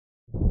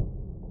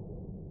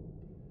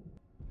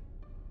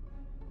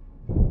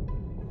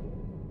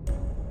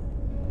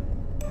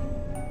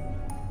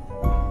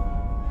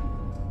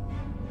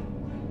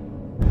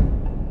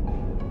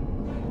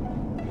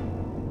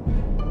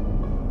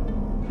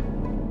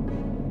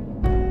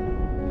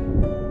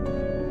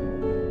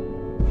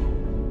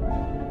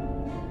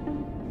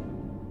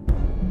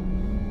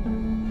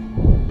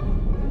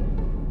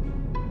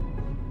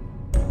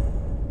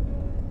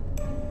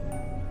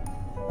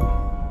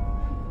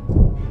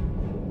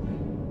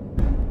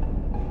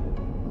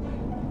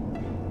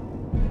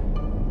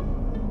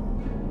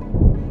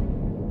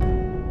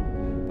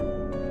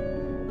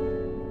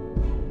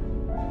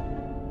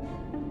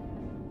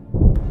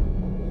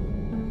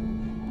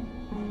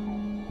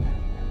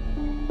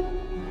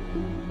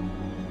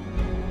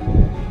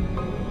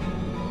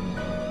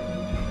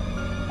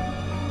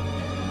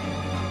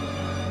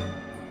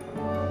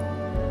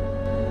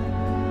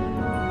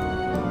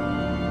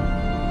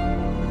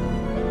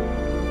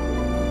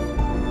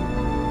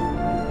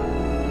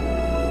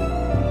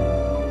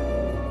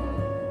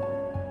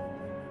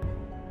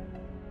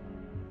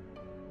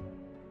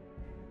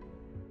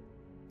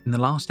In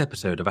the last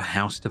episode of A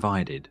House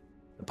Divided,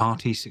 the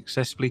party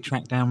successfully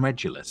tracked down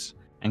Regulus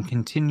and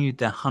continued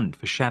their hunt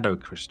for shadow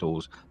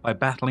crystals by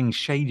battling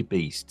shade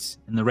beasts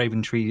in the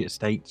Raventree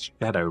Estate's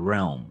shadow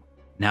realm.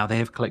 Now they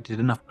have collected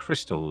enough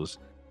crystals,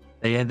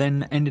 they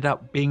then ended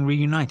up being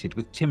reunited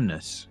with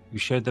Timnus, who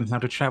showed them how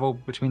to travel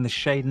between the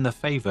Shade and the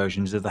Fey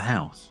versions of the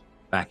house.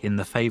 Back in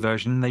the Fey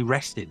version, they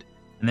rested,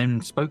 and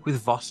then spoke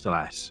with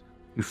Vostalas,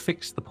 who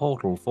fixed the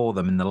portal for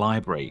them in the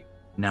library.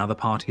 Now the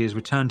party has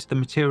returned to the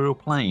material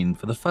plane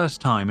for the first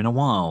time in a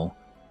while,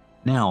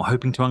 now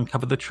hoping to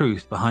uncover the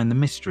truth behind the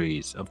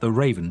mysteries of the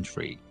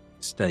Raventree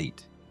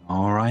Estate.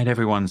 Alright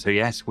everyone, so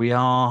yes, we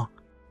are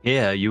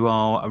here. You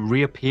are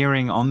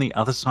reappearing on the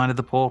other side of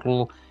the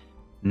portal,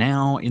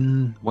 now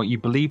in what you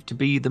believe to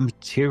be the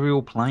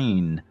material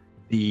plane.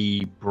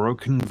 The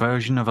broken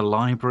version of a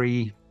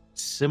library,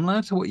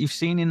 similar to what you've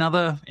seen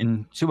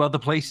in two other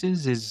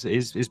places,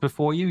 is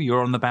before you.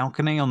 You're on the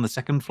balcony on the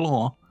second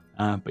floor.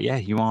 But yeah,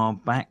 you are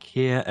back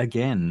here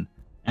again,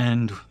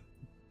 and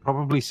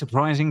probably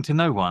surprising to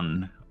no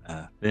one,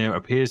 there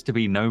appears to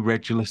be no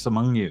Regulus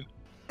among you.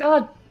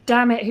 God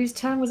damn it, whose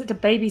turn was it to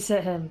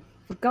babysit him?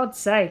 For God's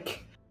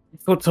sake. I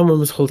thought someone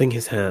was holding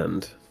his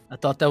hand. I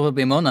thought that would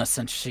be Mona,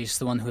 since she's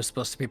the one who's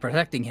supposed to be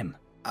protecting him.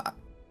 I'm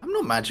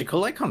not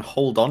magical. I can't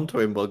hold on to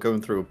him while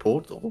going through a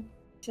portal.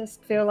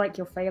 Just feel like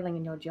you're failing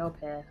in your job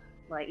here.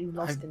 Like, you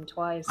lost him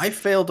twice. I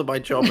failed at my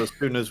job as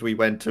soon as we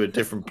went to a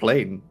different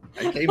plane.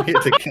 I came here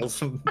to kill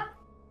some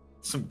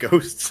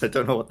ghosts. I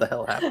don't know what the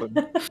hell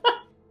happened.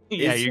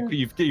 Yeah,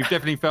 you've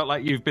definitely felt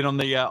like you've been on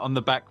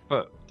the back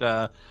foot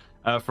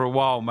for a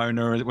while,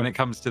 Mona. When that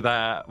comes to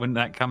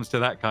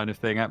that kind of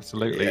thing,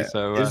 absolutely. Yeah.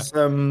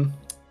 So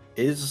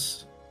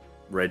is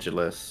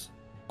Regulus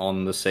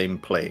on the same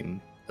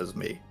plane as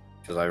me?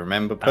 Because I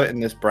remember putting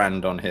this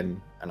brand on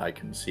him, and I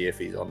can see if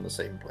he's on the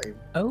same plane.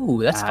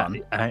 Oh, that's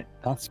fun.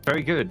 That's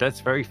very good. That's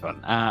very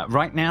fun.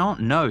 Right now,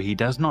 no, he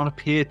does not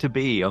appear to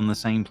be on the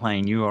same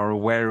plane. You are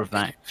aware of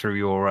that through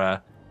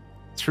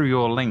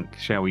your link,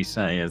 shall we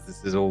say, as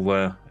this is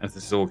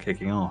all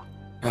kicking off.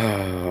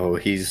 Oh,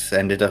 he's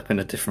ended up in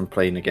a different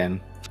plane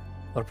again.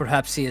 Or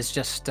perhaps he is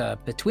just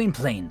between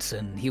planes,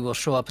 and he will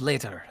show up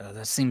later.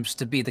 That seems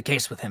to be the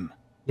case with him.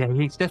 Yeah,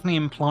 he's definitely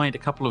implied a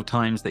couple of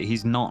times that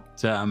he's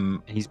not.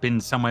 He's been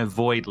somewhere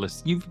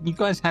voidless. You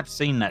guys have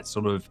seen that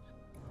sort of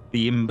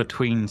the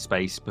in-between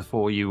space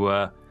before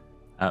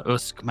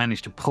Usk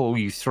managed to pull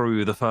you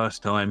through the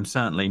first time.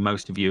 Certainly,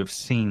 most of you have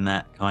seen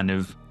that kind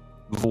of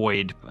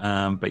void.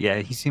 But yeah,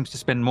 he seems to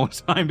spend more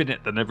time in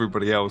it than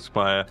everybody else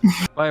by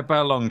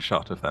a long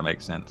shot, if that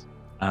makes sense.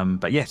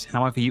 But yes,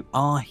 however, you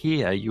are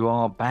here. You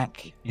are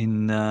back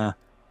in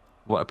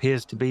what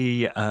appears to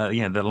be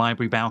the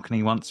library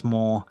balcony once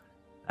more.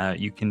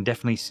 You can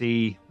definitely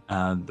see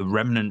the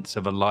remnants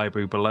of a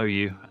library below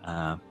you,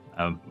 a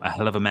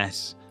hell of a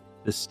mess.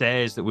 The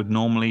stairs that would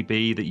normally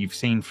be, that you've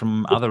seen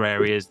from other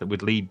areas that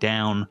would lead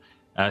down,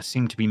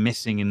 seem to be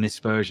missing in this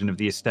version of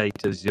the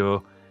estate as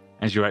you're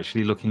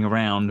actually looking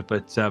around.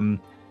 But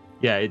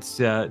yeah, it's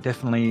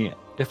definitely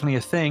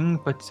a thing.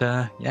 But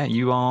yeah,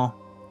 you are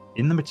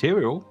in the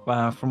material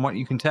from what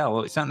you can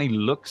tell. It certainly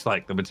looks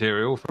like the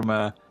material from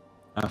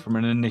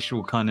an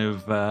initial kind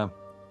of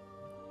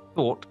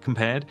thought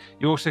compared.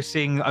 You're also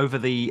seeing over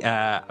the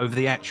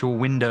actual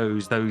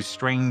windows those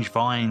strange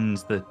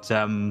vines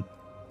that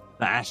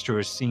Astra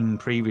has seen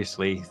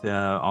previously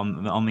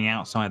on the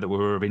outside that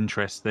were of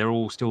interest. They're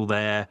all still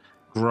there,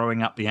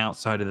 growing up the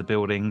outside of the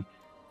building,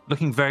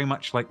 looking very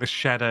much like the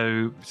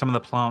shadow. Some of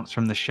the plants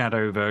from the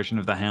shadow version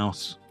of the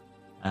house,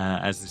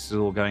 as this is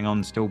all going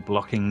on, still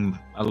blocking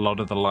a lot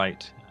of the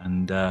light,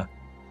 and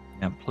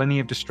plenty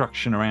of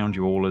destruction around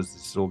you all as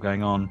this is all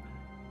going on.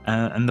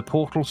 And the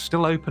portal's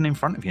still open in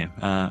front of you.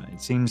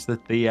 It seems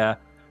that the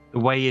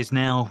way is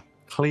now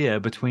clear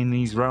between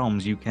these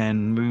realms. You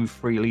can move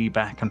freely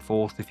back and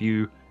forth if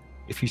you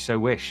so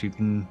wish. You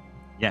can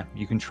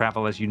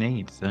travel as you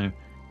need. So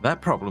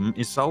that problem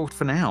is solved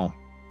for now,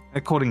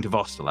 according to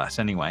Vostalas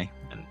anyway,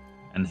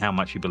 and how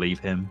much you believe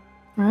him.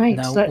 Right.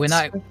 Now,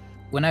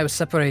 when I was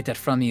separated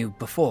from you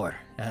before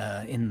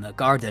in the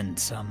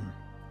gardens,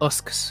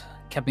 Usks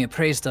kept me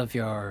appraised of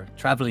your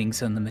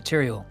travelings in the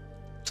material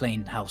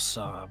plane house.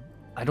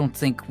 I don't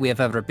think we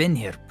have ever been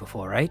here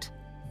before, right?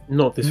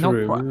 Not this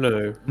room,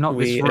 no. Not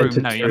this room,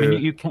 no. I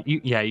mean,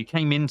 you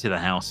came into the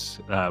house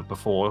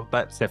before.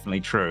 That's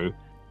definitely true.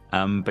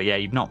 But yeah,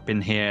 you've not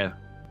been here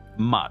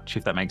much,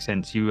 if that makes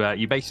sense.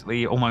 You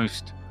basically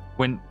almost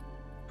went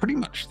pretty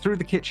much through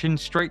the kitchen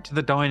straight to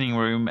the dining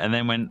room, and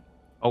then went,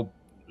 oh,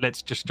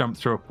 let's just jump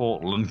through a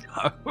portal and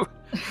go.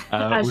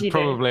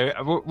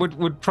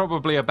 would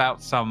probably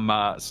about sum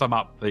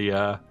up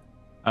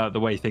the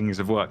way things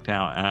have worked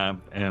out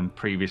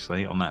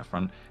previously on that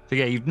front. So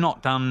yeah, you've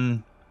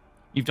done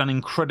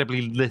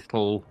incredibly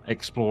little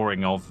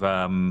exploring of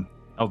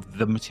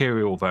the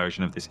material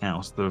version of this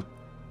house,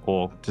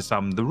 or to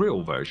some the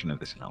real version of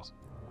this house.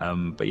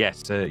 But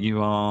yes,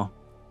 you are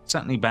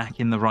certainly back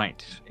in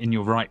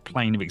your right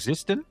plane of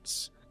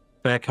existence.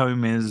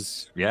 Faircombe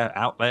is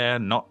out there,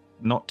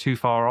 not too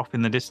far off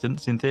in the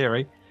distance in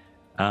theory.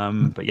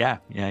 But yeah,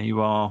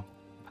 you are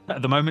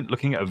at the moment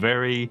looking at a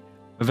very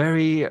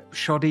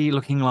shoddy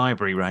looking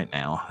library right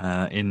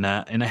now, in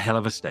a hell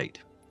of a state.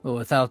 Well,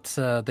 without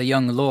the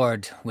young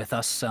lord with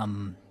us,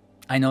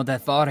 I know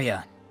that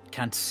Varia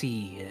can't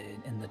see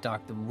in the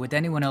dark. Would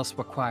anyone else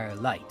require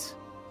light?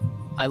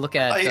 I look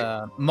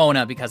at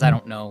Mona because I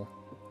don't know,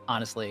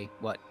 honestly,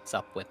 what's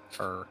up with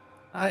her.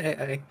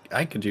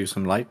 I could use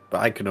some light,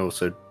 but I can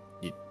also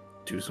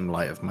do some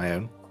light of my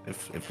own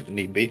if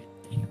need be,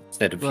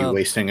 instead of you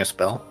wasting a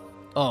spell.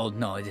 Oh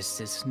no, this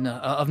is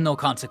of no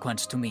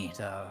consequence to me.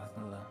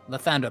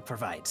 Lathander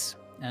provides,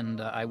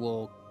 and I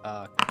will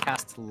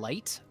cast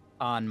light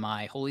on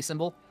my holy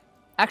symbol.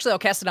 Actually, I'll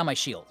cast it on my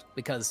shield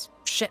because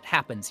shit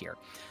happens here.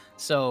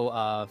 So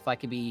if I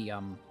could be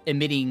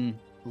emitting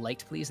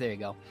light, please. There you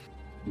go.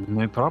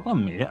 No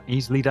problem. Yeah,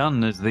 easily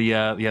done. As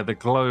the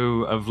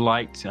glow of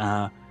light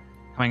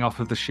coming off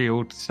of the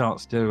shield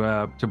starts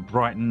to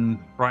brighten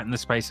the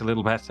space a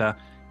little better,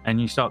 and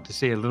you start to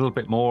see a little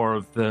bit more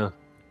of the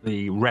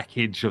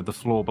wreckage of the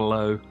floor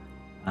below,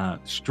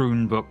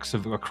 strewn books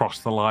across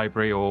the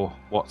library, or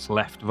what's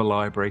left of a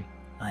library.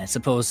 I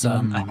suppose a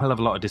hell of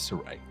a lot of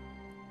disarray.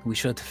 We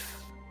should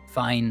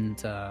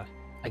find, I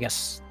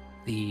guess,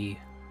 the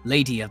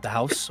lady of the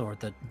house, or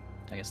the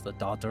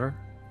daughter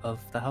of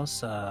the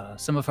house,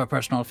 some of her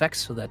personal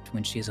effects, so that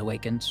when she is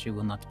awakened, she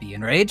will not be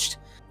enraged.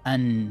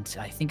 And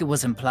I think it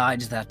was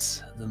implied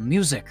that the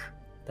music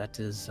that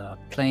is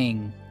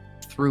playing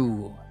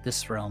through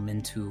this realm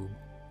into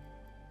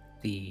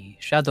the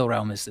Shadow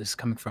Realm is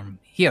coming from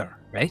here,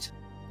 right?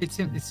 It's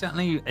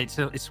certainly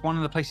it's one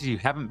of the places you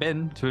haven't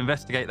been to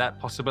investigate that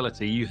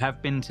possibility. You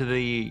have been to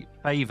the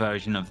Fey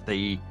version of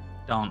the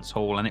dance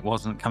hall, and it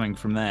wasn't coming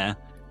from there.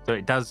 So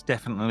it does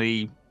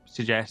definitely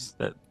suggest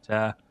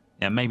that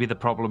maybe the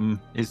problem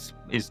is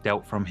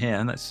dealt from here,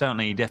 and that's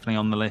definitely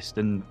on the list,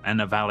 and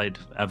a valid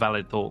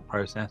thought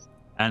process.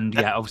 And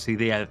obviously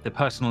the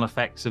personal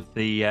effects of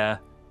the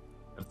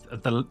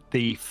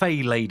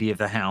Fey lady of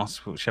the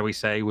house, shall we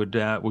say,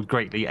 would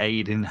greatly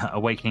aid in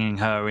awakening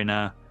her in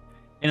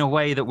a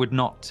way that would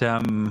not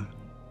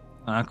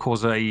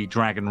cause a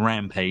dragon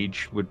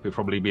rampage. Would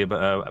probably be a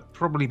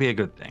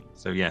good thing.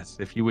 So yes,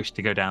 if you wish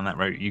to go down that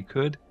route, you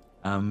could.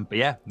 But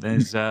yeah,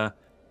 there's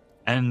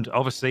and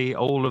obviously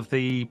all of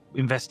the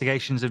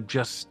investigations of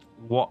just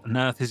what on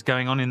earth is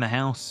going on in the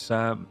house.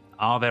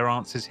 Are there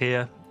answers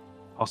here?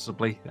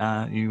 Possibly.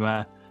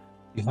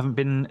 You haven't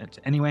been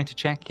anywhere to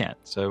check yet.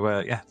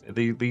 So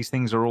these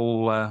things are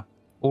all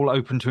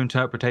open to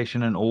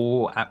interpretation and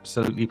all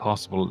absolutely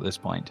possible at this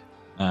point.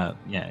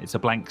 It's a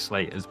blank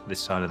slate as this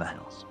side of the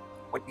house.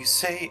 What you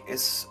say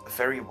is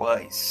very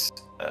wise,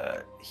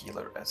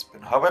 healer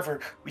Espen.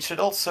 However, we should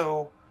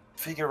also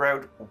figure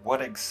out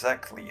what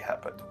exactly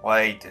happened,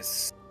 why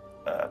this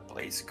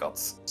place got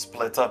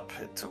split up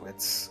into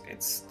its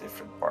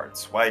different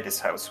parts, why this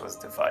house was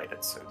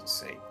divided, so to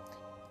say.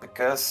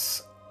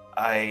 Because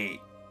I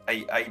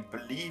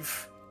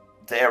believe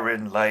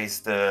therein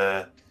lies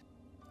the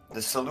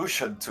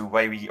solution to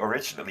why we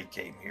originally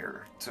came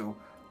here, to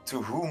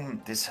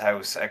whom this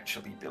house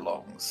actually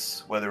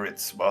belongs, whether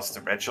it's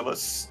Master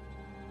Regulus,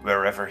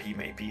 wherever he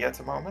may be at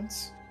the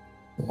moment,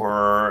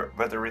 or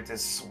whether it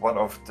is one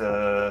of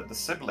the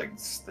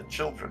siblings, the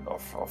children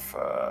of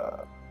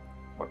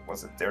what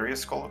was it,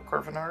 Darius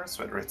Corvinaris,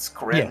 whether it's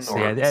Corinne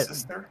or the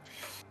sister.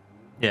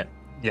 Yeah.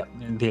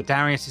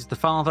 Darius is the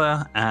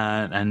father,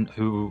 and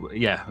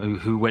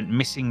who went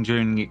missing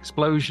during the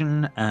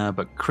explosion.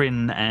 But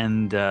Kryn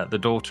and the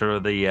daughter are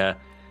the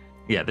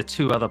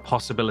two other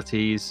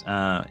possibilities,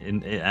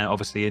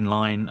 obviously in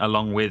line,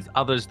 along with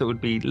others that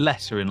would be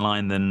lesser in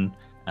line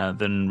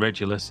than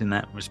Regulus in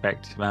that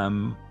respect,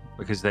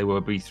 because they will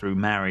be through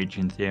marriage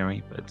in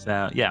theory. But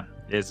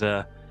there's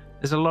a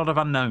lot of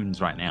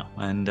unknowns right now,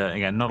 and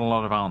again, not a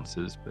lot of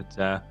answers.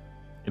 But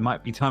it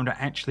might be time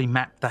to actually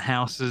map the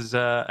houses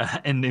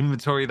and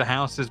inventory the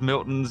houses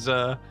Milton's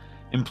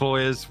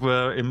employers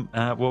were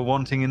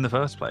wanting in the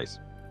first place.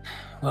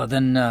 Well,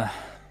 then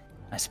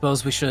I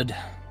suppose we should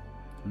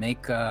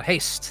make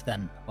haste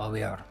then, while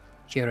we are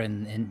here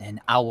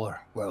in our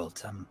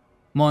world.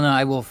 Mona,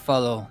 I will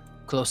follow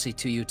closely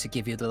to you to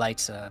give you the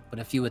lights, but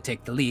if you would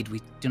take the lead,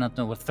 we do not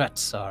know what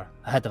threats are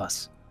ahead of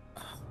us.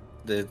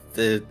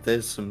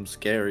 There's some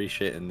scary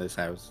shit in this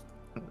house.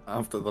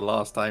 After the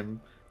last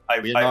time,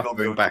 we're I not will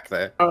going go back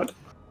there.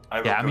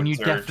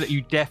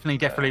 You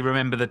definitely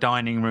remember the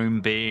dining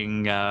room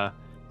being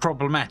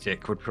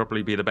problematic. Would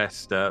probably be the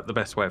best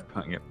way of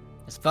putting it.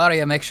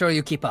 Varia, make sure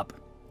you keep up.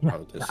 Yeah,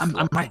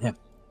 I'm right there.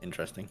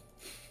 Interesting.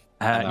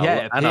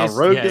 And our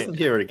rogue isn't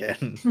here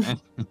again.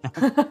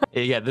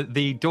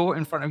 The door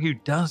in front of you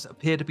does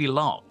appear to be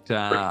locked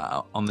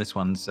on this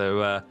one.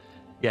 So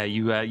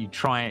you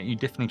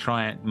definitely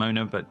try it,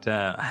 Mona, but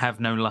have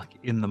no luck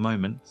in the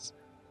moment.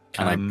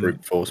 Can I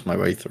brute force my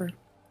way through?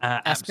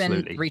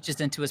 Absolutely. Espen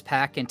reaches into his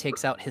pack and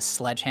takes out his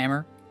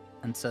sledgehammer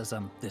and says,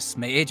 "This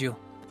may aid you."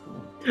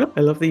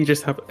 I love that you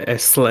just have a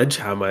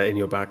sledgehammer in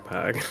your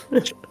backpack.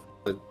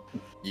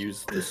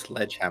 Use the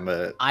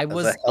sledgehammer. I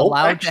was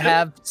allowed to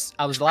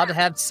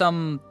have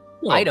some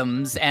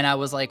items, and I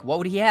was like, what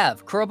would he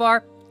have?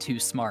 Crowbar? Too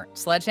smart.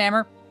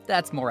 Sledgehammer?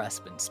 That's more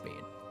Espen's speed.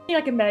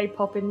 Like a Mary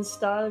Poppins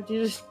style, of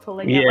you just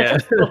pulling Yeah. out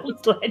like a full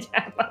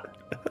sledgehammer.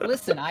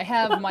 Listen, I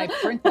have my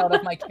printout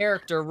of my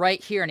character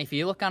right here, and if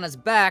you look on his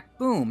back,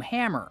 boom,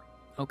 hammer.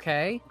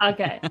 Okay?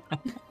 Okay.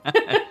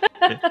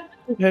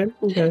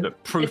 Okay.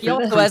 Proof He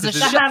also has a,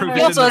 proof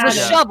he is also in has a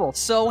the- shovel,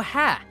 so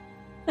ha!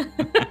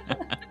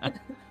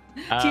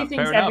 Two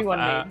things fair everyone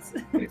enough.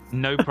 needs.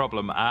 No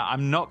problem.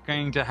 I'm not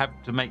going to have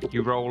to make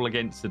you roll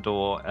against the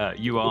door.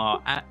 You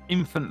are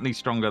infinitely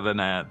stronger than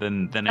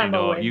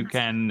Endor. You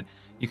can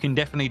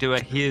definitely do a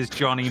here's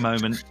Johnny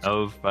moment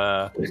of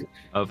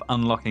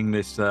unlocking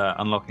this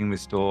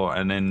door,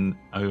 and then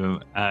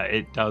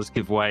it does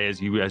give way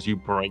as you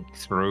break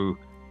through,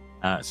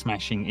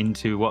 smashing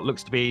into what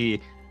looks to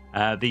be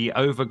the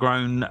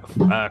overgrown,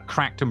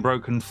 cracked and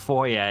broken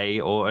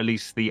foyer, or at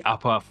least the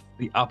upper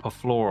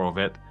floor of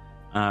it.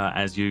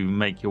 As you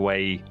make your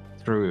way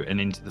through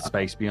and into the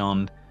space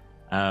beyond.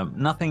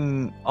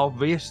 Nothing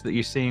obvious that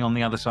you're seeing on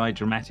the other side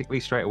dramatically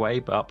straight away,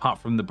 but apart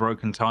from the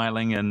broken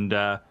tiling and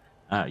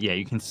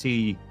you can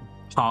see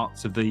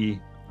parts of the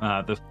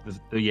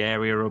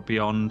area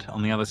beyond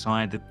on the other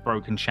side, the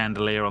broken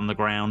chandelier on the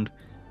ground,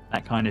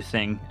 that kind of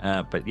thing.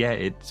 But yeah,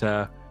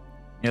 it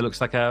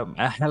looks like a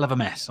hell of a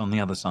mess on the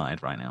other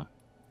side right now.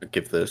 I'd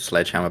give the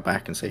sledgehammer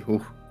back and say,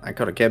 "Ooh, I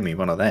gotta get me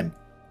one of them."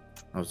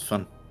 That was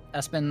fun.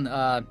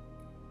 Espen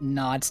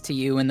nods to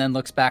you and then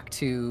looks back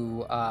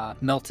to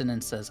Milton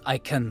and says, I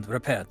can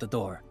repair the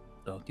door,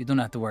 so you don't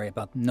have to worry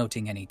about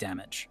noting any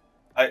damage.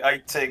 I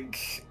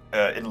think,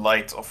 in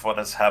light of what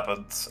has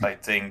happened, I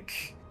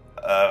think,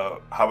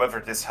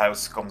 however this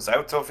house comes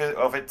out of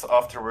it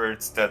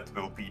afterwards, that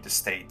will be the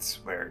state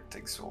where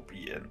things will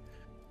be in.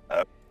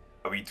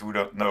 We do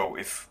not know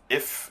if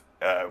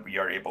we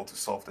are able to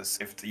solve this,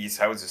 if these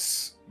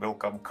houses will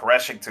come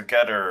crashing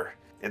together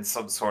in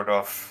some sort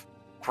of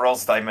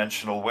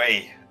cross-dimensional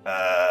way.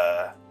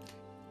 At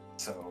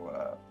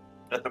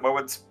the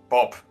moment,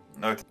 Bob,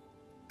 note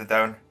it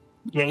down.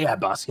 Yeah,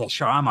 boss. Yeah,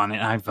 sure, I'm on it.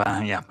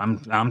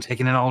 I'm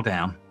taking it all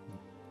down.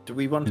 Do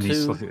we want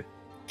to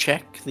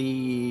check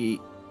the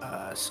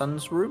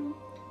son's room,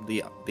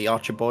 the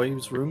Archer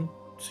boy's room,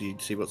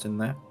 see what's in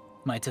there?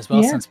 Might as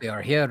well, Yeah. since we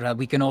are here.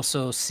 We can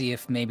also see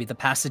if maybe the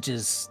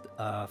passages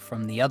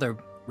from the other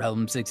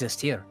realms exist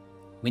here.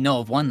 We know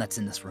of one that's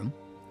in this room.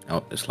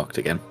 Oh, it's locked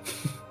again.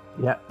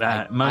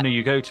 Yeah, Mona,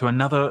 you go to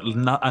another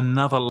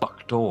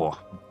locked door.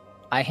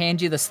 I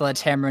hand you the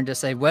sledgehammer and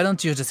just say, why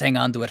don't you just hang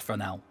on to it for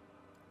now?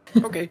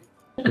 Okay.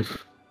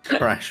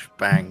 Crash,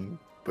 bang,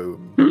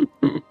 boom.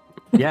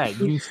 Yeah,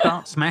 you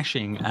start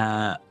smashing,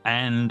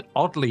 and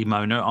oddly,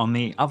 Mona, on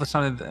the other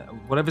side of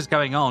whatever's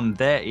going on,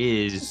 there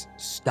is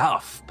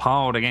stuff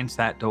piled against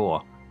that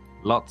door.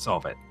 Lots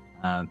of it.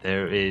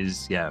 There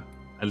is, at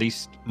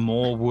least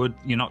more wood.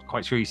 You're not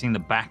quite sure. You've seen the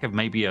back of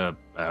maybe a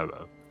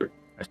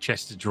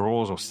chest of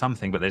drawers or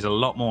something, but there's a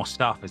lot more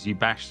stuff. As you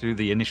bash through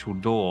the initial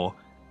door,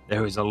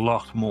 there is a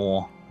lot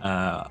more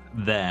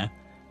there.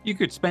 You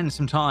could spend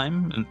some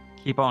time and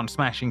keep on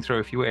smashing through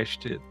if you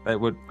wished,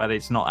 but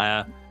it's not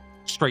a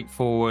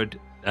straightforward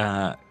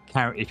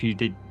if you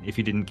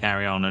didn't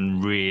carry on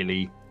and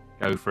really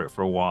go for it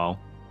for a while.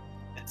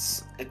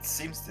 It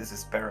seems this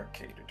is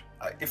barricaded.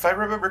 If I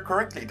remember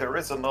correctly, there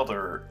is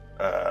another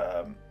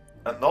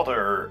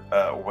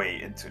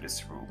way into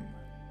this room.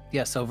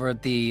 Yes, over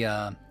at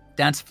the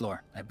dance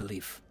floor, I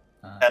believe.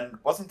 And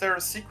wasn't there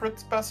a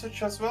secret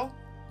passage as well?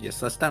 Yes,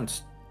 that's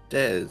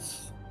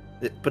downstairs.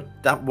 But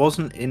that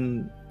wasn't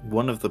in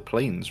one of the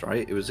planes,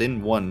 right? It was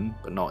in one,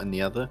 but not in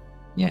the other.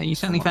 Yeah, you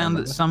certainly found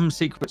that some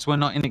secrets were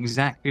not in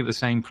exactly the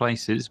same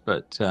places,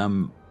 but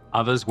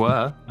others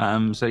were.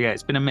 So yeah,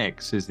 it's been a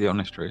mix, is the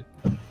honest truth.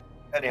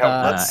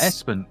 Anyhow, let's...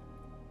 Espen.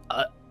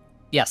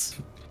 Yes.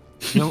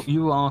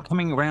 You are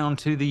coming around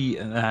to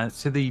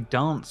the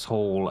dance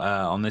hall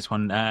on this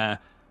one.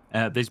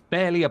 There's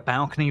barely a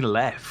balcony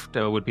left,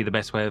 would be the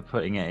best way of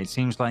putting it. It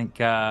seems like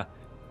a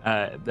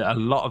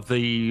lot of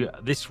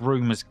this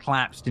room has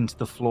collapsed into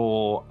the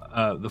floor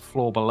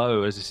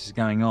below as this is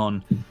going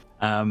on.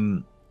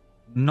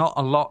 Not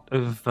a lot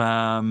of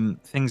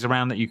things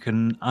around that you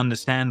can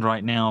understand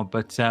right now,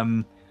 but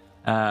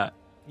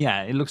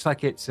it looks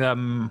like it's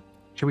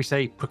shall we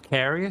say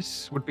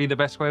precarious would be the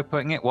best way of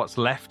putting it. What's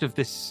left of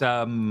this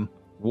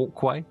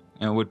walkway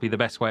would be the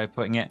best way of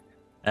putting it.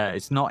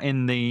 It's not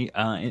in the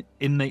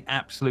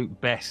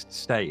absolute best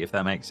state, if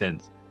that makes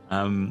sense.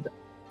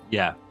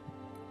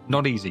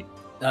 Not easy.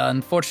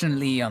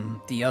 Unfortunately,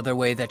 the other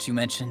way that you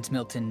mentioned,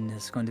 Milton,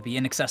 is going to be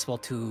inaccessible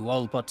to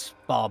all but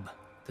Bob.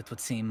 That would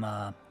seem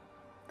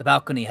the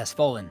balcony has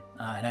fallen.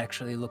 It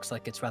actually looks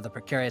like it's rather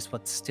precarious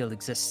what still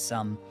exists.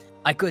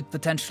 I could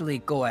potentially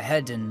go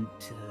ahead and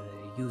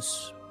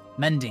use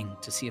mending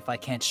to see if I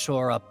can't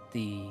shore up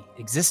the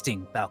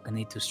existing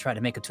balcony to try to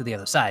make it to the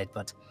other side,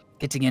 but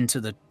getting into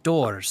the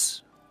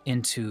doors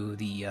into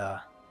the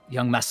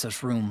young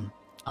master's room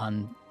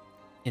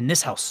in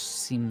this house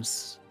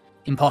seems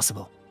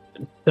impossible.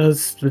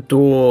 Does the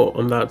door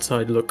on that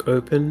side look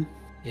open?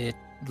 It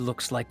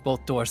looks like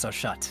both doors are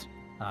shut.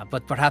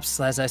 But perhaps,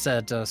 as I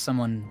said,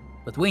 someone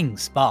with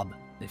wings, Bob,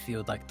 if you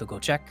would like to go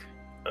check.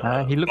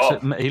 He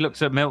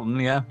looks at Milton.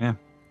 Yeah.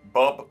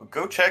 Bob,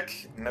 go check.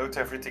 Note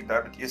everything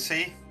down that you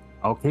see.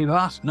 Okay,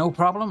 boss. No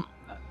problem.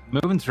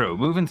 Moving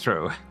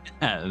through.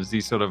 As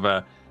he sort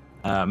of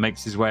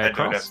makes his way I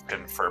don't across. have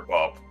pin for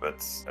Bob,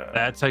 but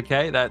That's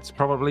okay. That's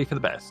probably for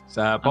the best.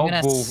 Bob I'm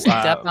gonna will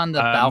step on the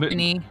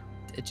balcony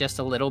just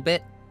a little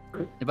bit,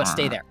 but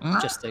stay there.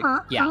 Just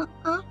to, yeah.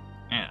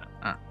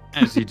 Yeah,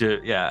 as you do.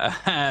 Yeah,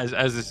 as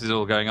this is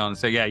all going on.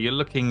 So yeah, you're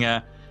looking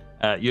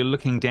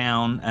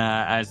down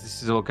as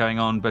this is all going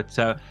on. But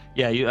the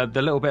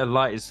little bit of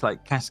light is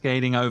like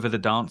cascading over the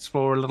dance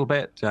floor a little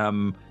bit.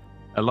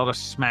 A lot of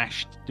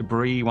smashed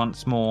debris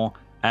once more.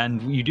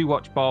 And you do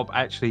watch Bob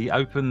actually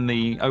open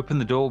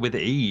the door with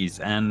ease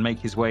and make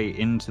his way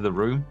into the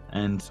room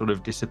and sort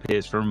of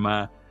disappears from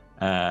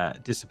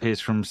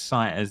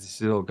sight as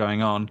this is all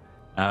going on.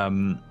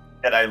 Can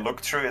I look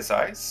through his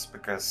eyes?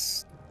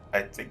 Because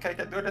I think I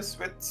can do this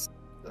with.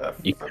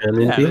 You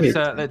can indeed.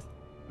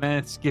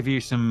 Let's give you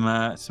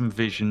some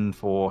vision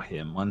for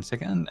him. 1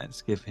 second.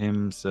 Let's give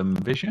him some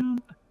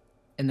vision.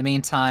 In the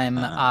meantime,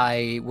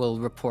 I will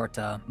report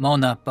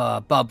Mona.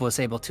 Bob was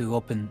able to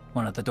open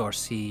one of the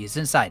doors. He's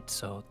inside,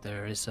 so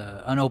there is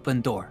an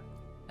open door,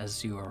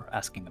 as you were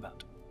asking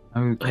about.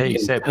 Okay,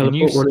 Seb, can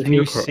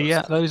you see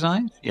out those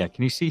eyes? Yeah,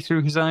 can you see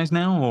through his eyes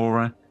now,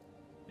 or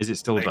is it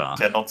still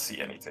dark? I cannot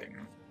see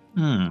anything.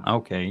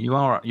 Okay, you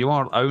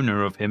are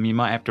owner of him. You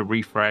might have to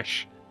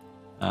refresh,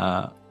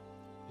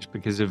 just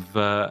because of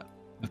the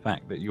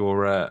fact that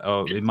you're.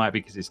 It might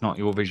be because it's not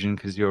your vision,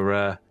 because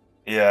you're.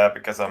 Yeah,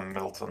 because I'm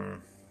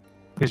Milton.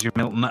 Because you're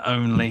Milton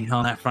only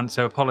on that front,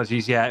 so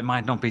apologies. Yeah, it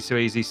might not be so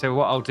easy. So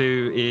what I'll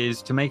do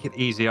is, to make it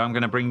easier, I'm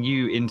going to bring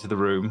you into the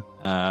room,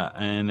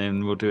 and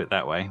then we'll do it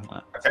that way.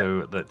 Okay.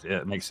 So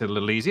that makes it a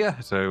little easier.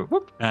 So,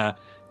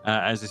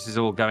 as this is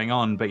all going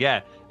on, but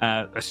yeah,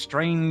 a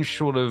strange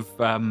sort of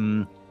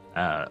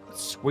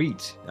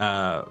suite,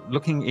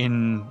 looking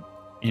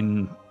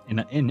in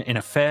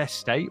a fair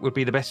state would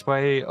be the best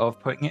way of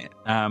putting it.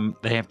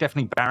 They have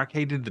definitely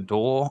barricaded the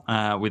door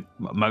with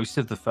most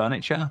of the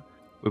furniture.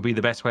 Would be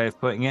the best way of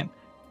putting it.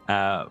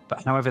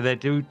 But however, there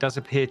does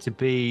appear to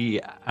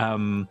be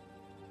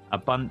a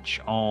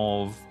bunch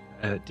of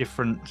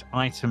different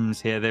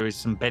items here. There is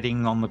some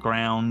bedding on the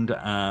ground,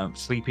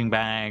 sleeping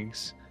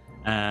bags,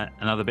 and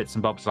other bits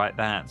and bobs like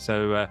that.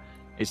 So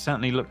it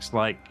certainly looks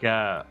like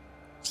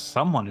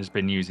someone has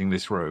been using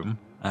this room.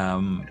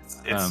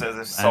 It's as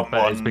if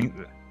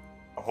someone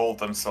hold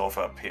themselves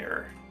up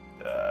here,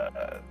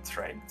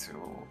 trying to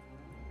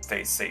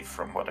stay safe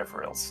from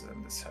whatever else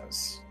in this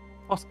house.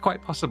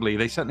 Quite possibly.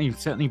 They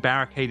certainly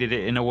barricaded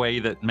it in a way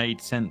that made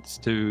sense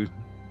to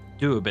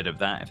do a bit of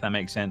that, if that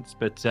makes sense.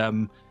 But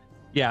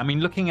yeah, I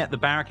mean, looking at the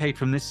barricade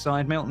from this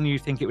side, Milton, you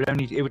think it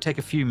would take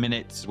a few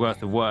minutes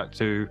worth of work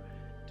to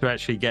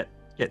actually get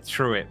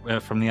through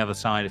it from the other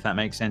side, if that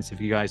makes sense.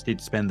 If you guys did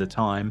spend the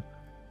time,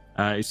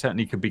 it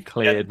certainly could be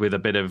cleared with a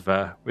bit of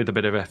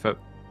effort.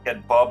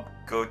 Can Bob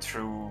go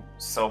through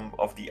some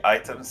of the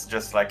items,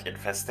 just like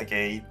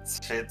investigate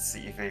shit,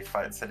 see if he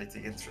finds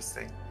anything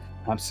interesting?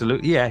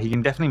 Absolutely, yeah. He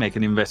can definitely make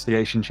an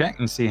investigation check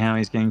and see how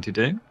he's going to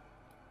do.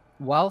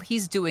 While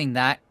he's doing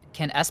that,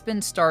 can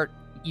Espen start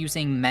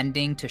using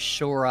mending to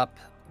shore up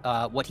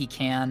what he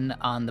can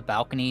on the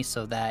balcony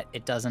so that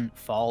it doesn't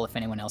fall if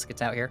anyone else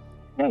gets out here?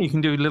 Yeah, you can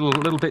do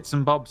little bits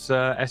and bobs,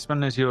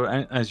 Espen,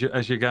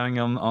 as you're going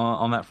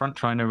on that front,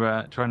 trying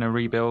to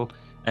rebuild.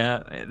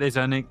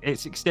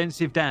 It's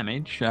extensive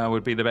damage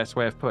would be the best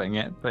way of putting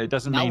it, but it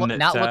doesn't mean that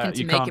not looking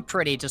to make it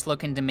pretty, just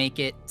looking to make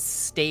it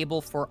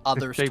stable for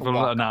others to walk.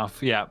 Stable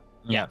enough, yeah,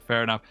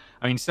 fair enough.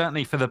 I mean,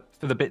 certainly for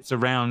the bits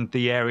around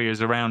the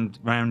areas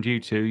around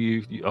you two,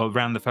 you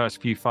around the first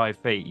few 5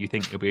 feet, you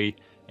think you'll be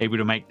able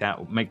to make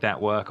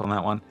that work on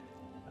that one.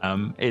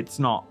 It's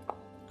not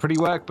pretty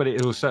work, but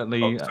it will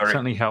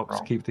certainly help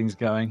to keep things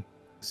going.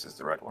 This is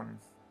the right one.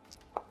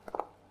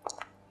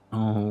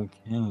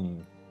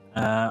 Okay.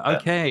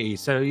 Okay,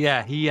 so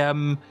yeah, he I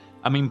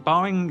mean,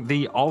 barring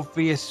the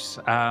obvious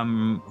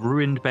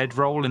ruined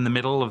bedroll in the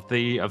middle of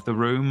the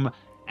room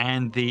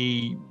and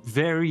the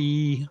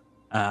very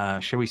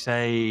shall we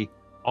say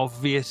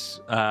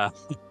obvious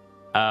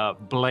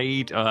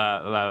blade,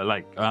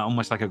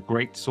 almost like a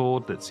great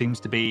sword that seems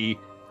to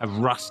have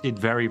rusted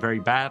very, very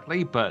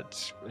badly,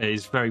 but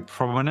is very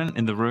prominent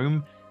in the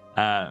room.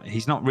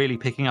 He's not really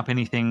picking up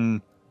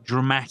anything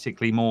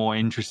dramatically more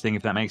interesting,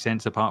 if that makes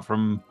sense, apart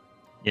from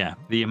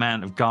the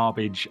amount of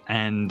garbage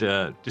and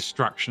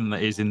destruction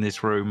that is in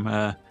this room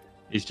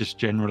is just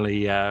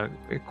generally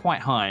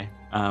quite high.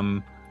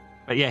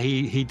 But yeah,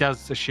 he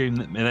does assume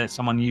that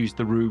someone used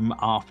the room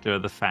after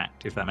the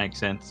fact, if that makes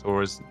sense,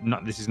 or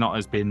this is not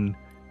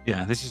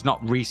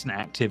recent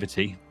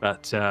activity,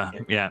 but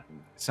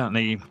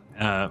certainly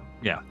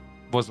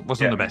wasn't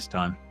the best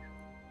time.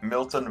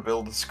 Milton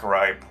will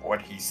describe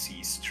what he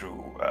sees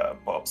through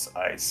Bob's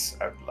eyes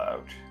out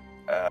loud.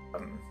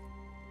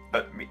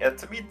 But at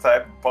the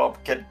meantime,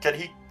 Bob, can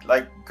he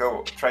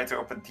go try to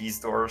open these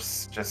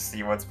doors, just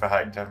see what's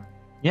behind them?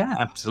 Yeah,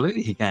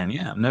 absolutely he can.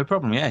 Yeah, no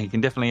problem. Yeah, he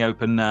can definitely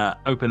open that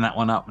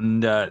one up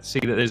and see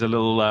that there's a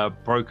little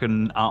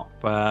broken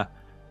up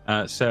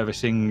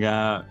servicing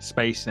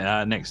space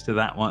next to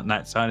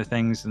that side of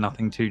things.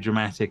 Nothing too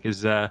dramatic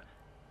as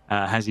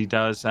he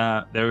does.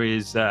 There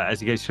is as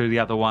he goes through the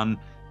other one,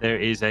 there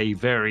is a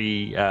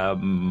very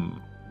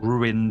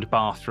ruined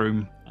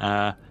bathroom,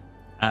 and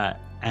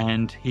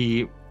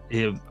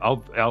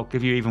I'll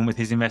give you, even with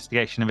his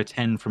investigation of a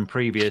 10 from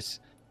previous,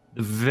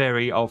 the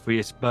very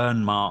obvious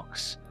burn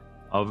marks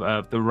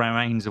of the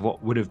remains of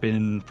what would have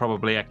been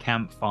probably a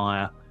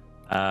campfire,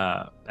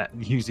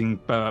 using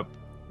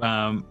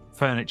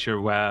furniture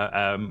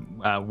where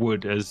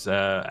wood as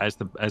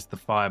the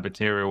fire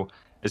material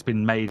has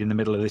been made in the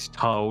middle of this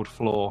tiled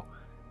floor.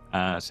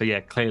 So yeah,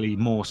 clearly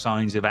more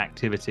signs of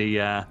activity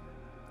on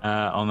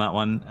that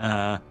one.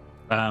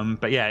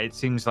 But yeah, it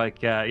seems like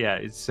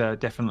it's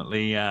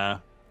definitely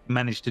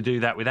managed to do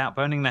that without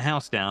burning the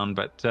house down.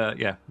 But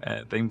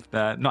they've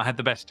not had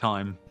the best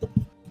time.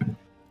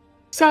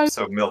 So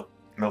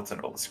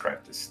Milton will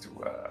describe this to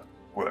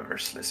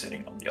whoever's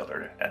listening on the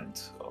other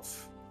end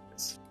of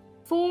this.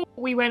 before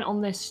we went on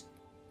this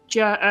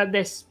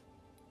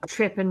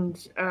trip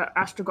and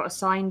Astra got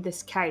assigned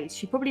this case,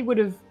 she probably would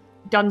have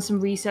done some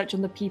research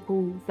on the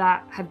people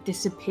that have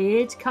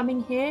disappeared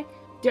coming here.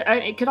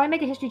 Could I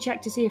make a history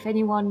check to see if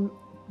anyone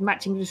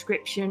matching the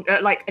description,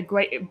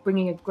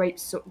 bringing a great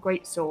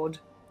sword,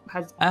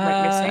 has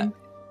went missing?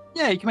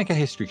 Yeah, you can make a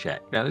history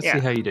check. Let's see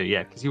how you do.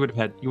 Yeah, because you would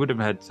have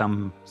had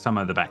some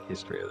of the back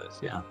history of this.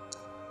 Yeah.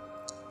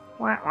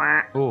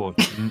 Oh,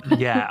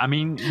 yeah. I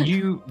mean,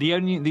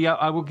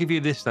 I will give you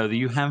this though.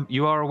 That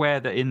you are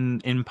aware that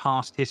in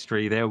past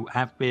history there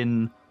have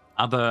been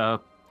other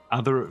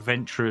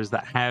adventurers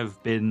that have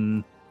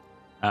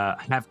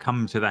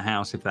come to the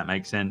house, if that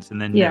makes sense,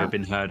 and then never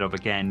been heard of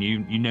again.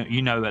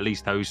 You know at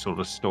least those sort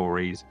of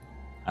stories.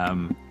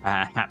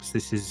 Perhaps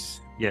this is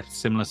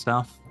similar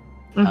stuff.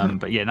 Mm-hmm.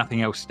 But yeah,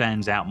 nothing else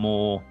stands out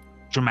more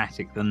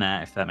dramatic than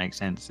that, if that makes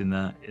sense in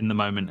the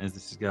moment as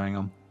this is going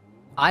on.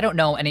 I don't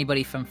know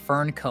anybody from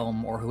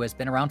Ferncombe or who has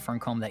been around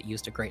Ferncombe that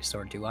used a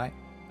greatsword, do I?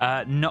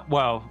 Not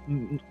well.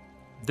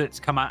 That's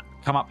come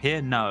up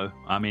here. No,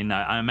 I mean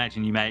I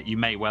imagine you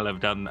may well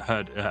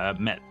have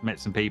met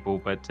some people,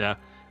 but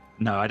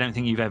no, I don't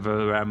think you've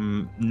ever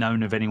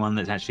known of anyone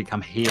that's actually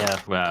come here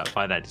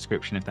by that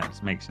description, if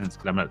that makes sense.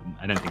 Because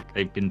I don't think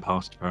they've been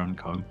past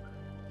Ferncombe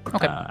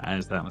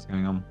as that was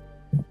going on.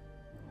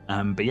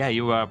 But yeah,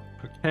 you are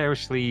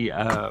precariously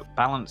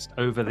balanced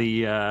over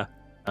the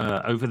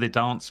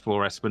dance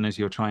floor, Espen, as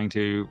you're trying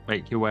to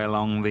make your way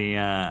along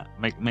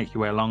make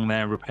your way along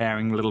there,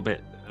 repairing a little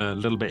bit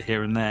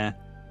here and there.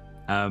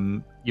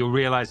 You're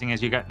realizing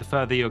as you get the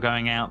further you're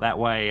going out that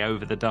way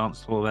over the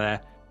dance floor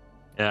there,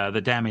 the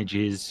damage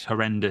is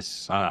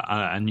horrendous,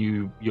 and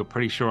you're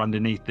pretty sure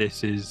underneath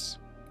this is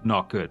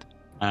not good,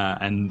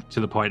 and to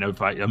the point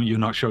of you're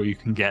not sure you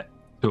can get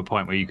to a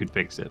point where you could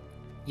fix it.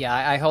 Yeah,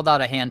 I hold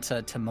out a hand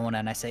to Mona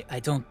and I say,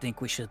 I don't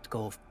think we should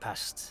go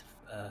past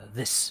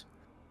this.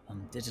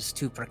 This is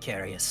too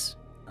precarious.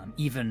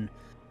 Even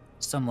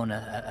someone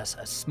as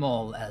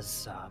small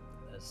as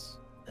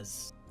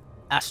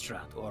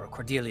Astra or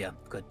Cordelia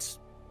could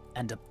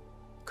end up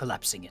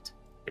collapsing it.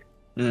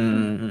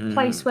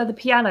 Place where the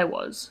piano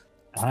was.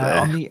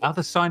 On the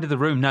other side of the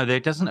room, no, there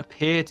doesn't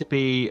appear to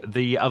be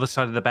the other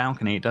side of the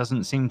balcony. It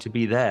doesn't seem to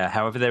be there.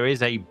 However, there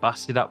is a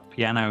busted up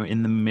piano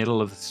in the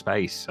middle of the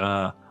space,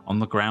 on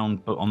the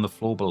ground, but on the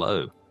floor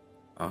below.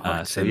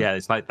 So yeah,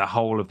 it's like the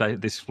whole of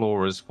this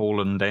floor has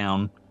fallen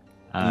down.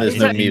 There's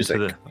no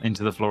music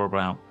into the floor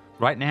about.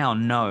 Right now,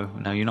 no,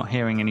 you're not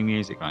hearing any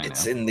music right now.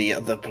 It's in the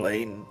other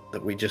plane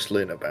that we just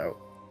learned about.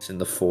 It's in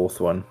the fourth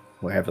one,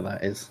 wherever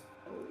that is.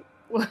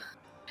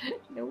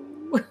 No.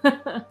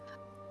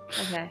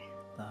 Okay.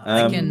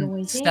 I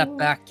can step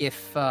back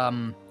if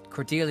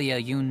Cordelia,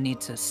 you need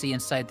to see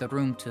inside the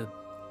room to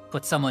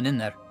put someone in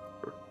there.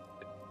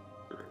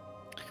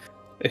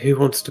 Who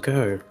wants to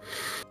go?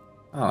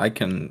 Oh, I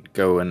can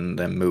go and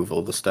then move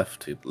all the stuff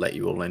to let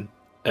you all in.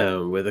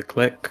 With a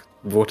click,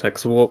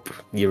 vortex warp,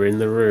 you're in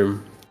the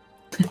room.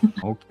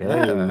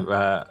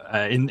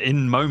 Okay.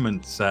 In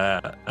moments,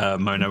 Mona,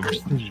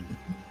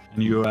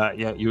 and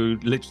you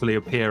literally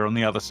appear on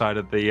the other side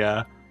of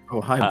the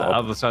hi, Bob.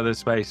 other side of the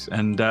space,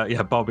 and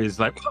Bob is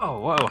like,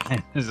 whoa.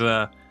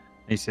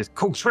 He says,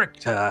 cool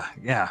trick.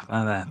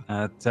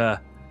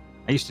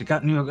 I used to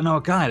know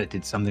a guy that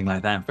did something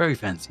like that. Very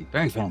fancy,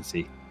 very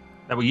fancy.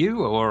 That were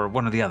you or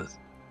one of the others?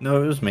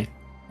 No, it was me.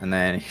 And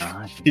then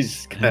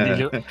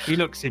he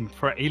looks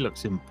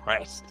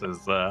impressed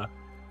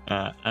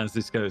as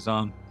this goes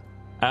on.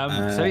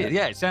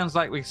 It sounds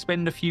like we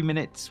spend a few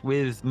minutes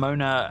with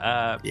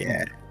Mona.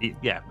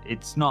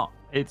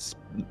 It's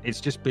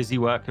just busy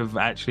work of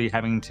actually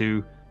having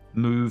to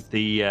move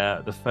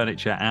the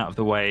furniture out of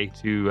the way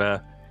to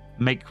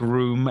make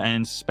room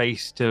and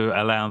space to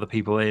allow the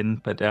people in,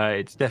 but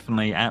it's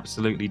definitely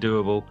absolutely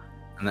doable.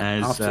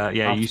 And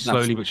you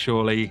slowly but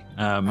surely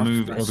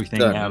move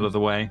everything out of the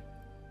way.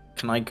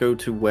 Can I go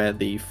to where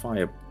the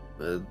fire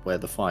where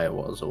the fire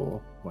was,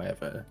 or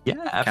wherever?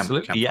 Yeah,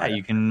 absolutely. Yeah, campfire.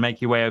 you can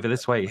make your way over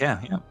this way.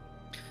 Yeah.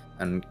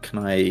 And can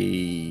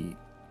I?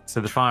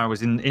 So the fire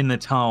was in the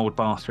tiled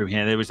bathroom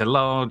here. There was a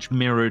large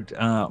mirrored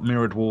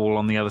wall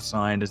on the other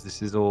side as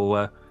this is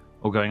all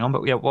going on.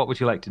 But yeah, what would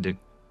you like to do?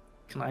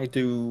 Can I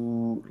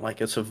do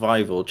like a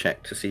survival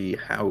check to see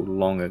how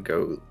long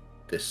ago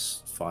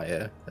this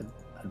fire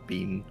had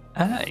been?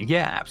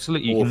 Yeah,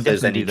 absolutely. You Or can if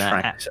there's definitely any do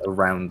that. tracks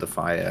around the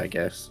fire, I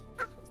guess.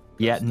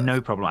 Yeah, no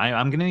problem.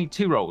 I'm going to need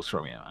 2 rolls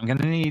from you. I'm going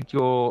to need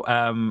your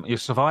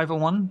survival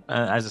one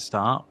as a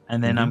start,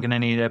 and then I'm going to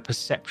need a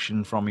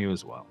perception from you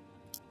as well.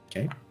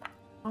 Okay.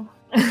 Oh.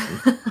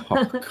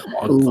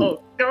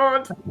 Oh,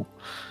 God.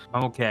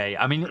 Okay.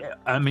 I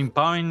mean,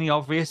 barring the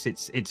obvious,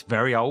 it's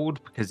very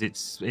old because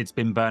it's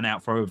been burnt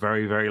out for a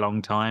very, very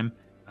long time.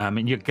 I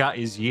mean, your gut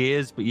is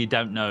years, but you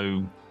don't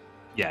know.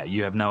 Yeah,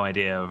 you have no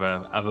idea of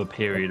a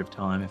period of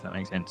time, if that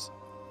makes sense.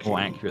 More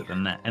accurate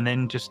than that. And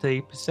then just a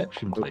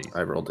perception, please.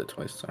 I rolled it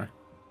twice, sorry.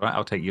 Right,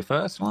 I'll take your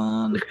first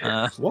one.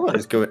 What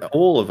is going?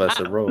 All of us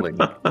are rolling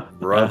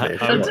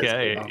rubbish.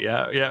 Okay,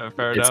 yeah,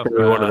 fair It's enough. gonna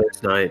be one of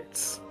those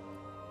nights.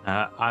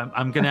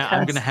 I'm gonna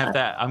have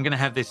that. I'm gonna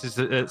have this as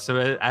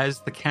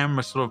as the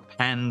camera sort of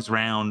pans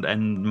round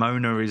and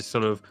Mona is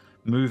sort of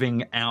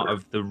moving out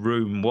of the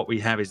room. What we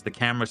have is the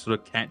camera sort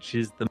of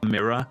catches the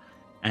mirror,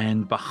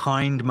 and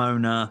behind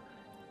Mona,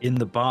 in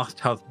the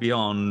bathtub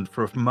beyond,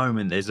 for a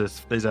moment,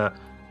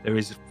 there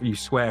is. You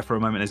swear for a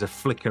moment there's a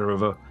flicker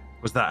of a.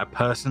 Was that a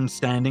person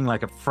standing,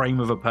 like a frame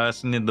of a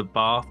person in the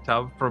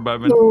bathtub for a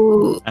moment,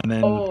 and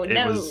then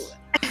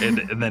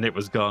and then it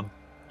was gone.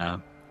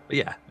 But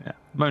yeah,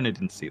 Mona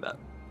didn't see that.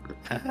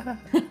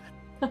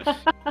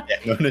 Yeah,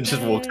 Mona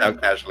just walked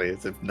out casually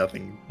as if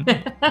nothing.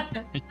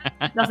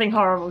 Nothing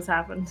horrible's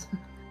happened.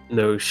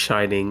 No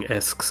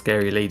Shining-esque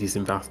scary ladies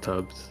in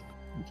bathtubs.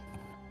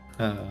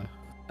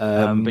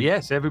 But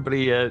yes,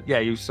 everybody,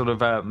 you sort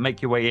of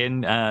make your way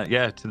in,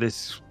 to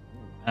this,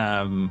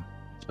 I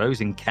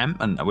suppose,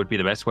 encampment. That would be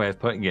the best way of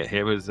putting it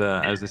here, as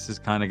this is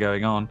kind of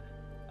going on.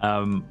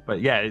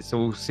 But yeah, it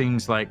all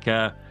seems like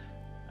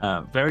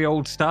very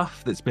old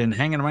stuff that's been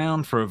hanging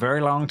around for a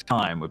very long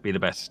time. Would be the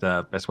best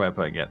way of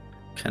putting it.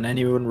 Can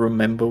anyone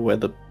remember where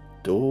the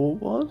door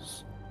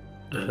was?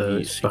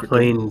 It's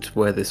behind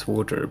where this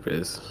wardrobe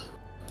is.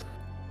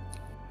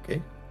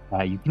 Okay.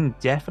 You can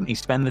definitely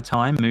spend the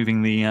time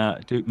moving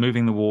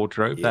the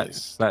wardrobe. Yeah.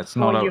 That's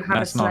not Or a you have a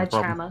that's not a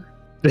problem.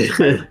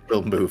 sledgehammer.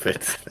 We'll move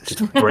it.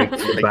 Just break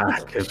the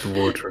back of the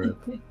wardrobe.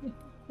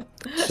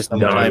 It's just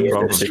Sometimes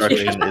no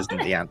destruction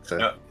isn't the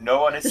answer.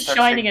 No one is The touching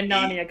Shining and the-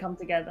 Narnia come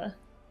together.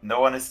 No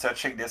one is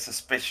touching the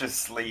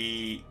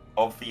suspiciously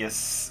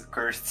obvious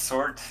cursed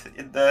sword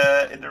in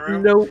the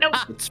room. Nope.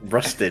 It's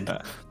rusted.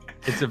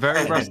 It's a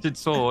very rusted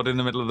sword in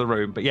the middle of the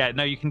room. But yeah,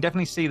 no, you can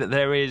definitely see that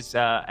there is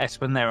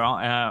Espen. There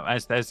are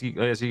as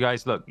you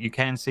guys look, you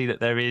can see that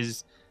there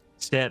is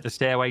the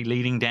stairway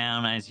leading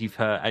down as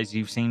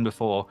you've seen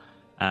before.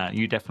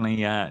 You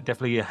definitely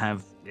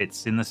have.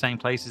 It's in the same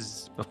place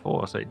as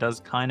before, so it does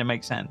kind of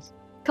make sense.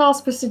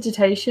 Cast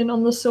prestidigitation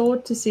on the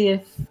sword to see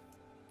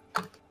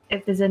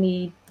if there's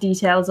any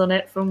details on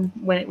it from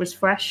when it was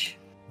fresh.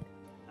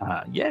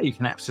 Yeah, you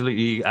can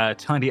absolutely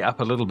tidy it up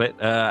a little bit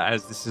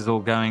as this is all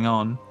going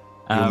on.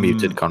 You're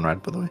muted,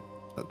 Conrad, by the way.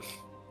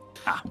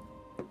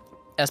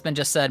 Espen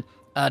just said,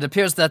 it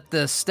appears that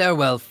the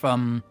stairwell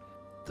from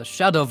the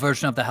shadow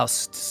version of the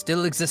house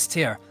still exists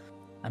here.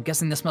 I'm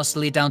guessing this must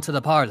lead down to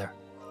the parlor.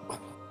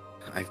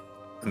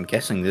 I'm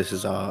guessing this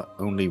is our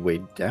only way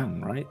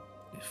down, right?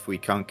 If we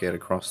can't get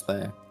across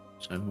there.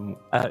 So.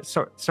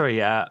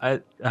 Sorry,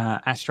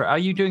 Astra, are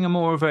you doing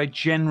more of a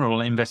general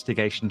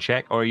investigation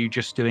check, or are you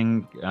just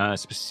doing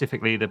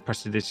specifically the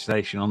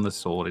prestidigitation on the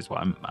sword? Is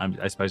what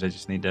I suppose I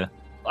just need to.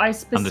 I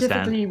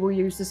specifically will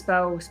use the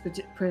spell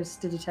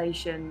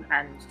prestidigitation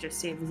and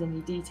just see if there's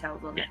any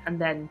details on it, and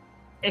then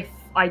if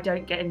I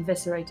don't get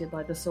eviscerated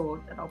by the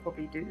sword, then I'll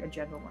probably do a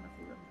general one of them.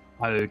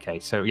 Okay,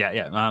 so yeah,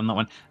 that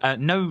one.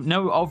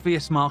 No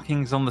obvious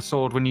markings on the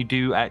sword when you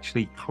do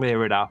actually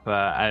clear it up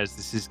as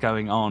this is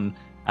going on.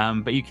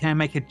 But you can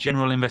make a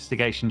general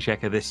investigation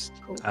check of this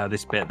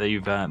this bit that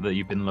you've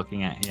been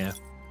looking at here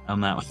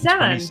on that one.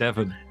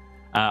 27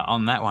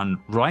 on that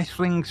one.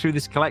 Rifling through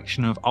this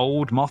collection of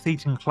old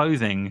moth-eaten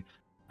clothing,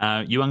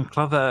 you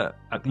uncover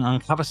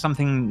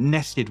something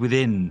nested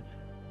within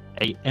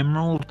a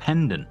emerald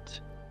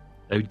pendant.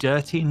 Though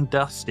dirty and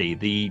dusty,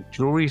 the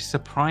jewelry is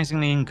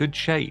surprisingly in good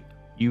shape.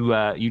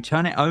 You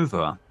turn it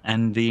over,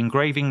 and the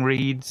engraving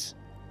reads,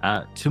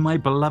 "To my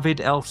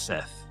beloved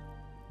Elseth,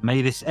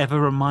 may this ever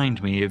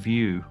remind me of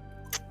you."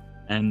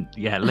 And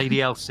yeah, Lady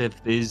Elseth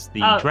is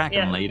the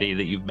dragon lady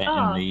that you've met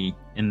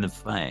in the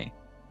Fae.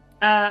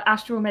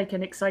 Astra will make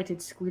an excited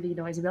squealy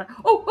noise and be like,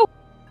 "Oh!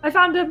 I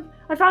found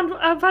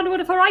one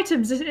of her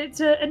items.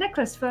 It's a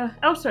necklace for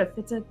Elseth.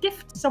 It's a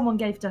gift someone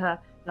gave to her."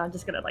 And I'm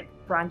just gonna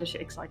brandish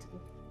it excitedly.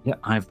 Yeah,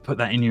 I've put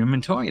that in your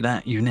inventory.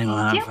 That you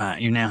now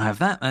have. You now have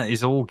that. That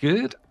is all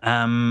good.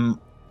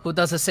 Who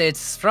does it say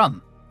it's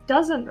from?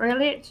 Doesn't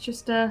really. It's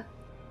just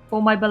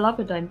for my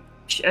beloved. I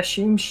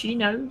assume she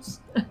knows.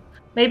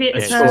 Maybe I'm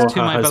it's Yeah, sure it's her. to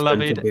her my husband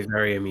beloved- will be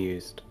very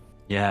amused.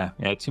 Yeah,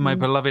 to my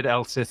beloved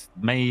Elsith,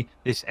 may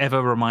this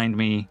ever remind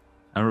me,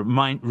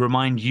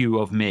 remind you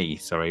of me.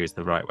 Sorry, is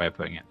the right way of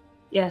putting it.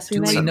 Yes, we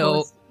Do may we of know-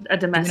 course a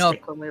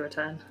domestic when we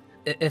return.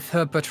 If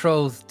her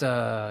betrothed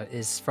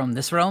is from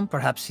this realm,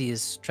 perhaps he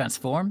is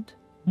transformed.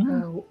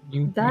 Oh,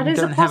 You, that you is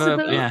a don't have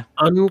possibility. yeah.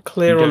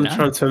 Unclear You don't on know.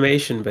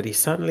 transformation, but he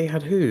certainly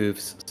had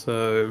hooves,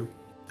 so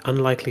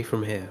unlikely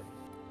from here.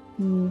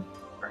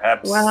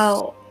 Perhaps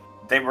Well,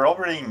 they were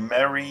already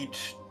married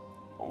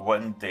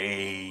when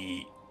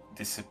they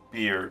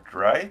disappeared,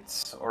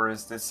 right? Or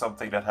is this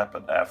something that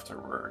happened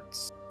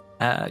afterwards?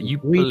 You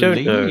We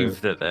don't know.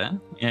 believe that they're.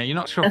 Yeah, you're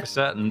not sure for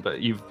certain, but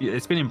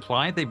it's been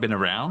implied they've been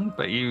around,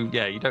 but you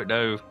don't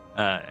know.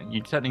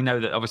 You certainly know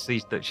that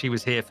obviously that she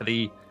was here for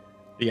the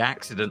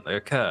accident that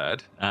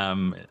occurred,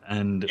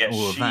 and Yeah,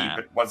 all of that.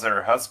 but was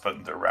her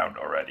husband around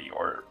already,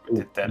 or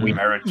did that We-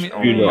 marriage we-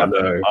 only do not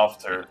happen know.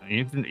 after?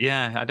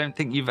 I don't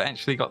think you've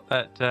actually got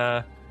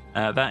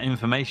that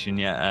information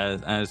yet.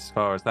 As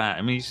far as that,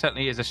 I mean, he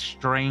certainly is a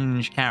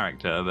strange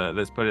character.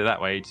 Let's put it that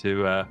way,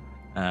 to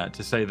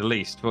say the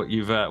least. What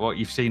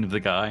you've seen of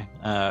the guy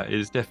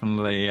is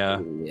definitely I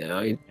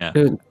yeah.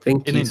 don't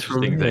think An he's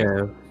from interesting thing.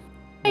 here.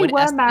 they Would were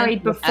Espen-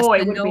 married would before.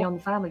 It Espen would be know- on the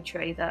family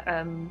tree that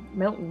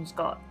Milton's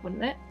got,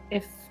 wouldn't it?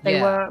 If they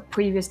Yeah. were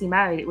previously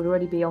married, it would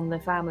already be on the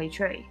family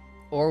tree.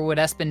 Or would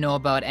Espen know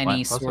about any Quite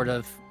possible. sort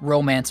of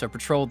romance or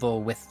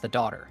betrothal with the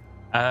daughter?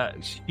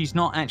 She's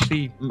not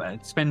actually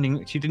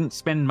spending. She didn't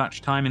spend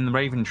much time in the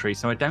Raven Tree,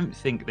 so I don't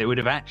think there would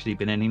have actually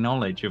been any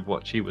knowledge of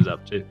what she was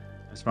up to,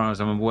 as far as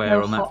I'm aware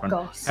No on that hot front.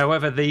 goss.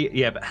 However,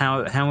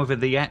 however,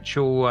 the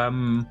actual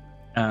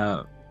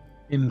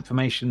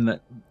information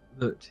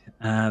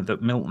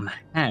that Milton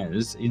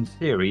has, in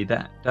theory,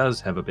 that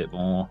does have a bit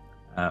more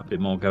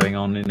going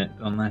on in it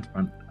on that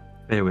front.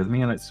 Bear with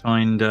me. Let's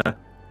find.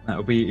 That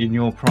will be in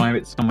your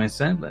private somewhere.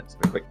 So let's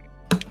have a quick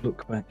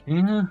look back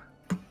here.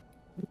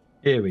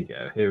 Here we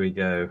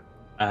go.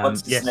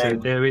 What's his Yes, so name?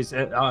 there is.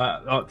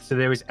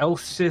 There is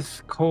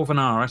Elsith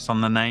Corvinaris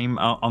on the name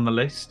on the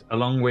list,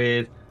 along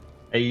with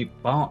a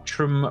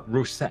Bartram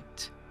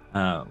Rosette,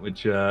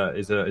 which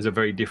is a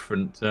very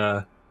different,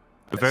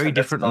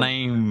 that's not-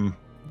 name.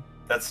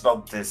 That's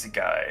not this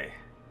guy,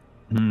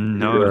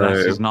 No, that No.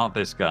 is not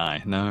this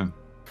guy. No.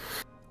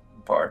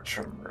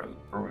 Bartram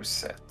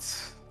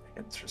Rosette.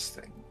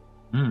 Interesting.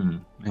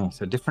 Yeah,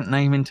 it's a different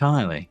name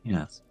entirely.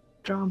 Yes.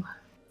 Drama.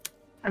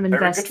 I'm Very good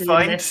invested in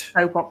find. this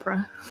soap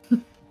opera.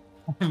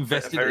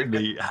 Invested Very in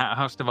the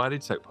House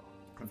Divided soap.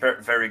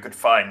 Very, very good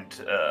find,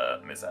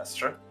 Miss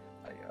Astra.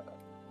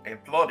 I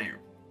applaud you.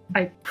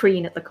 I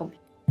preen at the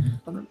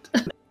compliment.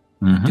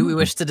 Mm-hmm. Do we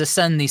wish to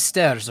descend these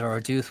stairs, or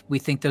do we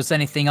think there's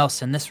anything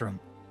else in this room?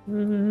 I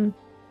don't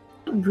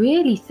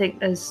really think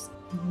there's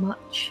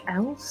much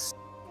else.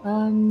 Yeah, I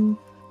It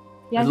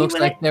think looks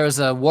when like there's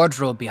a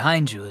wardrobe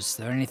behind you. Is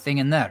there anything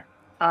in there?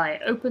 I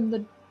opened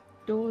the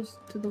doors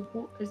to the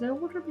wall. Is there a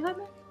wardrobe behind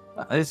me?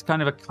 There's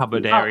kind of a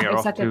cupboard Oh, area it's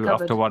off like a to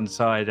cupboard. one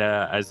side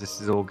as this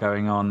is all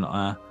going on.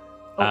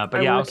 But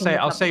I yeah, work in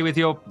the I'll say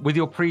cupboard. with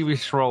your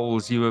previous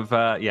roles, you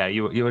have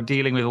you were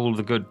dealing with all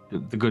the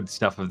good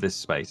stuff of this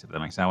space. If that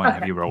makes sense, I won't have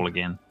Okay. you roll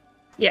again.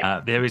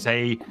 Yeah. There is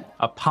a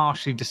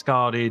partially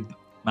discarded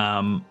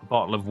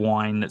bottle of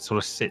wine that sort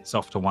of sits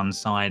off to one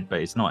side, but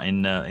it's not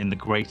in the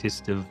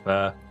greatest of.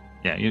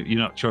 You're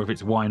not sure if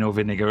it's wine or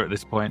vinegar at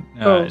this point.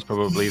 It's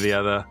probably the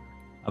other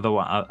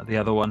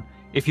one.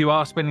 If you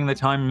are spending the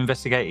time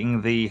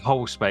investigating the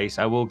whole space,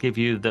 I will give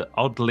you that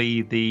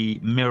oddly the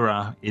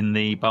mirror in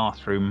the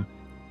bathroom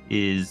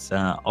is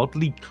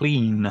oddly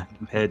clean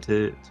compared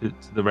to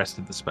the rest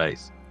of the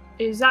space.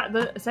 Is that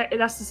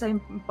that's the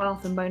same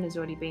bath and Mona's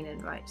already been in,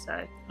 right?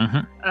 So,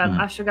 Mhm.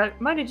 I should go.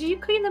 Mona, did you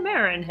clean the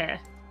mirror in here?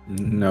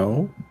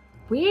 No.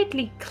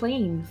 Weirdly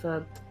clean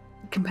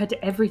compared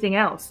to everything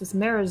else. This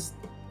mirror's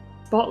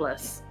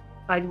spotless.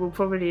 I will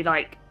probably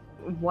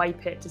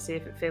wipe it to see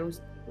if it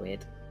feels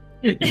weird.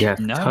 Yeah,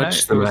 No,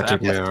 touch no, the it was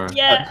magic mirror.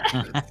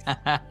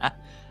 Yeah.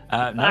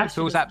 No, it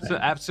feels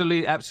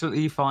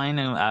absolutely fine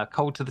and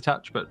cold to the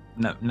touch, but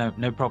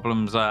no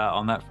problems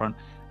on that front.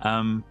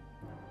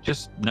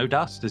 Just no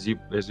dust as you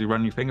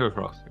run your finger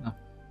across. You know.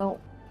 Oh,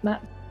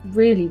 that's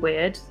really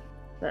weird.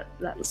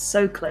 That's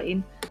so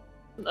clean.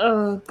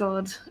 Oh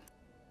god.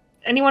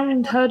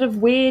 Anyone heard of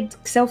weird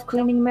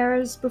self-cleaning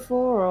mirrors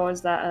before, or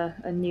is that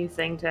a new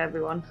thing to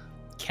everyone?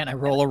 Can I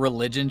roll a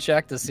religion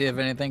check to see if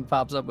anything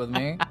pops up with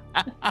me?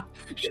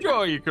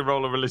 Sure, you can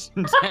roll a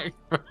religion check.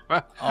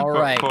 All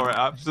right. For it,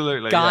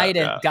 absolutely.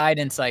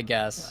 Guidance, I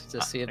guess,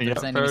 to see if Yeah,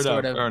 there's any fair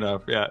sort enough, fair of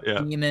enough.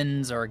 Yeah.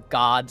 demons or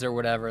gods or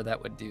whatever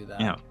that would do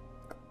that. Yeah.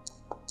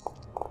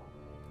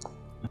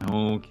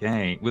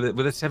 Okay, with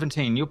a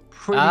 17, you're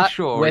pretty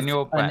sure with in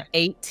your an back.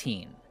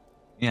 18.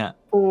 Yeah.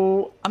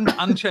 Or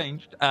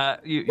Unchanged.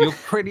 You're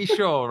pretty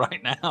sure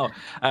right now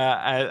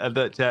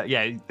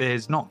that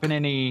there's not been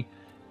any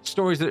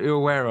stories that you're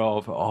aware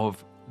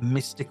of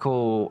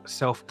mystical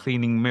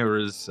self-cleaning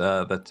mirrors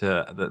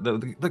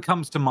that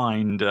comes to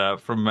mind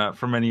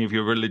from any of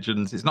your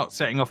religions. It's not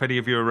setting off any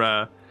of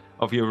your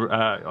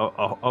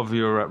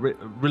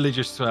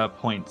religious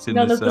points in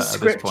None this. of the At this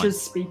point.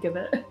 scriptures speak of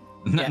it.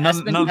 Yeah, None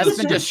of the Espen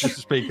scriptures just-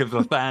 speak of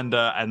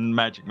Lathander and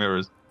magic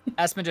mirrors.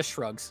 Aspen just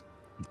shrugs.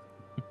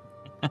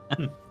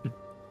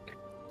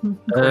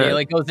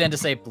 Cordelia goes in to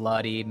say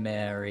Bloody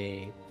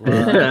Mary.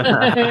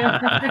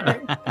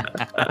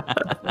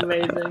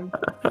 Amazing.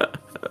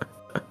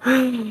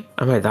 Am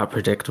I that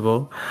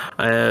predictable?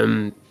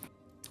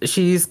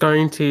 She's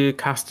going to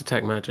cast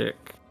Detect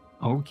Magic.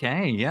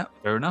 Okay, yeah,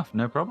 fair enough,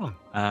 no problem.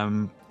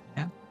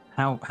 Yeah,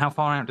 how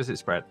far out does it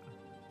spread?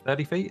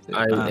 30 feet?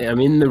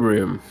 I'm in the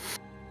room.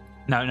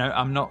 No,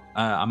 I'm not.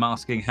 I'm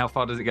asking how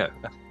far does it go?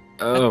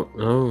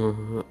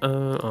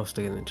 I'll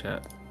stick in the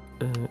chat.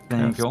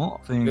 Thank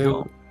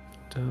you.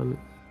 Done.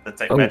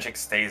 The magic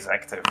stays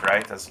active,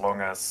 right? As long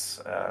as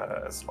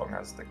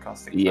the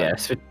casting.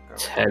 Yes, for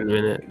 10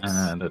 minutes.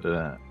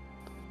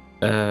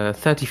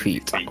 30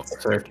 feet.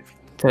 So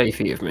 30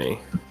 feet of me.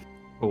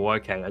 Oh,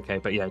 okay,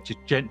 but yeah, just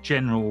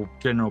general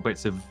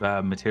bits of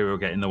material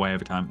get in the way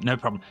over time. No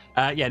problem.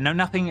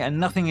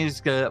 Nothing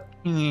is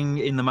pinging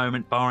in the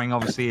moment, barring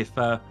obviously if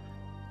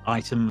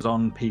items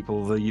on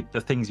people,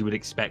 the things you would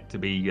expect to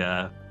be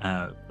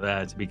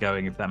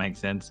going, if that makes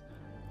sense.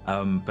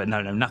 But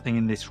nothing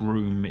in this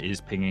room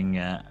is pinging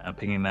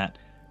that.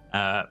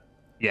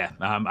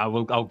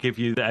 I'll give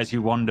you, as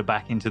you wander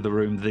back into the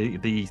room,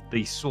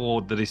 the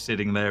sword that is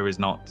sitting there is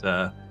not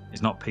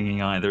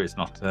pinging either. It's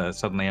not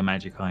suddenly a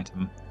magic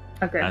item.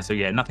 Okay.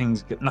 Nothing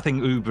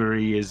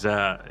ubery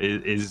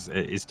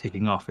is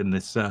ticking off in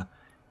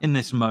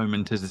this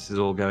moment as this is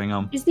all going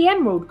on. Is the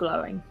emerald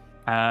glowing?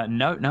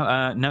 No,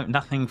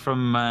 nothing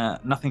from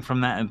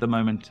that at the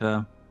moment.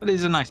 But it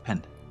is a nice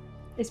pen.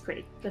 It's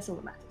pretty. That's all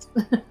that matters.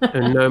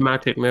 And no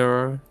magic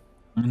mirror.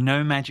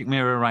 No magic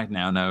mirror right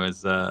now. No,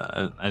 as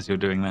you're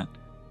doing that,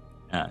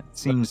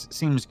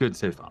 seems good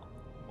so far.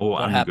 Or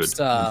Perhaps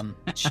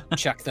ungood.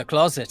 check the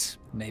closet.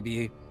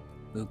 Maybe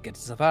we'll get a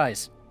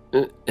surprise.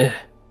 She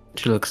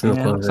looks in the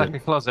closet. Looks like a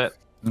closet.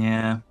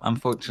 Yeah,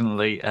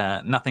 unfortunately,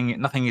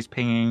 nothing is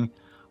pinging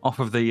off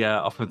of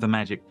the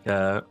magic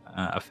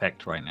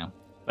effect right now.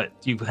 But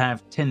you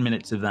have 10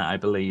 minutes of that, I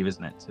believe,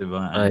 isn't it?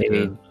 I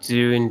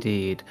do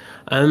indeed.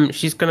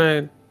 She's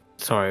gonna.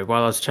 Sorry,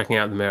 while I was checking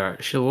out the mirror,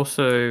 she'll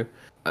also.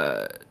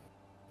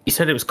 You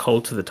said it was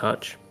cold to the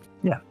touch.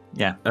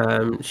 Yeah.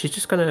 She's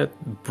just gonna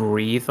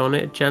breathe on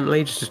it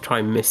gently, just to try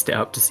and mist it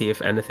up to see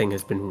if anything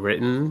has been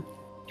written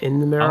in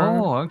the mirror.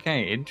 Oh,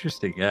 okay,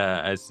 interesting.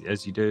 As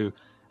you do,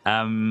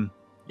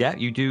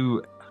 you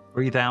do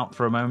breathe out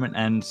for a moment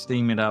and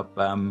steam it up.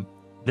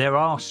 There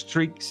are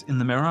streaks in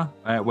the mirror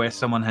where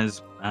someone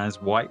has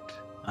wiped,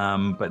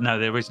 but no,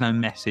 there is no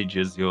message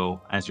as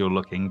you're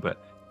looking.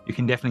 But you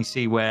can definitely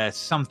see where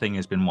something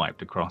has been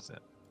wiped across it.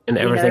 And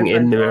everything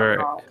in the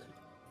mirror.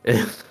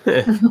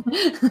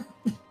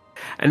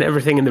 And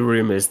everything in the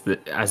room is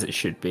as it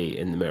should be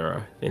in the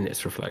mirror, in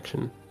its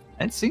reflection.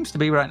 It seems to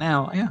be right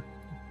now, yeah.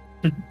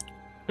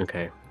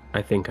 Okay,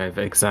 I think I've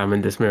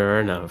examined this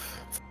mirror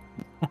enough.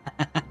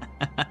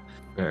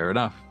 Fair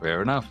enough.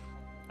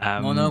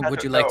 Mono,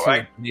 would you like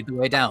to lead the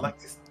way down?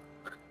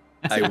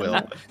 I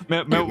will.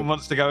 Milton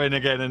wants to go in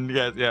again, and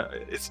yeah,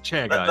 it's a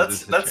chair,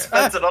 guys. Let's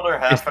spend another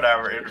half an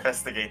hour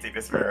investigating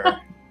this mirror.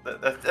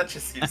 That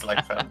just seems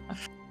like fun.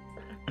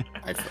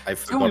 I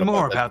Tell me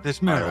more about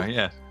this mirror.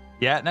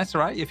 Yeah, that's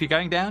right. If you're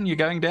going down, you're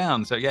going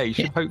down. So yeah, you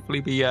should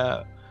hopefully be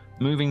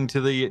moving to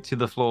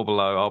the floor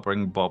below. I'll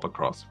bring Bob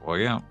across for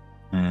you.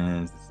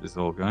 Is this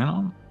all going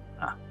on?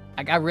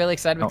 I got really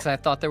excited because I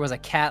thought there was a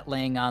cat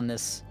laying on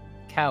this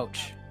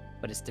couch,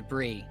 but it's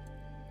debris.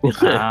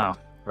 Fair enough.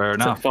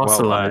 It's a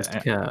fossilized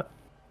cat.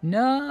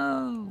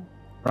 No.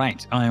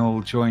 Right, I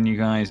will join you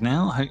guys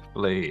now.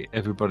 Hopefully,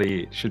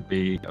 everybody should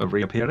be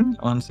reappearing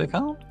on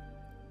Sikal.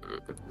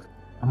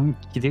 Okie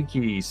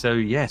dokie. So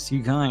yes,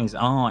 you guys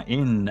are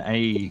in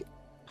a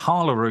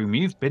parlor room.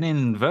 You've been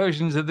in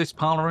versions of this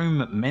parlor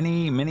room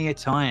many a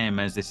time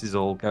as this is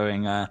all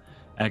going on.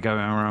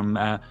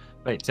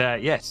 But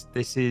yes,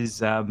 this is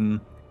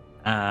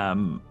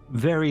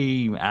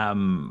very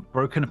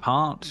broken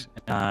apart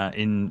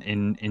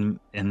in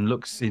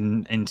looks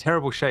in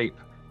terrible shape.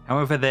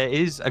 However, there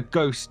is a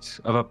ghost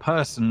of a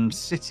person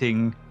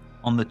sitting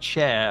on the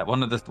chair, on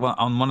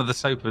one of the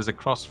sofas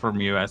across from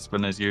you,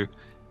 Espen, as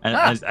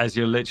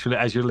you're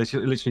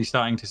literally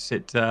starting to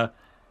sit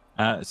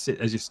as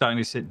you're starting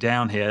to sit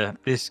down here.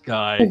 This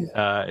guy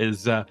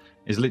is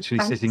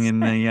literally sitting in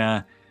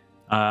the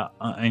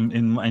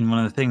in one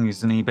of the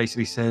things, and he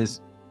basically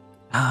says,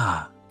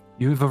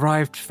 "You've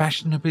arrived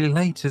fashionably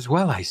late as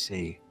well, I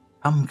see.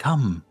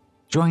 Come,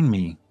 join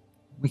me.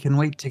 We can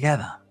wait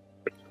together."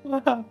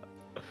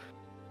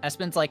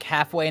 Espen's like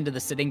halfway into the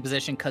sitting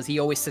position because he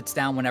always sits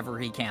down whenever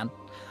he can,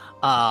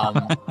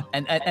 and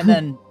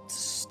then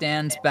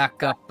stands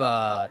back up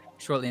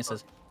shortly and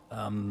says,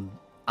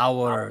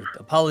 "Our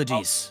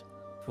apologies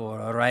for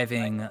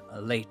arriving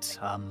late.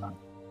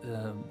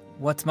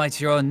 What might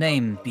your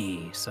name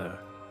be, sir?"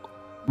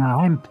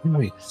 I'm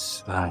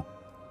Paris. I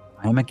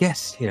am a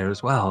guest here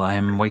as well. I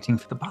am waiting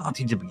for the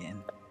party to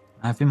begin.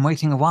 I've been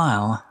waiting a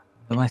while.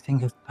 Well, I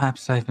think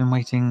perhaps I've been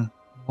waiting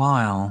a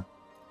while.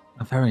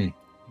 A very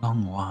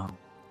long while.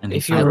 And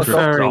If he you're sort of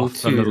dropped referring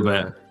off a little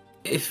to, bit.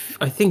 if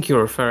I think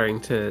you're referring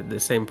to the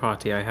same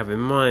party I have in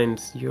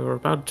mind, you're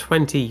about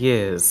 20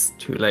 years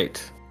too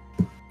late.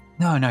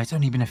 No, it's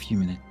only been a few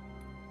minutes.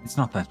 It's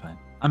not that bad.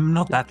 I'm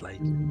not that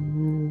late.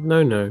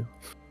 No.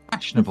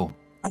 Fashionable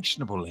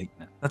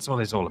lateness. That's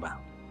what it's all about.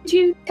 Could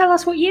you tell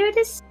us what year it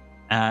is?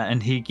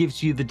 And he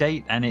gives you the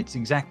date, and it's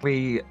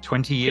exactly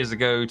 20 years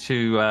ago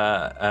to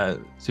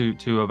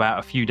about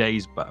a few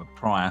days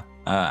prior,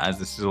 as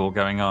this is all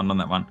going on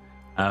that one.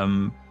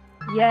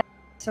 Yeah.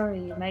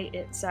 Sorry, mate.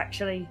 It's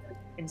actually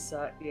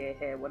insert year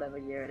here, whatever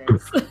year it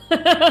is.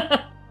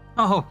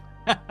 Oh,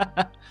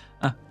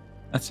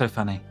 that's so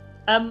funny.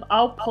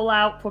 I'll pull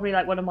out probably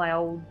like one of my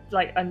old,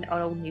 like an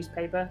old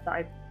newspaper that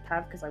I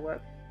have because I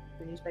work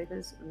for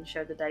newspapers, and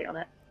show the date on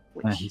it.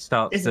 Which He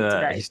starts isn't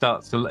today. he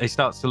starts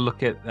to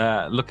look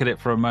at it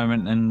for a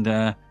moment,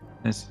 and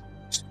it's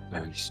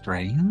very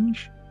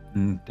strange.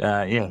 And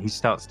he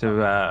starts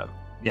to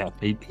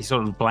he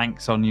sort of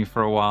blanks on you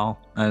for a while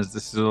as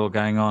this is all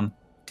going on.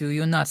 Do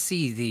you not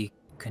see the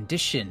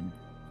condition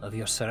of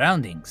your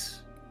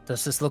surroundings?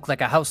 Does this look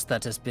like a house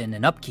that has been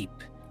in upkeep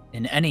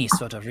in any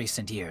sort of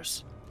recent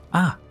years?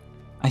 Ah,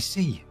 I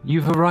see.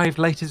 You've arrived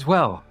late as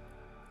well.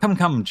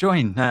 Come,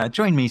 join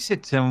me.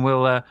 Sit, and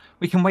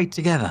we can wait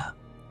together.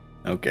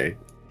 Okay.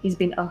 He's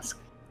been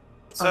asked.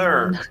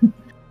 Sir,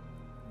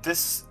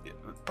 this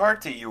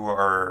party you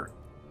are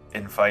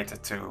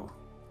invited to,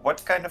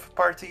 what kind of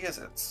party is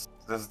it?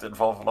 Does it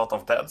involve a lot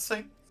of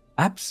dancing?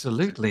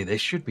 Absolutely, there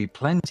should be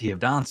plenty of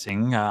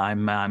dancing.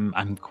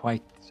 I'm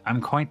quite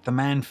the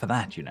man for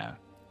that, you know.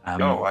 I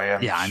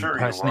am I'm sure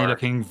personally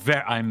you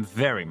are. I'm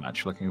very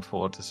much looking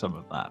forward to some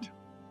of that,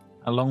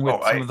 along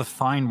with some of the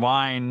fine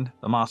wine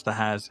the master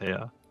has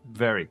here.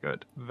 Very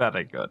good,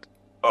 very good.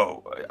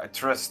 Oh,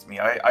 trust me,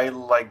 I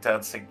like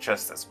dancing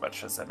just as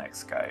much as the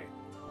next guy.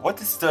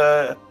 What is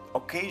the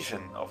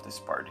occasion of this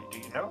party? Do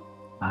you know?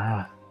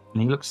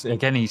 And he looks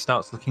again. He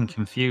starts looking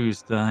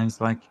confused. He's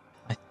like,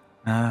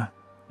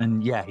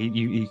 and yeah,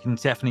 you can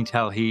definitely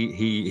tell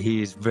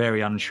he is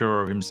very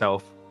unsure of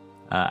himself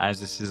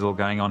as this is all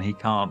going on. He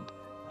can't.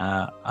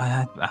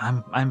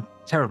 I'm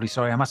terribly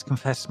sorry. I must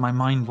confess, my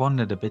mind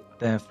wandered a bit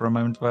there for a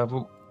moment.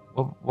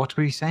 What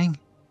were you saying?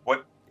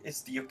 What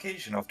is the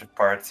occasion of the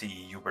party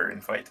you were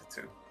invited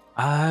to?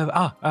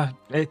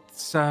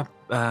 It's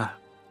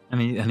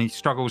and he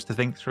struggles to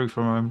think through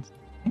for a moment.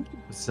 I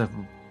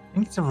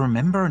think it's a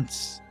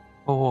remembrance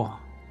for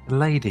the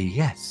lady.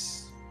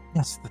 Yes,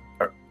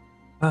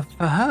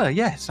 for her.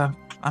 Yes, I'm.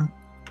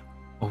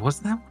 Or was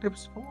that what it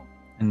was for?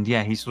 And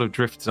yeah, he sort of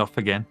drifts off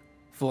again.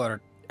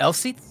 For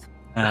Elsith?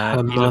 He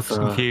looks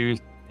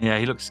confused. Yeah,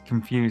 he looks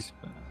confused.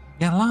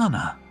 Yeah,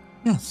 Lana.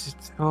 Yes,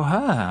 it's for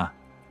her.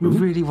 Who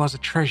really was a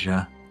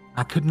treasure.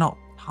 I could not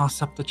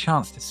pass up the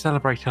chance to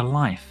celebrate her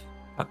life.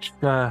 But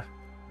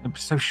it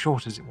was so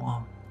short as it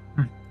was.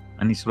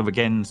 And he sort of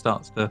again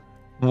starts to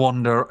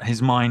wander,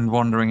 his mind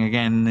wandering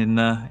again in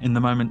the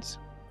moments.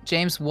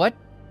 James, what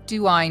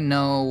do I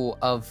know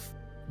of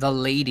the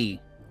lady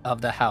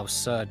of the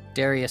house,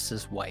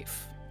 Darius's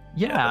wife?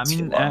 Yeah,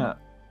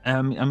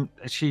 I mean,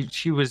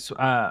 she was.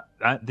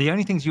 The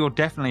only things you're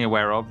definitely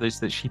aware of is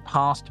that she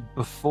passed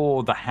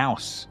before the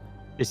house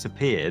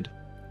disappeared,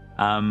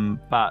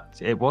 but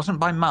it wasn't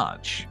by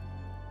much.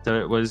 So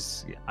it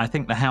was. I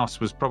think the house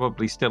was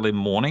probably still in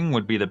mourning.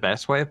 Would be the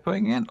best way of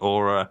putting it,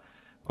 or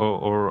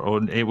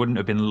it wouldn't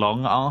have been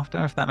long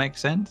after, if that makes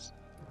sense.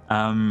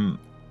 But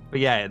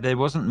yeah, there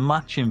wasn't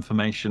much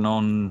information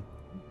on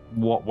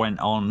what went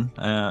on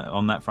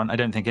that front. I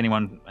don't think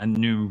anyone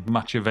knew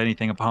much of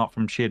anything apart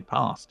from she had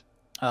passed.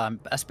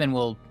 Espen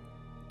will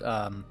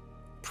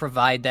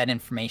provide that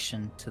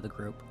information to the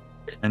group.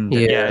 And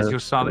as you're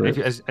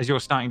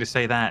starting to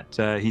say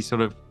that, he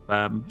sort of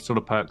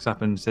perks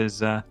up and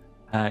says,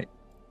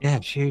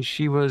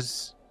 she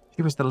was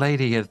the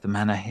lady of the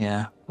manor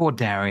here. Poor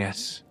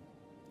Darius.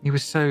 He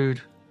was so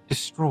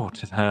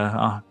distraught at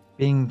her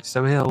being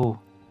so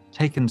ill,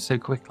 taken so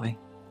quickly.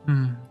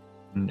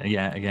 And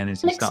again,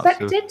 as he starts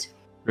to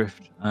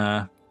drift.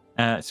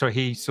 So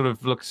he sort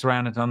of looks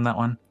around on that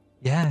one.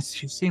 Yes,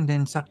 she seemed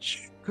in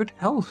such good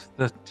health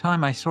the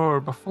time I saw her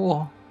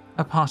before.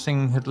 Her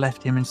passing had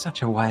left him in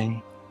such a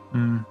way.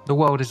 The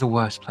world is a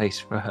worse place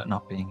for her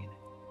not being in it.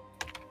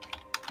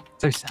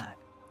 So sad.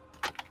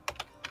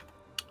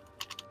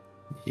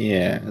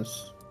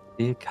 Yes.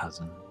 Dear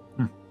cousin.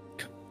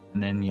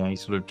 And then he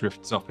sort of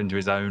drifts off into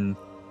his own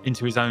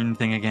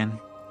thing again.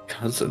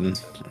 Cousin.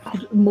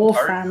 More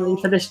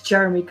family for this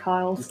Jeremy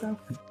Kyle stuff.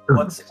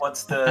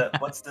 What's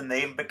the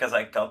name? Because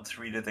I can't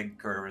read it in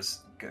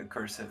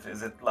cursive.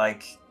 Is it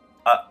like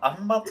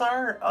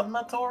Anmator?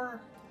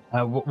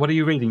 What are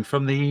you reading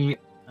from the?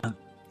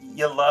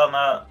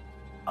 Yelena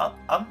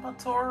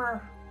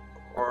Anmator?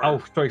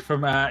 Oh, sorry.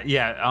 From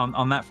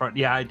on that front.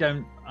 Yeah, I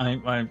don't.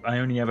 I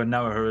only ever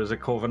know her as a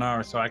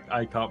Corvinara, so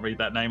I can't read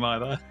that name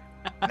either.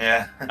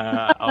 Yeah.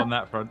 On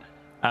that front.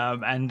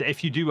 And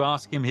if you do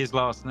ask him his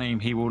last name,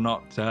 he will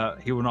not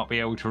be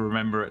able to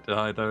remember it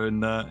either in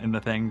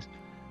the things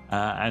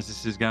as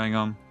this is going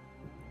on.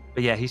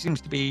 But yeah, he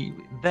seems to be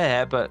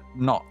there, but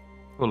not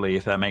fully,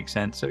 if that makes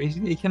sense. So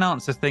he can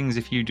answer things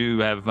if you do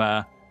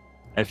have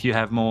if you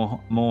have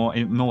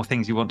more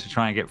things you want to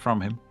try and get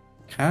from him.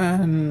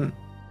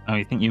 Oh,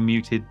 you think you're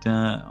muted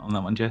on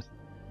that one, Jess?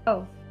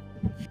 Oh.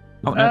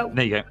 Oh no,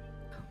 there you go.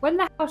 When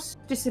the house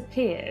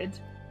disappeared,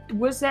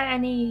 was there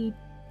any?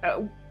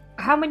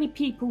 How many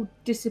people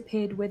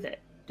disappeared with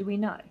it? Do we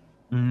know?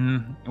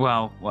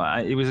 Well,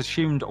 it was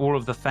assumed all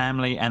of the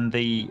family and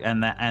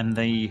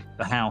the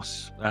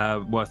house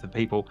worth of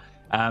people.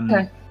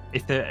 Okay.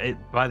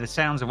 By the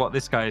sounds of what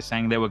this guy is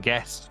saying, there were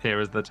guests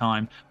here at the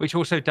time, which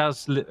also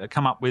does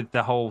come up with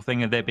the whole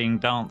thing of there being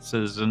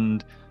dancers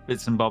and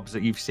bits and bobs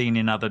that you've seen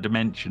in other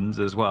dimensions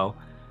as well.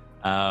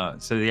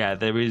 So yeah,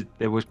 there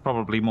was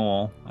probably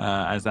more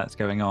as that's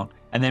going on,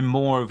 and then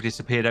more have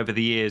disappeared over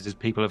the years as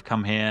people have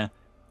come here,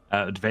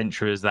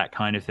 adventurers, that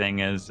kind of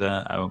thing, as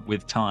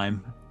with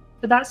time.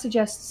 But that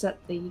suggests that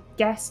the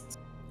guests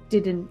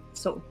didn't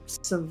sort of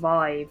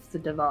survive the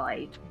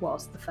divide,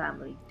 whilst the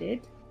family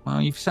did. Well,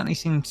 you've certainly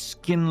seen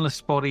skinless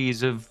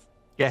bodies of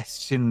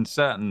guests in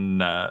certain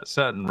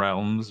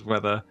realms.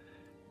 Whether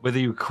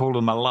you call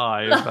them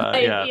alive,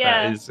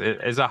 Yeah.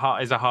 that is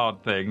a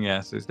hard thing.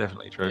 Yes, it's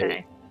definitely true.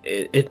 Okay.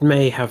 It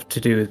may have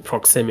to do with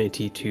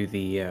proximity to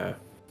the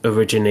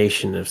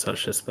origination of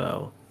such a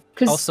spell.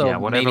 Also, yeah,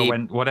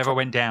 whatever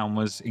went down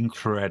was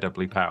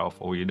incredibly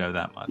powerful. You know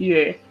that much.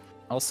 Yeah.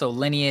 Also,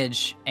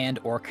 lineage and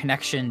or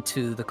connection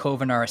to the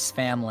Kovanaris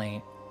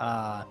family.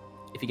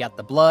 If you got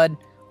the blood,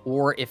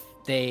 or if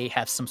they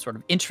have some sort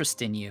of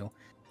interest in you,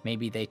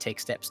 maybe they take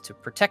steps to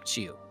protect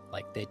you,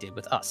 like they did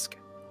with Usk.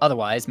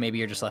 Otherwise, maybe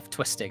you're just left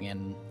twisting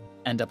and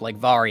end up like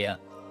Varia,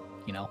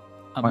 you know.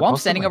 While I'm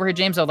standing over here,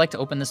 James, I'd like to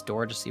open this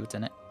door, just see what's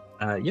in it.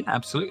 Yeah,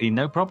 absolutely,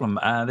 no problem.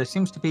 There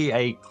seems to be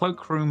a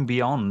cloakroom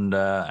beyond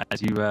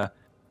as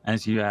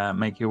you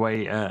make your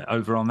way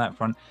over on that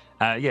front.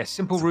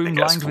 Simple room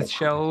lined with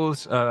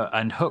shelves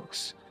and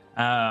hooks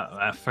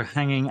for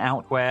hanging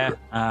outwear.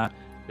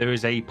 There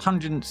is a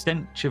pungent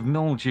stench of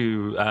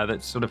mildew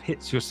that sort of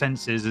hits your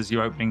senses as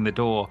you're opening the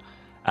door.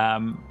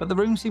 But the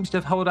room seems to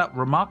have held up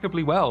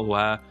remarkably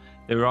well.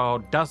 There are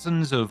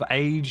dozens of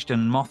aged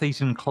and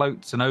moth-eaten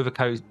cloaks and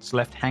overcoats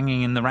left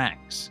hanging in the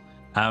racks.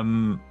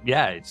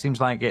 It seems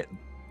like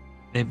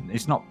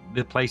it's not,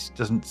 the place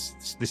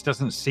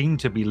doesn't seem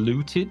to be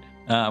looted,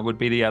 would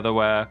be the other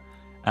way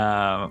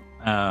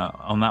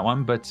on that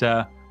one. But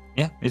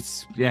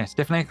it's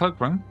definitely a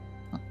cloakroom.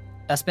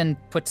 Espen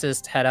puts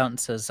his head out and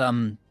says,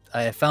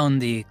 I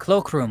found the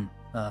cloakroom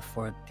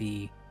for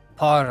the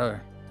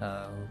parlor.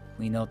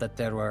 We know that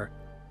there were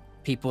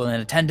people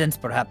in attendance.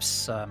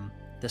 Perhaps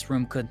this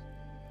room could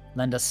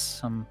lend us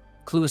some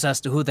clues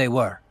as to who they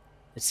were.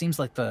 It seems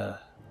like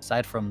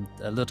aside from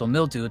the little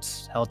mildew,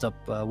 it's held up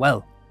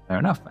well. Fair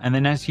enough. And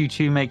then as you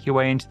two make your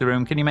way into the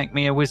room, can you make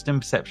me a wisdom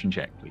perception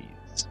check,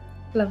 please?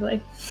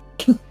 Lovely.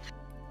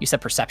 You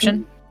said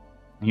perception?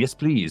 Yes,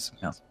 please.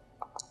 Yes.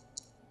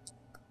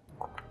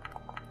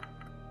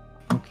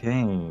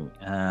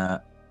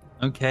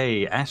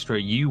 Okay, Astra,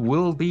 you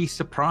will be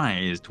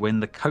surprised when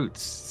the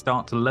coats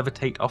start to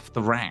levitate off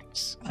the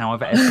racks.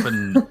 However,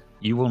 Espen,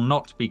 you will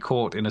not be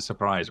caught in a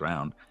surprise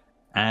round,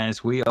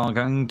 as we are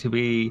going to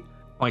be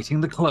fighting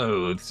the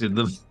clothes in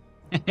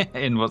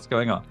what's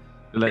going on.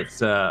 Let's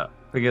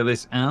figure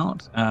this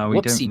out.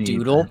 Whoopsie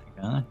doodle.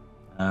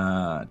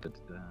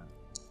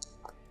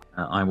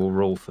 I will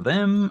roll for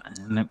them,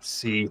 and let's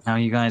see how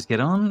you guys get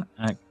on.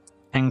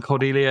 Can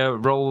Cordelia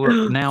roll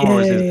now,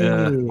 or is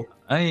it?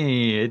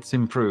 Hey, it's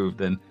improved.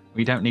 Then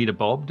we don't need a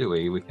Bob, do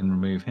we? We can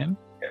remove him.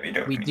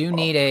 Yeah, we do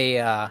need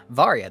a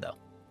Varia, though.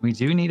 We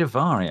do need a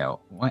Vario,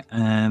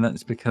 and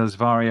that's because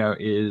Vario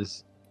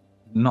is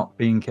not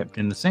being kept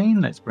in the scene.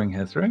 Let's bring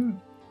her through.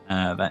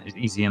 That is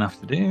easy enough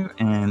to do,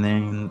 and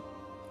then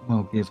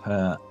we'll give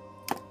her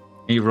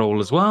a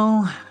roll as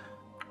well.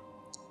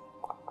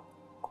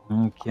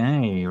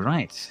 Okay,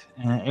 right.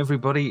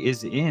 Everybody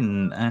is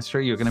in.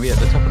 Astra, you're going to be at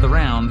the top of the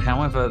round.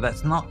 However,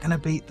 that's not going to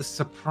beat the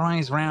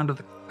surprise round of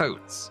the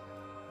coats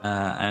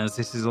as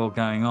this is all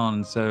going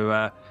on.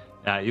 So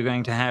you're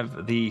going to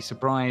have the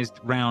surprised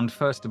round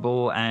first of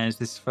all, as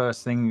this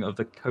first thing of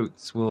the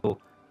coats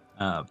will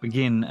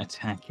begin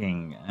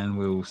attacking, and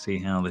we'll see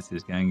how this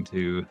is going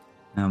to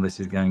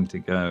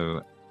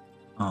go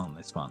on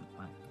this one.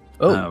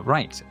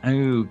 Right.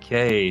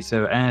 Okay.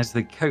 So as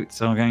the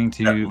coats are going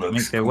to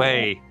make their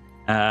way.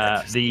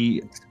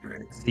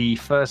 The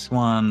first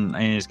one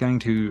is going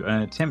to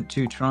attempt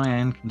to try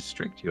and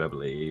constrict you, I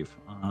believe,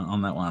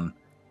 on that one.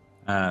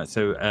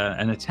 So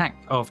an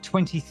attack of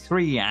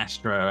 23,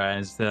 Astra,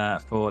 as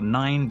for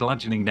 9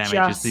 bludgeoning damage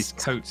as these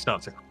coats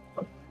start to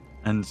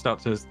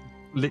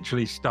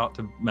literally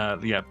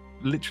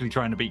literally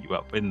trying to beat you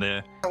up in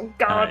the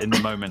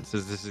moments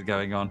as this is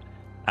going on.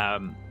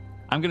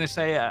 I'm going to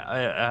say,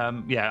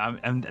 yeah.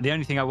 And the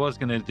only thing I was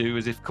going to do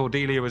is if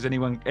Cordelia was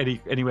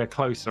anywhere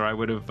closer, I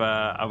would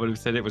have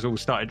said it was all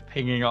started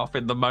pinging off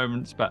in the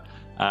moments. But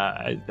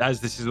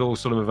as this has all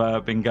sort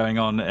of been going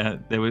on,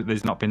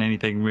 there's not been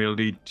anything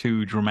really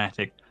too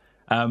dramatic.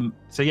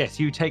 So yes,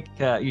 you take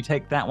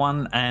that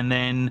one, and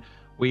then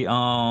we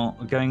are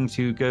going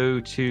to go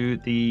to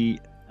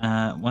the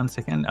 1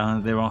 second.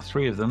 There are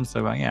 3 of them,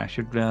 so yeah, I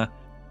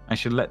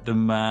should let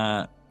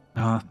them.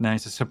 Oh no,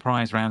 it's a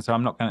surprise round, so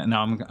I'm not going to. No,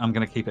 I'm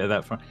going to keep it at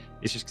that front.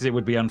 It's just because it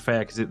would be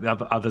unfair because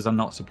the others are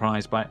not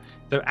surprised by it.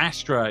 So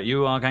Astra,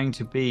 you are going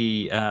to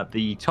be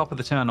the top of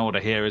the turn order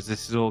here as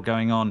this is all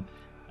going on.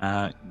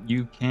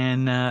 You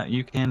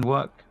can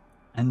work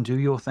and do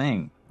your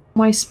thing.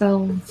 My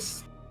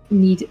spells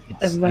need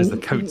as the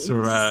coats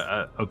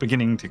are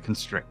beginning to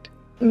constrict.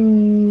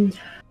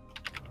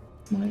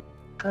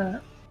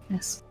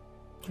 Yes.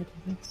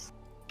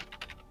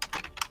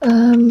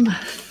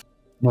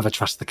 Never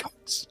trust the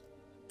coats.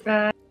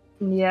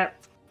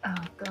 Yep. Oh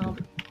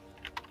god.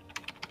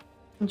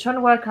 I'm trying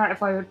to work out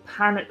if I would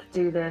panic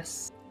do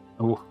this.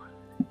 Oh.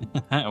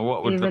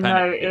 What would even the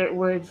panic though it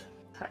would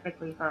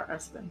technically hurt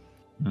Espen.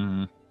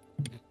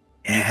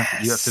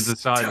 Yes, you have to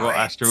decide what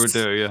Astra would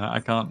do. Yeah, I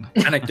can't.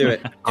 Panic, do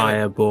it.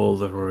 Fireball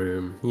the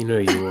room. You know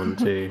you want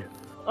to.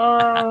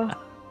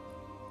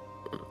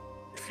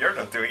 If you're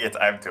not doing it,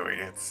 I'm doing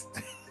it.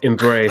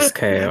 Embrace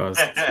chaos.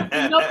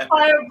 I'm not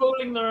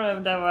fireballing the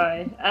room, don't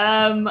worry.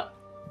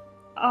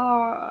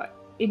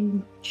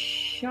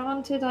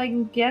 Enchanted,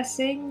 I'm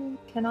guessing.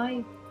 Can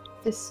I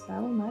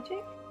dispel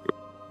magic?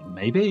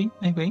 Maybe.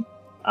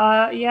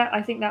 Yeah,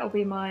 I think that will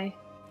be my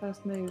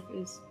first move.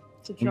 Is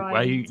to try.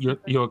 Are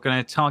you're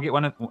going to target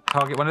one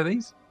of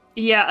these?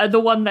 Yeah, the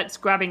one that's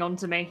grabbing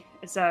onto me.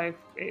 So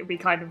it would be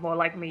kind of more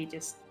like me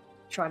just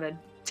trying to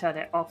turn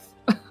it off.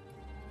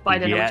 But I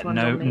don't know which one's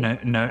on me.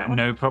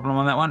 No problem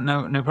on that one.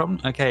 No problem.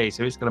 Okay,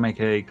 so it's got to make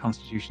a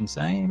Constitution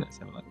save. Let's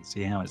have a look and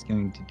see how it's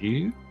going to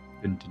do.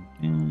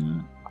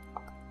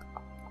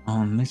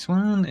 On this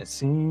one, let's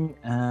see.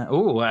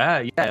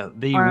 Yeah,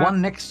 the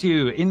one next to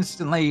you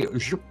instantly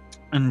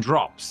and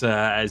drops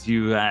as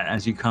you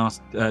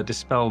cast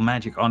dispel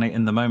magic on it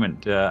in the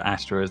moment,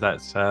 Astra. As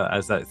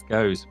that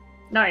goes.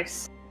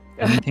 Nice.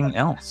 Anything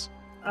else?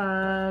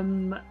 I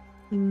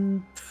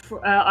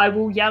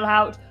will yell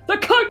out the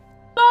coat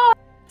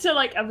to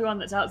like everyone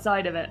that's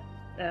outside of it.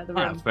 The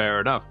room.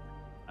 Fair enough.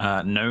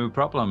 No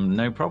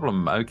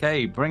problem.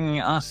 Okay, bringing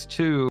us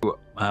to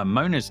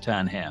Mona's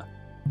turn here.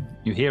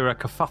 You hear a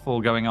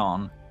kerfuffle going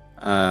on.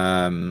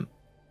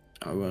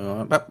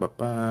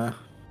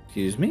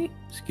 Excuse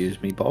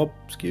me, Bob.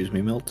 Excuse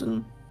me,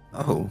 Milton.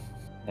 Oh.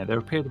 Yeah, there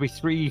appear to be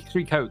three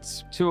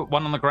coats.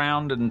 One on the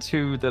ground and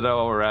 2 that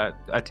are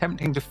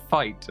attempting to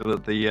fight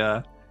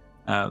the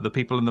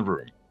people in the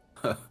room.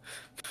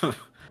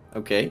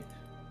 Okay.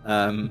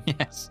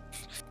 Yes.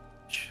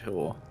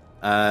 Sure.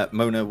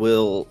 Mona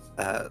will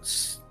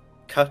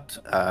cut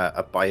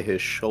by her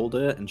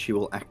shoulder, and she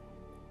will act.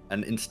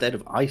 And instead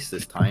of ice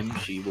this time,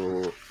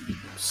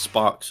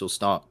 sparks will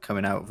start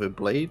coming out of her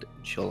blade.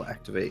 She'll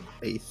activate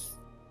a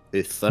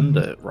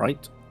thunder,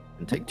 right,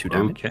 and take 2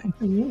 damage.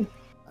 Okay.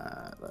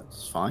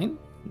 That's fine.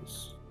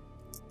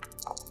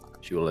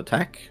 She will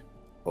attack.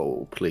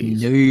 Oh,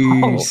 please.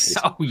 Nice.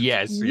 Oh,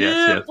 yes.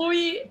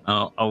 Boy.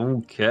 Oh,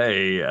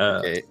 okay.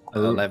 Okay.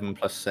 11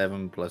 plus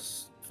 7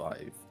 plus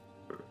 5.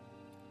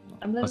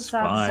 I'm a little Plus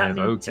sad 5,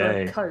 to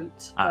okay. a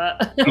coat,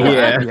 but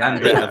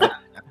Yeah,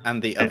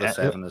 and the other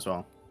 7 as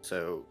well.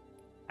 So.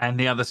 And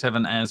the other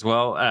 7 as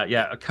well.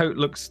 A coat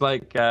looks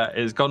like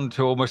it's gone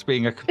to almost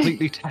being a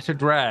completely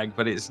tattered rag,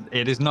 but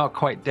it is not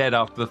quite dead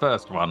after the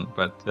first one.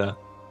 But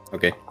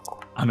okay,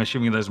 I'm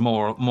assuming there's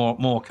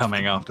more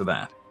coming after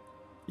that.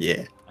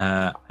 Yeah.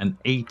 An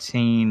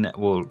 18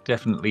 will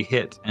definitely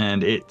hit,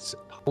 and it's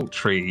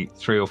paltry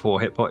 3 or 4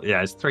 hit points.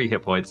 Yeah, it's 3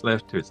 hit points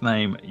left to its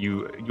name.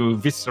 You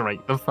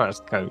eviscerate the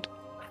first coat.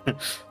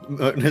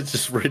 Mona's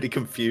just really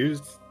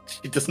confused.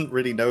 She doesn't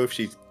really know if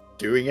she's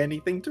doing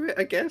anything to it,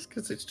 I guess,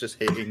 because it's just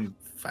hitting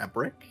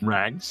fabric.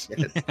 Rags.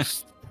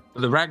 Yes.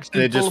 The rags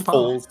And it just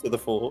falls to the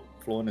floor,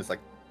 and it's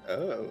like,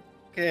 oh,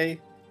 okay.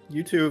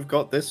 You 2 have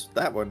got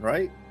that one,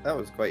 right? That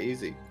was quite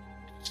easy.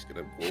 Just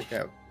gonna walk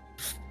out.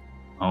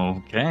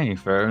 Okay,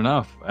 fair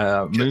enough.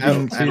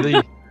 Moving to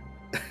the...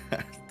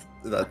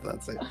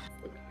 That's it.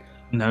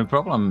 No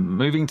problem.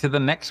 Moving to the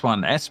next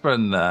one.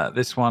 Espen,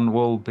 this one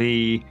will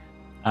be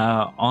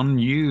on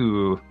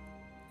you.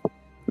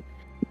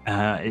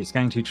 It's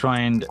going to try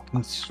and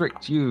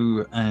constrict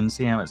you and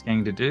see how it's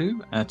going to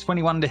do.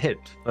 21 to hit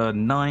for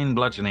 9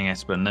 bludgeoning,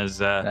 Espen, as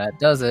that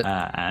does it.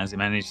 As it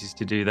manages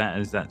to do that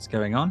as that's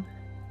going on.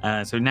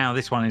 So now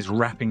this one is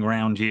wrapping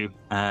around you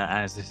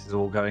as this is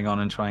all going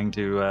on and trying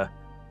to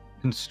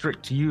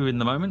constrict you in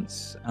the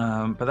moments.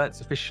 But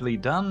that's officially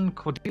done.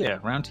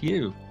 Cordelia, round to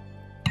you.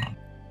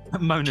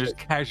 Mona's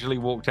casually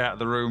walked out of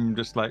the room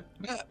just like...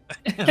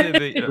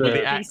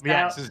 the axe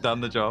has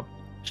done the job.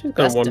 She's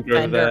gonna wander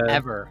over there.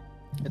 Ever.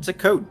 It's a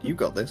coat. You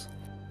got this.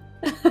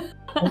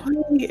 Why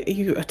are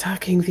you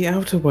attacking the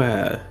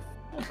outerwear?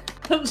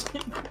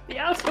 The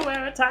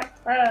outerwear attacked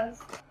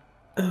first.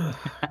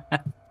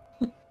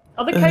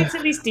 Are the coats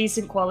at least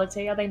decent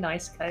quality? Are they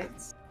nice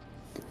coats?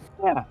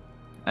 Yeah.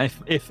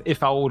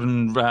 If old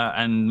and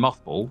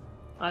mothball.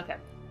 Okay.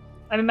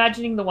 I'm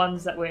imagining the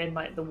ones that were in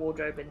like the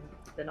wardrobe in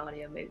the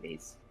Narnia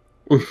movies.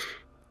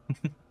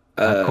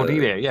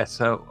 Cordelia, yeah.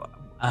 So,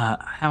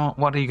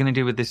 what are you going to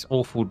do with this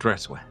awful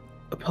dress wear?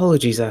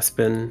 Apologies,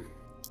 Espen.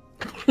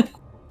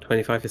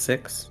 25 for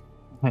 6.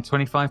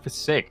 25 for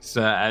 6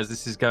 as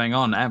this is going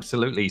on.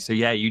 Absolutely. So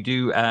yeah, you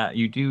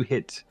do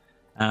hit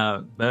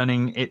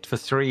burning it for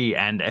 3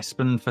 and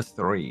Espen for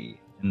 3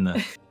 in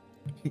the.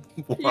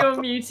 You're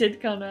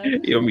muted,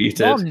 Conrad. You're muted.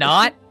 No, I'm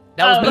not.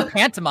 That was me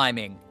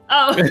pantomiming.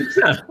 Oh.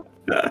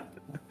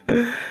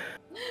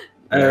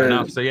 Fair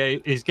enough. So yeah,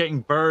 he's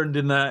getting burned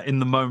in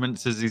the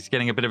moments as he's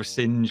getting a bit of a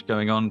singe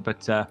going on.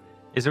 But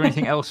is there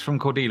anything else from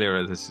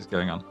Cordelia as this is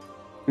going on?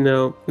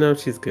 No,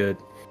 she's good.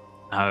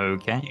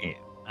 Okay.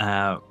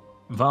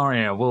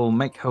 Varia will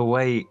make her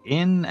way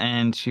in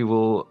and she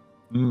will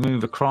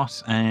move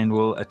across and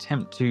will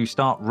attempt to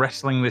start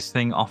wrestling this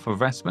thing off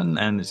of Espen,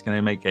 and it's going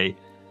to make a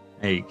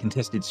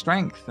contested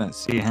strength. Let's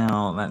see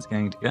how that's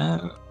going to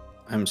go.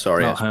 I'm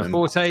sorry, Not her Espen.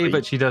 forte,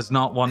 but she does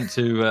not want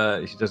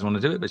to. She doesn't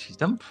want to do it, but she's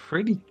done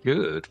pretty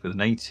good with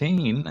an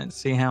 18. Let's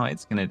see how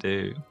it's going to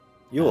do.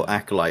 Your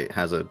acolyte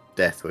has a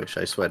death wish,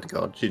 I swear to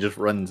God. She just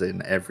runs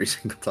in every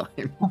single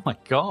time. Oh my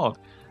God.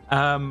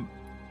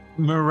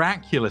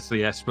 Miraculously,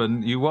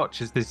 Espen, you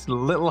watch as this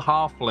little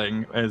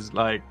halfling is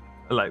like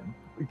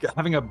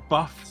having a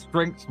buff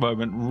strength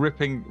moment,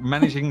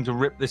 managing to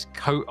rip this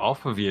coat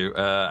off of you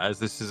as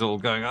this is all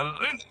going on.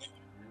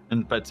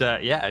 But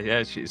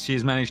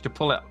she's managed to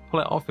pull it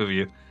off of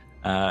you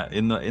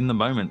in the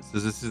moments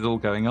as this is all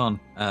going on,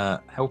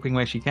 helping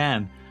where she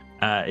can.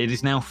 It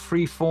is now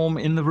free form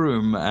in the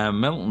room.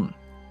 Milton.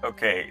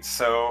 Okay,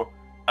 so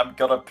I'm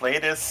gonna play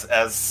this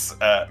as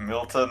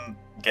Milton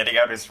getting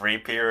out his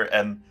rapier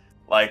and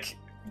like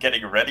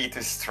getting ready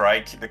to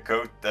strike the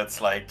coat that's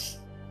like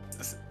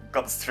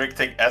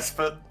constricting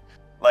Espen,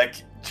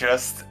 like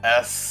just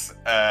as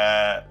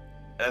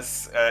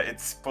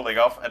it's pulling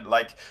off, and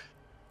like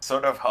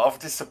sort of half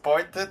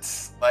disappointed,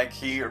 like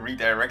he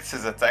redirects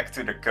his attack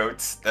to the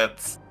coat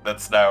that's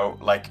now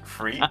like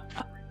free.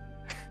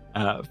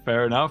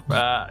 Fair enough.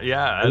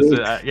 As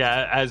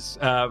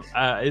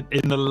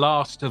in the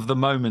last of the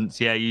moments,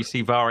 you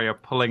see Varia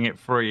pulling it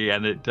free,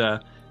 and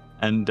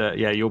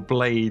your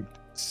blade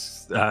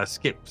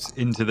skips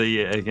into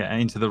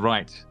the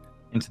right.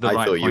 I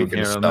thought you were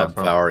going to stop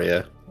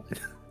Varia.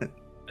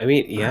 I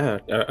mean,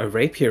 a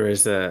rapier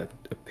is a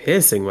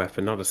piercing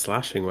weapon, not a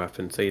slashing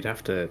weapon, so you'd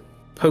have to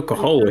poke a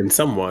hole in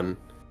someone.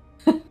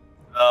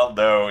 Oh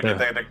no,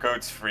 the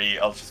coat's free.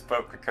 I'll just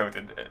poke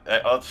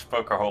I'll just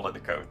poke a hole in the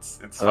coat.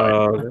 It's fine.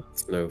 Oh,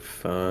 that's no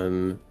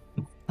fun.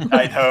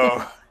 I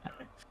know.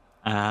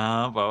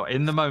 Well,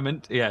 in the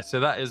moment, so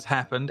that has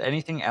happened.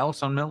 Anything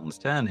else on Milton's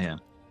turn here?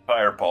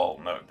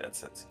 Fireball. No,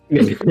 that's it.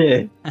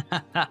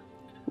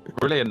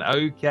 Brilliant.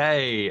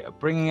 Okay,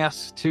 bringing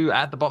us to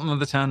at the bottom of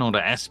the turn order,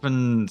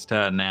 Espen's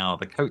turn now.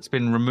 The coat's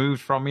been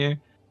removed from you.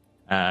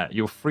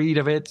 You're freed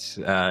of it.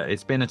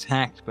 It's been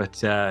attacked,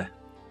 but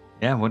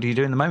what do you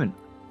do in the moment?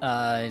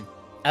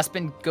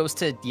 Espen goes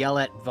to yell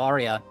at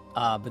Varia,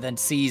 but then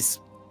sees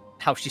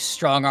how she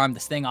strong-armed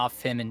this thing off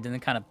him, and then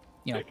kind of,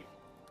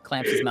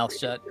 clamps his mouth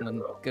shut. And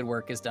when good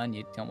work is done,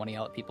 you don't want to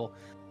yell at people.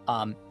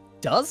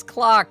 Does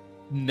clock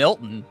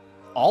Milton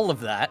all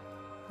of that.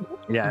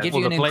 Yeah, gives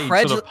well, you the an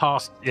blade sort of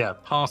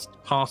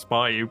passed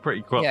by you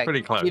pretty close.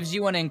 Gives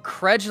you an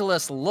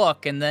incredulous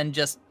look, and then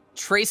just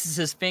traces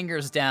his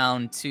fingers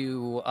down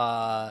to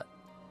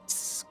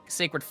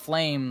Sacred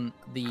Flame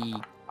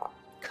the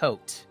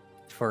coat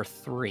for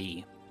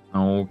 3.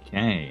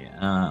 Okay,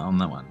 on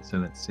that one. So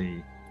let's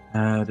see.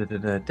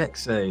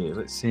 Dex save.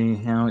 Let's see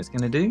how it's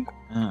going to do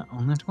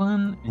on that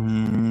one.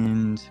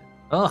 And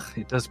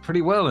it does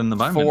pretty well in the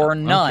moment. For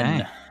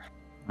none.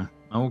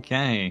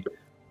 Okay.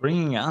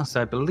 Bringing us,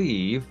 I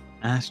believe,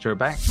 Astra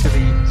back to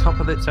the top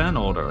of the turn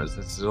order as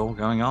this is all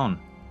going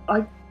on.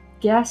 I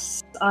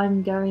guess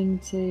I'm going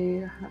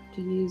to have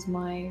to use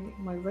my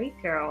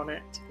rapier on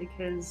it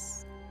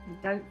because I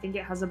don't think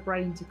it has a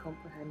brain to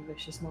comprehend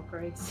vicious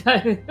mockery.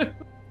 So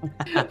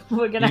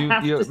we're going to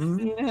have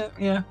to...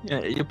 Yeah,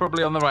 you're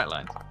probably on the right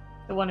line.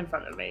 The one in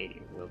front of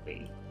me will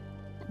be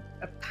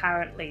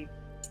apparently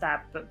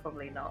stabbed, but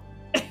probably not.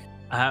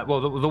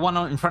 Well, the one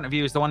in front of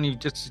you is the one you've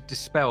just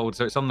dispelled,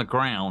 so it's on the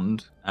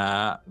ground.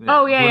 Then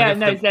it'll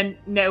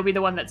be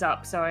the one that's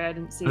up. Sorry, I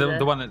didn't see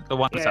the one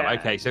that's up.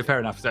 Okay, so fair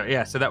enough.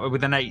 So so that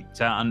with an 8,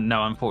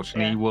 no,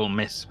 unfortunately, you will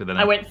miss with an 8.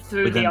 I went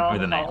through the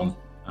arm hole.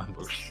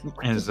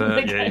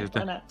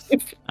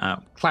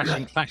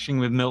 Clashing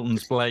with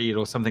Milton's blade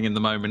or something in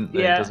the moment.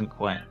 It doesn't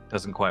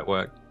quite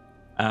work.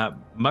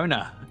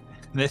 Mona,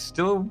 they're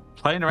still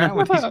playing around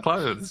with his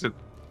clothes.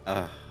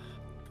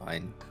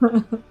 Fine.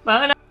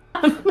 Mona.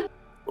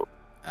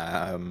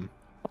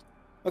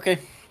 Okay,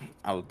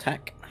 I'll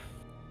attack.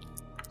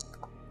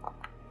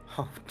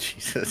 Oh,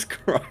 Jesus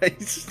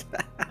Christ.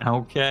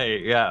 Okay,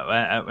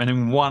 yeah, and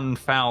in one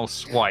foul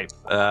swipe,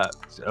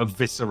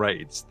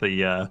 eviscerates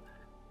the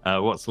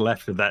what's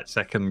left of that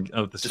second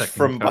Just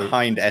from coat.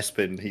 behind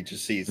Espen, he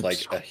just sees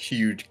like a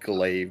huge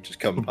glaive just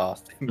come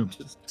past him,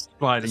 just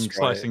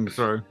slicing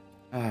through.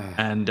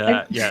 And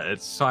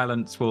its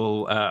silence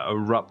will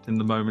erupt in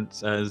the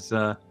moment as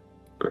the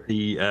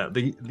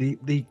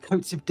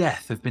coats of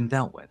death have been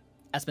dealt with.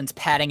 Espen's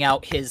patting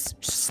out his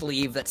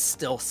sleeve that's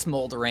still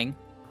smoldering.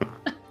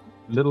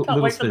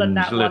 Can't wait for the singe,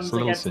 nat ones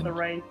little against singe. the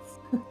wraiths.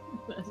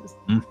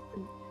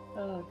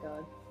 Oh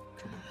god.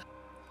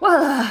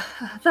 Well,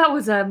 that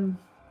was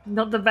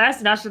not the best,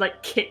 and Astra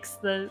like kicks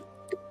the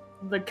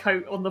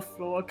coat on the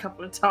floor a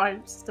couple of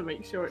times to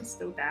make sure it's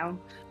still down.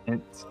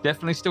 It's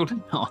definitely still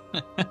down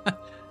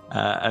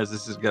as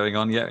this is going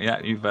on.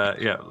 You've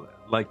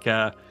like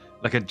a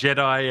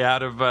Jedi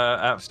out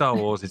of Star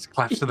Wars. It's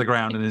collapsed to the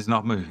ground and is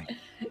not moving.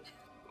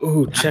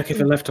 Ooh, check if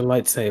it left a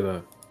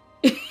lightsaber.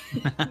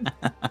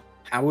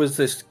 How is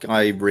this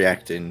guy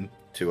reacting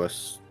to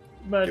us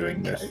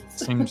Murdering doing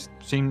this? coats.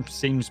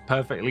 Seems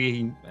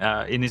perfectly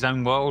in his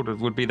own world.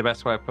 Would be the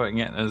best way of putting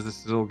it as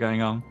this is all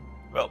going on.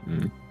 Well,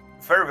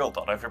 very well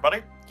done,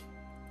 everybody.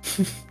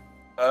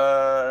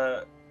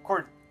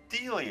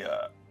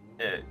 Cordelia,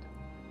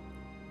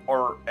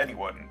 or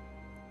anyone,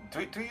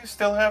 do you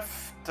still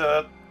have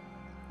the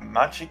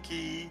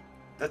magic-y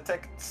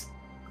detect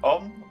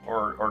on,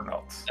 or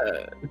not?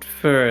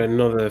 For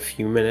another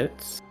few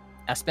minutes.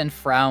 Espen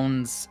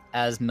frowns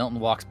as Milton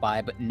walks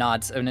by, but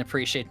nods in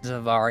appreciation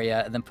to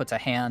Varia, and then puts a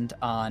hand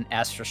on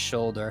Astra's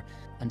shoulder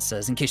and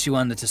says, in case you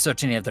wanted to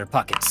search any of their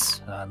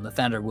pockets,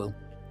 Lathander will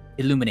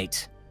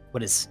illuminate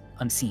what is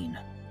unseen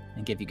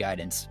and give you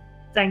guidance.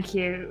 Thank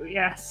you.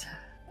 Yes,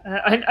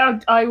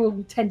 I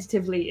will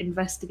tentatively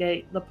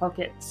investigate the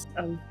pockets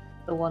of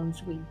the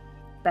ones we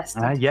best.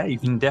 Yeah, you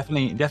can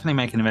definitely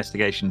make an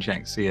investigation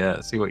check. See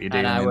what you're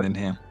doing in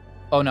here.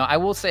 Oh no, I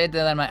will say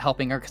that I'm not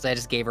helping her because I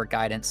just gave her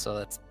guidance, so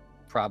that's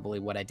probably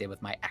what I did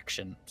with my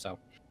action. So.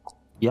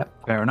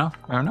 Yep, fair enough.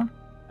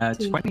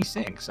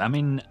 26. I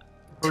mean,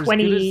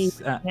 20.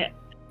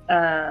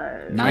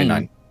 As,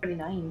 29.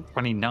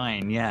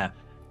 29. Yeah.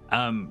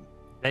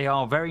 They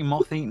are very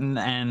moth-eaten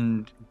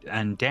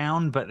and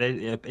down, but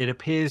it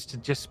appears to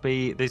just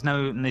be there's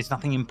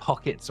nothing in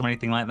pockets or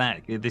anything like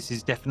that. This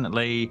is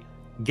definitely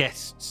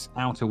guests'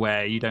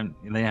 outerwear.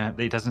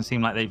 It doesn't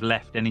seem like they've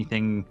left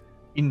anything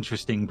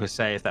interesting per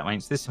se, if that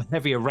makes sense. There's some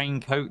heavier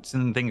raincoats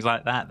and things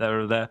like that that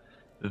are there.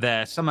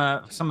 Some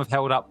have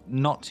held up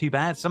not too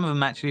bad. Some of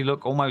them actually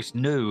look almost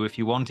new. If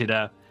you wanted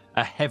a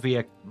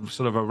heavier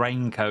sort of a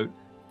raincoat,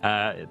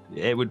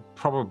 it would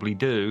probably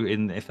do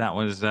if that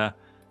was the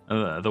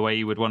way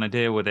you would want to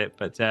deal with it.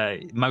 But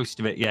most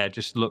of it,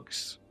 just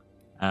looks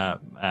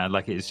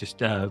like it's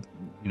just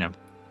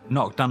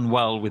not done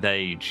well with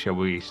age, shall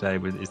we say,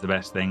 is the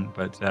best thing.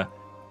 But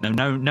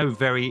no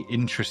very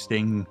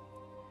interesting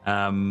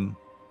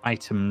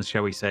items,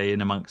 shall we say,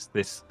 in amongst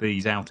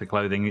these outer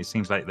clothing. It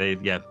seems like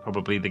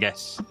probably the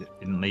guests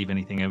didn't leave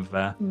anything of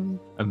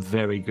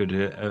very good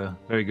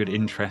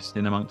interest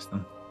in amongst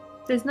them.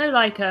 There's no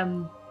like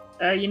when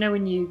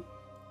you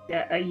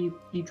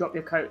you drop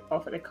your coat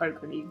off at the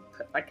Coke and you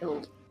put like a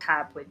little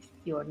tab with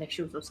your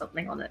initials or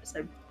something on it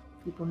so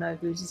people know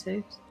whose is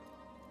whose.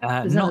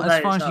 Not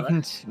as far as you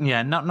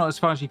can. Not as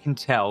far as you can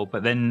tell.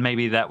 But then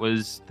maybe that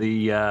was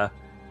the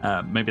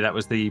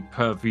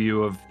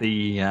purview of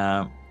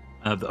the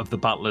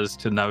butlers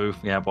to know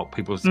what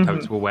people's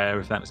coats will wear.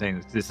 If that was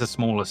saying it's a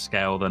smaller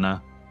scale than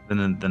a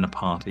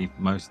party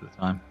most of the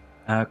time.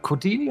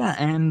 Cordelia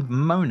and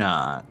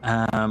Mona.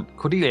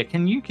 Cordelia,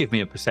 can you give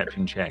me a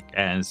perception check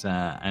as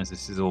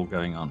this is all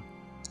going on?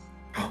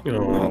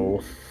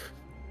 Oh.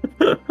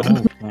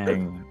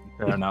 Okay,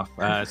 fair enough.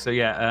 So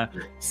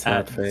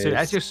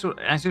as you're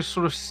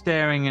sort of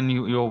staring and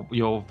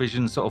your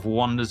vision sort of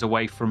wanders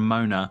away from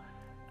Mona,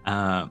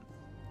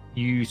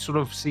 you sort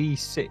of see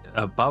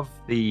above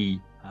the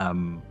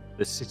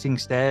sitting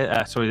stair.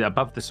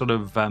 Above the sort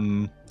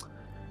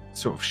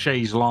of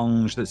chaise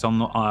lounge that's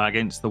on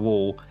against the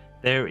wall.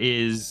 There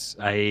is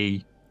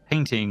a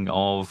painting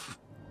of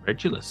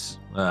Regulus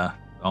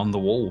on the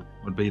wall.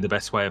 Would be the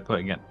best way of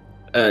putting it.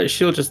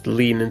 She'll just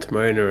lean into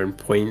Mona and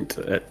point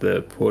at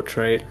the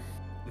portrait.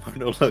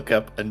 Mona will look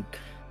up and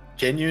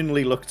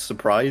genuinely look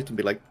surprised and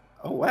be like,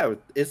 "Oh wow,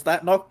 is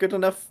that not good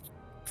enough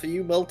for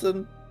you,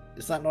 Milton?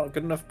 Is that not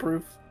good enough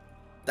proof?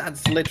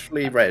 That's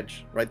literally Reg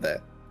right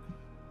there."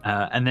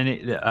 And then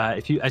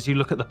as you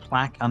look at the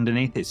plaque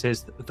underneath, it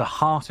says "The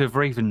Heart of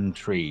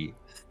Raventree,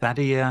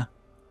 Thadia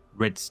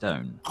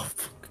Redstone." Oh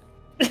fuck.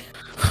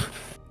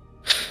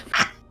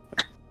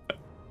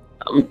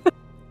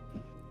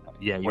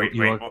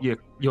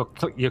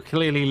 You're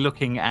clearly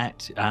looking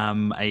at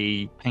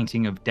a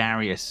painting of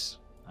Darius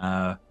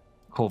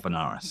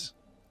Corvinaris.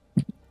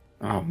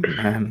 Oh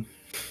man.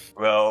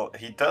 Well,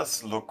 he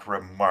does look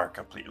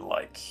remarkably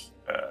like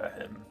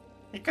him.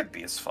 He could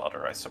be his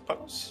father, I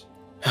suppose.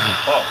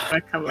 Oh,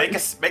 make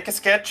a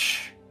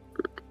sketch.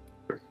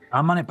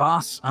 I'm on it,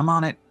 boss. I'm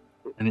on it.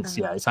 And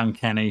it's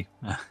uncanny.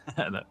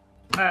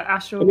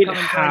 Astra I will mean, come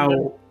and join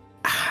them.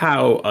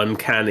 how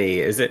uncanny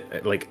is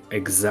it? Like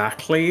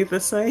exactly the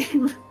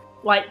same?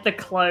 Like the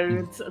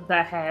clothes,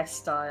 the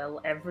hairstyle,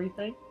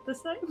 everything the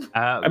same.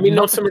 I mean,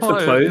 not so much the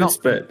clothes,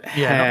 but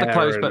yeah, not the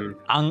clothes, hair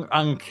but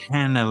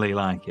uncannily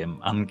like him.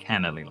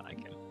 Uncannily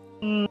like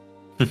him.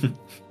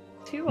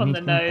 Too on the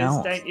Anything nose,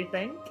 else? don't you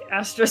think?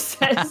 Astra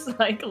says,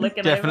 like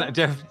looking over.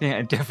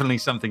 Definitely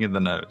something in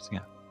the nose. Yeah.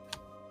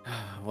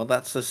 Well,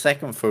 that's the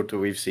second photo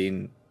we've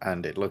seen,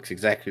 and it looks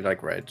exactly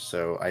like Reg,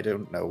 so I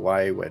don't know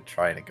why we're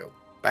trying to go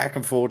back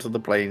and forth to the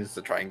planes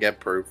to try and get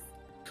proof.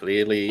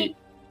 Clearly...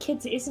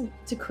 Kids, it isn't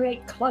to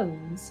create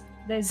clones.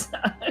 There's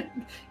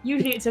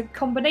usually it's a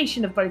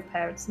combination of both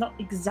parents, not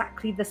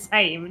exactly the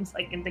same. It's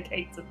like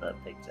indicates in the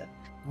picture.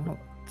 Well,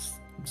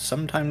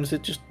 sometimes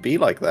it just be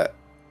like that,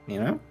 you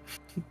know?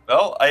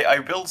 Well, I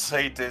will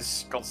say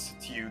this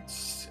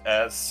constitutes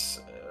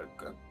as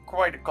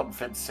quite a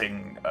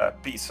convincing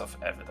piece of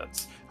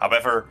evidence.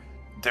 However,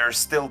 there's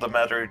still the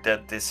matter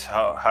that this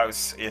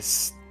house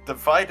is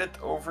divided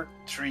over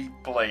 3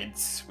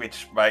 planes,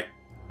 which might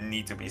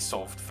need to be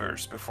solved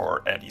first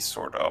before any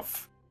sort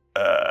of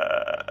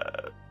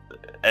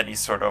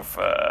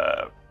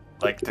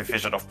like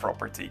division of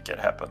property can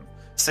happen.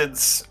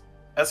 Since,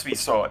 as we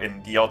saw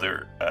in the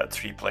other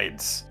 3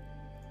 planes,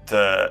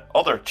 the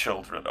other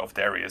children of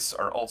Darius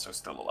are also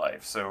still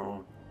alive,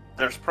 so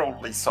there's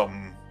probably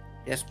some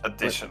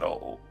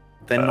additional.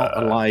 They're not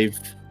alive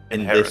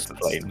in this inheritance.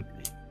 plane.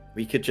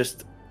 We could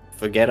just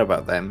forget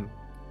about them.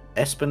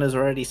 Espen has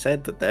already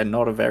said that they're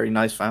not a very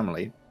nice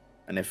family,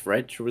 and if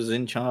Reg was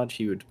in charge,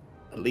 he would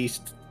at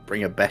least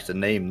bring a better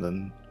name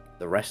than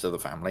the rest of the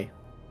family.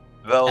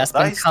 Well, Espen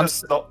nice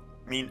comes- does not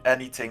mean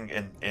anything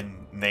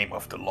in name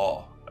of the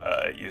law.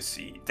 You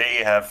see,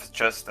 they have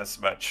just as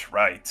much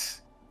right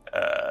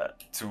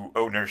to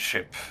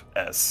ownership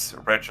as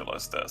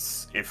Regulus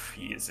does, if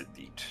he is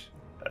indeed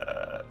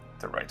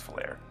the rightful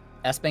heir.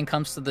 Espen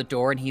comes to the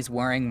door and he's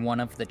wearing one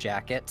of the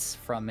jackets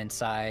from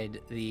inside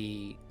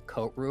the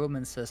coat room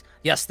and says,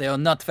 "Yes, they are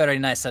not very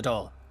nice at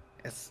all."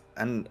 Yes,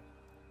 and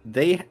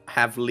they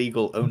have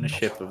legal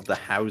ownership of the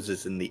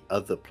houses in the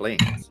other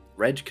planes.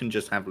 Reg can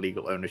just have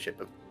legal ownership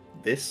of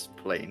this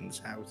plane's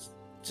house.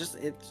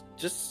 It's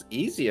just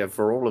easier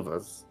for all of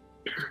us.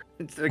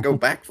 Instead of go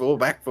back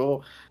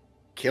for,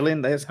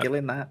 killing this,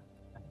 killing that.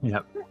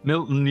 Yeah.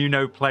 Milton,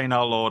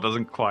 planar law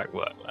doesn't quite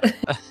work like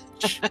that.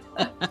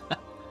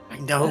 I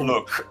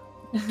know.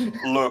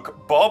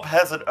 Look, Bob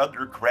has an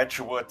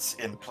undergraduate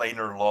in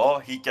planar law.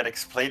 He can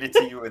explain it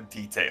to you in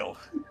detail.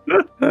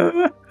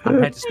 I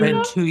had to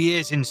spend 2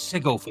 years in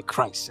Sigil, for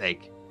Christ's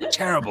sake.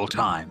 Terrible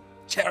time.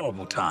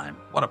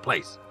 What a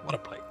place.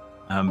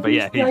 But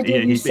yeah,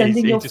 he's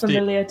sending your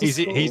familiar to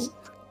school.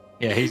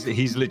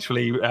 He's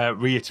literally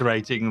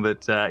reiterating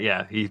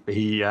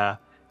that.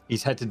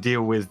 He's had to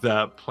deal with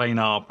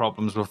planar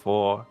problems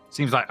before.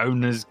 Seems like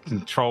owners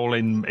control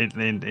in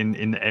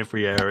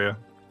every area.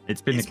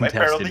 It's been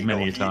contested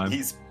many a time.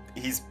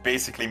 He's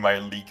basically my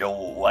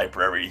legal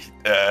library.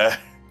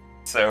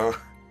 So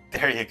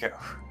there you go.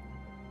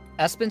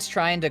 Espen's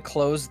trying to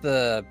close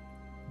the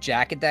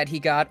jacket that he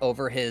got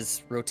over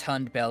his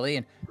rotund belly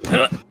and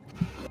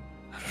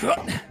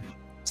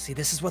see,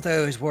 this is what I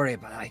always worry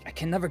about. I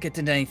can never get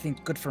into anything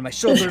good for my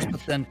shoulders,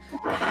 but then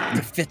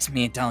it fits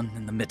me down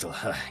in the middle.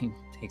 He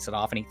takes it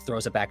off and he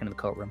throws it back into the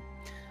coat room.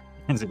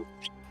 and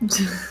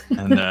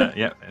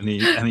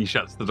he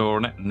shuts the door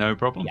on it. No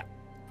problem. Yeah.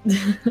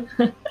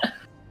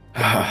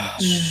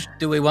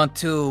 Do we want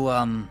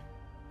to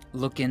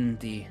look in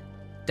the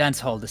dance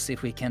hall to see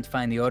if we can't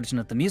find the origin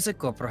of the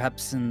music, or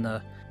perhaps in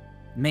the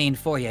main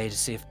foyer to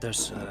see if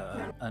there's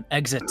an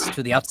exit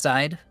to the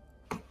outside?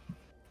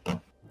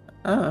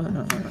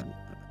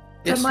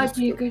 That might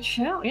be a good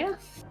shout, yeah.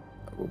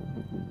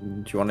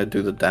 Do you want to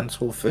do the dance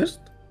hall first,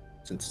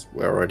 since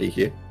we're already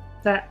here?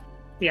 That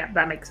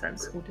makes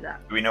sense. We'll do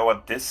that. Do we know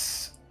what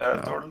this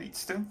door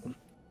leads to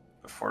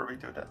before we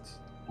do that?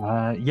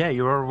 Yeah,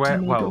 you're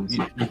aware. Well,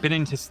 you've been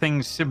into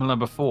things similar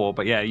before,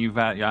 but yeah, you've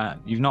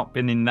not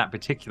been in that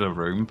particular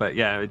room. But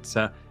yeah, it's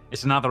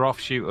another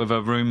offshoot of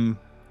a room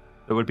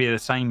that would be the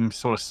same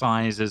sort of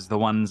size as the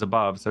ones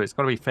above. So it's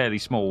got to be fairly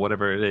small,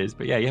 whatever it is.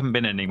 But yeah, you haven't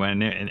been anywhere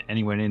in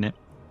it.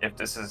 If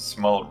this is a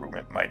small room,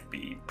 it might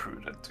be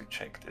prudent to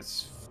check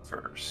this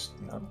first.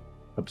 No?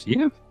 Up to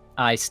you.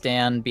 I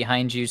stand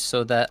behind you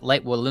so that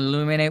light will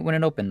illuminate when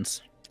it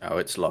opens. Oh,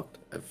 it's locked.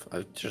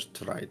 I've just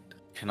tried.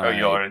 You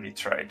already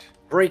tried.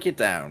 Break it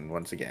down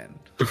once again?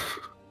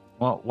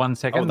 Well, 1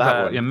 second.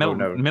 That one. Yeah,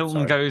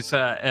 Milton sorry. goes.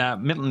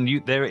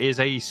 Milton, there is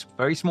a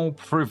very small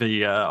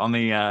privy on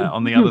the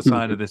other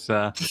side of this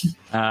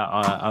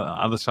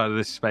other side of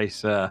this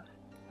space.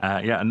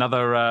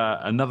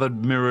 Another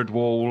mirrored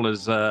wall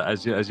as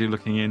you're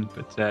looking in.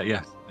 But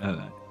yes,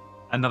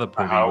 another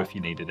privy if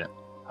you needed it.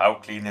 How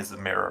clean is the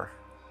mirror?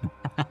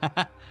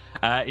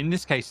 In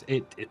this case,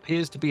 it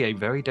appears to be a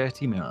very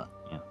dirty mirror.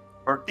 Yeah.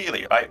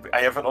 Cordelia, I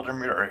have another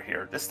mirror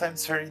here. This time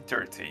it's very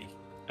dirty.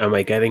 Am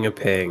I getting a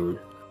ping?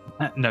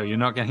 No, you're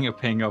not getting a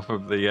ping off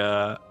of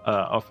the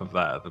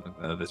that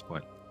at this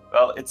point.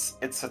 Well, it's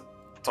a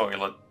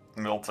toilet,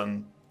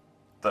 Milton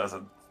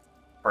doesn't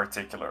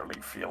particularly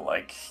feel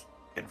like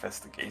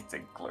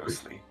investigating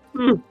closely.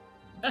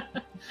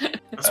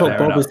 That's what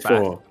Bob is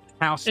for.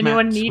 House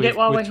Anyone mats need with, it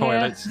while with we're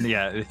toilets. here?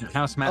 Yeah,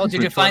 house mats. Oh, did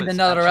with you find toilets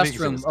another actually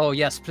restroom? exist. Oh,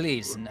 yes,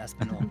 please. And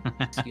Espen will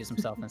excuse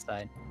himself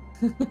inside.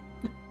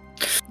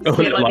 Oh,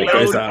 Feel like light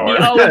goes the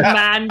out. old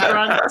man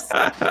grunts.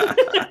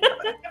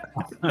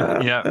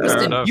 Yeah, fair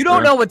Listen, enough, you don't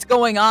fair. know what's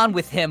going on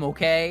with him,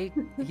 okay?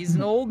 He's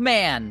an old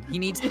man. He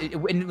needs to,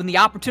 when the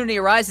opportunity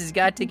arises, he's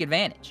got to take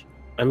advantage.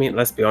 I mean,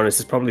 let's be honest,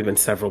 it's probably been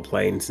several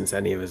planes since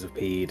any of us have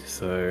peed,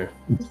 so...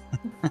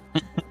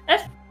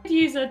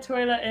 Use a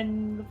toilet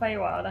in the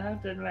Feywild, I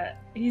have to admit.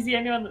 He's the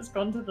only one that's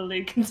gone to the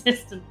loo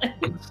consistently.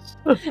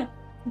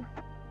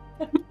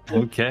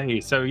 Okay,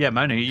 so yeah,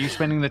 Mona, are you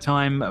spending the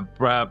time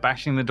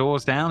bashing the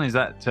doors down? Is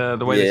that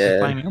the way this Yeah. is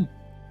playing out?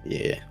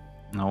 Yeah.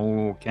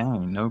 Okay,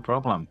 no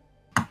problem.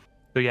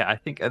 So yeah, I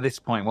think at this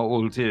point what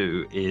we'll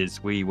do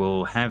is we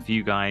will have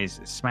you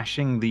guys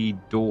smashing the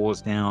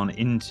doors down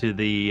into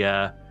the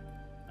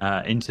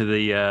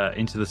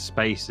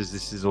space as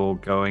this is all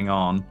going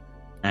on,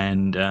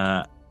 and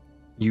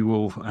you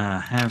will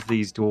have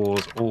these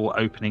doors all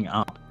opening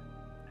up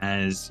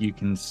as you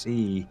can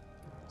see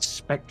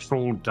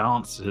spectral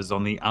dancers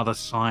on the other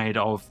side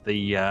of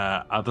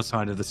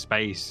the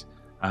space,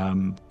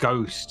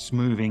 ghosts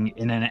moving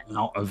in and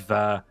out of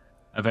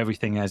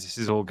everything as this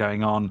is all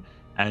going on,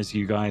 as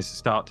you guys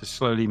start to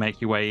slowly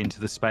make your way into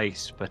the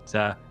space. But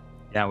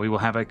yeah, we will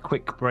have a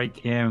quick break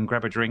here and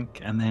grab a drink,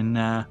 and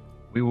then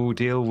we will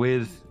deal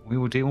with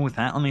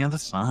that on the other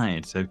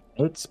side. So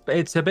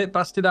it's a bit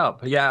busted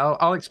up. Yeah,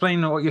 I'll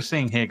explain what you're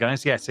seeing here,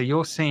 guys. Yeah, so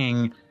you're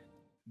seeing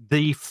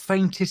the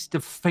faintest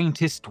of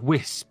faintest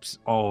wisps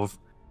of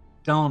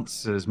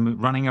dancers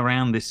running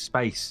around this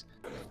space.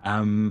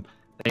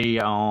 They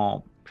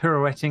are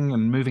pirouetting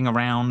and moving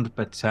around,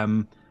 but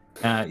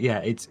yeah,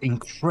 it's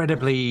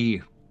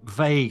incredibly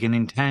vague and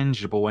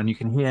intangible, and you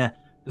can hear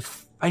the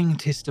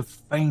faintest of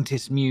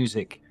faintest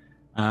music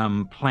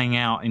playing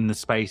out in the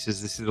space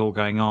as this is all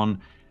going on.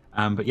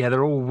 But yeah,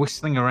 they're all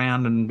whistling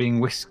around and being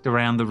whisked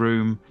around the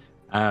room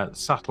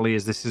subtly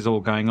as this is all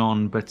going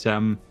on. But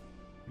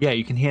yeah,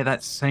 you can hear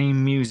that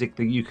same music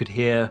that you could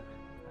hear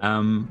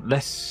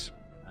less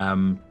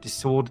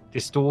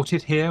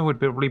distorted here would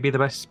probably be the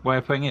best way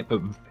of putting it,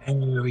 but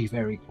very,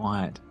 very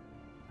quiet.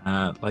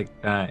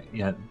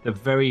 Yeah, the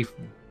very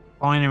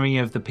finery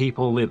of the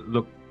people,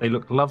 they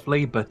look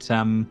lovely, but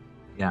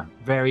yeah,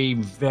 very,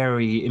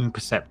 very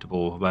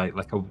imperceptible,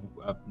 like a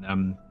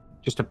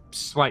just a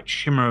slight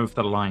shimmer of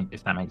the light,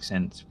 if that makes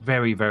sense.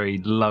 Very, very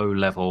low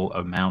level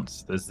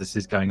amounts as this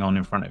is going on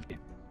in front of you.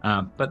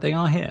 But they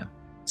are here.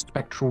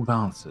 Spectral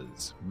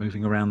dancers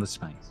moving around the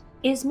space.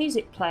 Is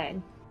music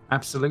playing?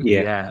 Absolutely,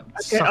 yeah.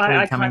 Okay, Subtly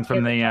I coming can't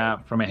from hear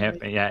from a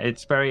hip. Yeah,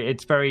 it's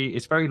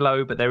very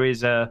low, but there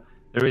is a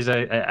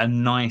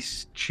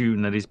nice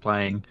tune that is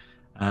playing.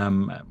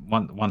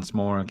 Once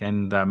more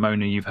again,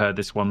 Mona, you've heard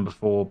this one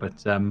before,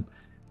 but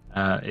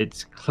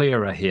it's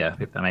clearer here,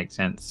 if that makes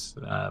sense.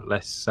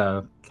 Less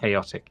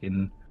chaotic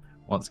in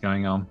what's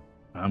going on.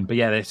 But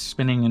yeah, they're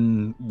spinning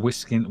and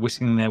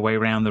whisking their way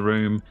around the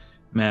room,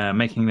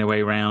 making their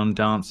way around,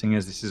 dancing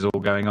as this is all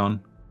going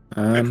on.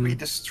 Could we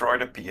destroy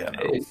the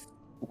piano?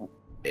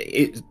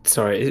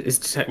 Sorry, is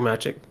detect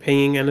magic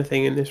pinging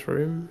anything in this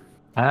room?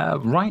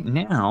 Right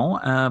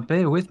now,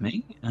 bear with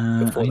me.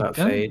 Before I that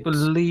don't fades.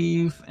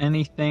 believe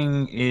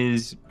anything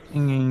is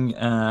pinging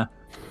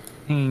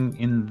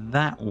in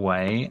that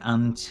way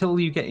until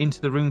you get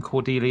into the room,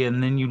 Cordelia,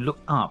 and then you look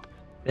up.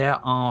 There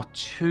are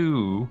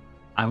two,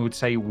 I would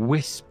say,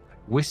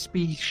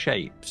 wispy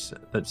shapes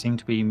that seem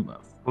to be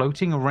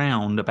floating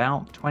around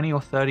about 20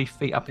 or 30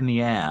 feet up in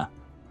the air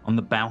on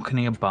the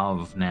balcony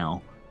above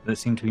now, that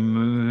seem to be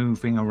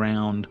moving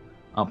around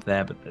up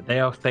there, but they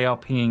are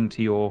pinging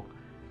to your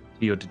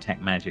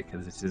detect magic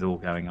as this is all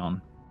going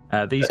on.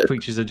 These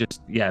creatures are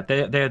just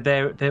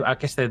they're I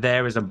guess they're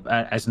there as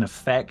an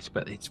effect,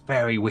 but it's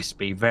very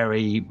wispy,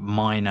 very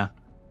minor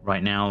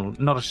right now. It's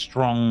not a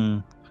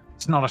strong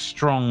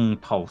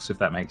pulse, if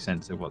that makes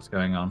sense, of what's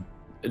going on.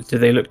 Do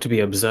they look to be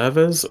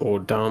observers or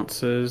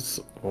dancers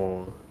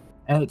or?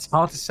 It's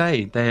hard to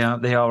say. They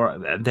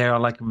are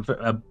like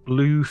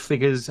blue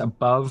figures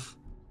above,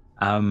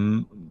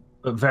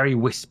 but very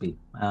wispy,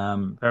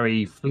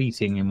 very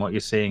fleeting in what you're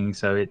seeing.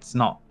 So it's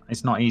not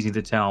easy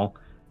to tell.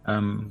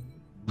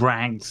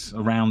 Rags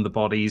around the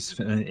bodies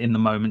in the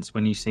moments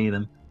when you see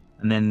them,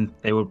 and then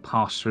they will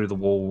pass through the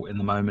wall in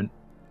the moment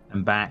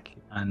and back.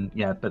 And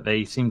yeah, but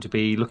they seem to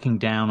be looking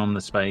down on the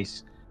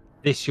space.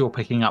 This you're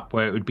picking up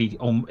where it would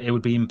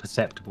be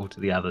imperceptible to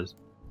the others.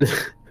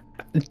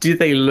 Do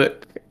they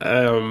look?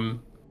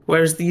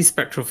 Whereas these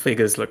spectral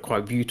figures look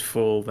quite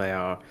beautiful. They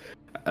are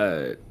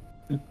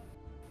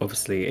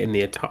obviously in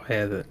the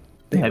attire that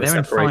they're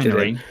in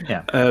finery.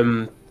 Yeah.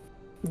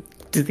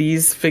 Do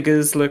these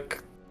figures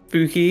look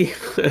spooky?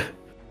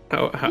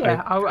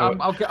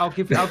 I'll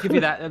give you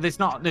that. There's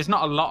not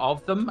a lot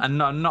of them, and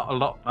not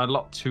a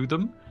lot to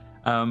them.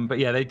 But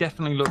yeah, they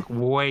definitely look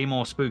way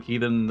more spooky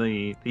than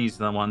these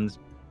are the ones.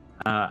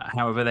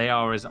 However, they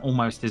are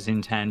almost as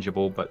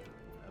intangible, but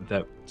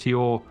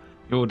to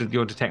your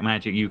detect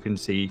magic, you can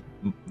see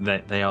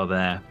that they are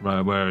there,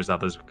 whereas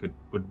others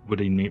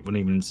wouldn't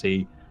even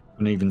see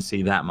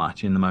that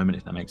much in the moment,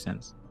 if that makes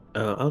sense.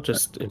 I'll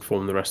just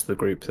inform the rest of the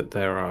group that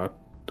there are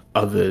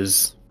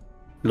others,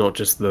 not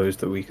just those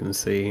that we can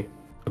see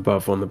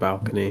above on the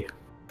balcony.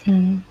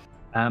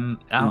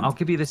 I'll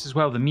give you this as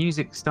well. The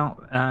music start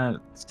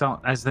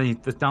as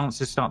the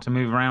dancers start to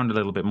move around a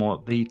little bit more.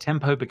 The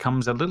tempo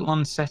becomes a little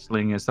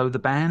unsettling, as though the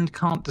band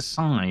can't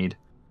decide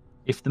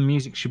if the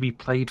music should be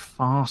played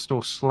fast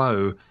or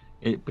slow.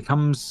 It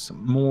becomes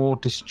more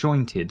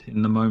disjointed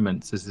in the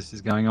moments as this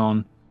is going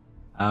on.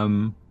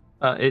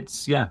 They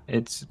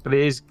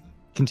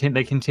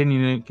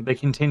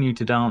continue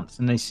to dance,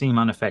 and they seem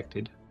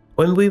unaffected.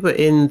 When we were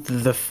in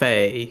the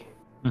Fae,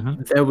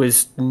 there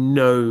was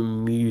no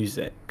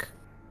music,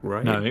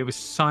 right? No, it was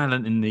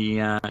silent in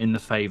the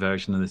Fae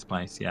version of this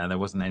place. Yeah, there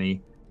wasn't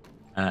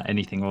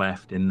anything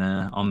left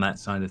on that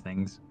side of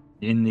things.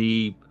 In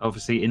the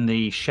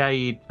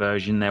Shade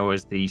version, there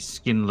was the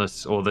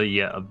skinless, or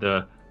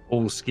the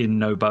all skin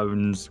no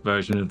bones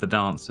version of the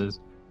dancers.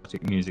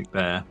 Music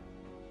there.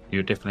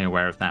 You're definitely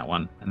aware of that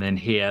one. And then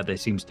here, there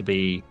seems to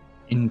be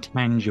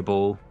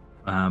intangible,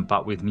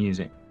 but with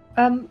music.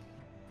 I'm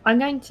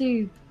going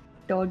to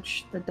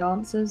dodge the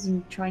dancers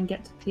and try and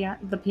get to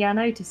the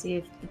piano to see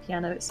if the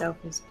piano itself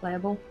is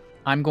playable.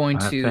 I'm going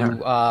to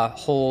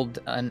hold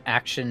an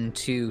action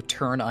to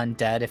turn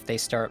undead if they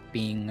start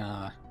being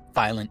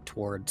violent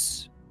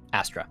towards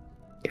Astra.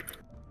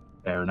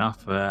 Fair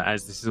enough,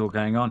 as this is all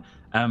going on.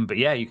 But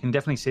yeah, you can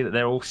definitely see that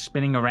they're all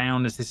spinning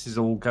around as this is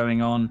all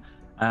going on.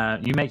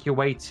 You make your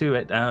way to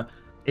it.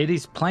 It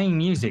is playing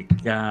music.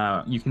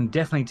 You can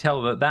definitely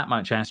tell that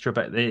much, Astra,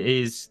 but it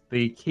is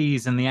the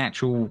keys and the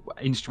actual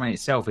instrument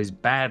itself is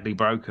badly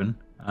broken,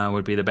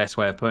 would be the best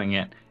way of putting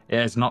it. It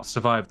has not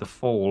survived the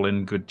fall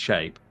in good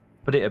shape,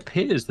 but it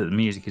appears that the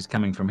music is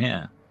coming from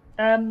here.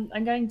 I'm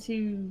going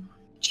to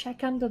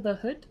check under the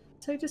hood,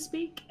 so to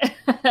speak,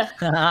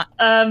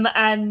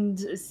 and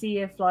see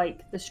if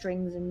the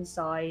strings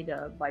inside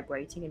are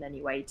vibrating in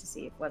any way to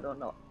see if whether or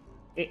not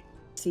it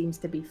seems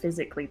to be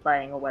physically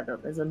playing or whether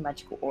there's a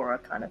magical aura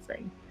kind of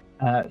thing.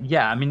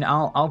 Yeah, I mean,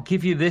 I'll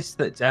give you this,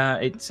 that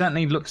it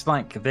certainly looks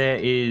like there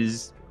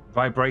is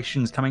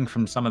vibrations coming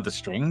from some of the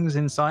strings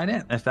inside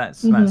it, if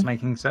that's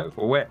making sense.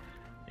 Or where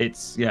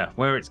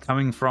it's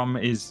coming from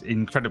is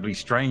incredibly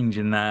strange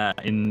in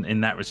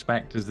that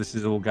respect, as this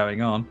is all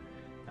going on.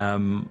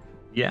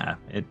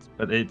 It's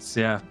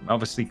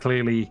obviously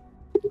clearly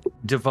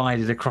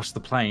divided across the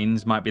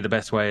planes might be the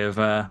best way of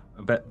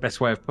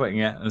putting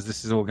it, as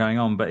this is all going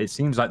on. But it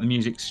seems like the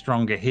music's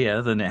stronger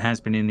here than it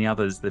has been in the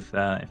others, if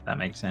that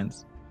makes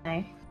sense.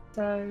 Okay,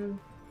 so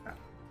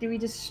do we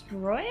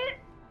destroy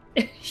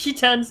it? She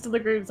turns to the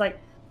group, like,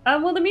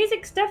 well, the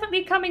music's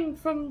definitely coming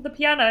from the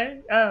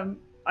piano.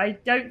 I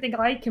don't think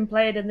I can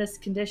play it in this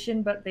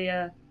condition, but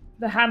the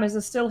hammers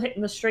are still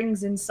hitting the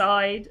strings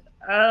inside.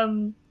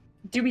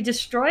 Do we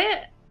destroy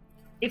it?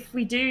 If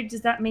we do,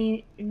 does that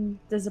mean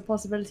there's a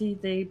possibility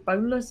the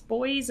boneless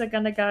boys are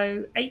going to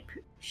go ape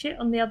shit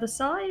on the other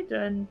side,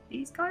 and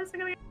these guys are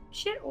going to go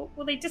shit, or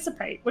will they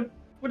dissipate? What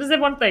does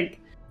everyone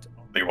think?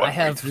 I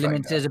have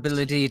limited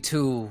ability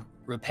to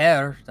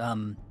repair.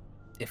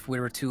 If we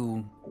were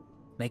to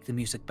make the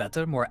music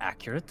better, more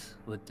accurate,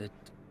 would it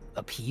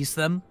appease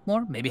them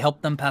more? Maybe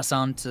help them pass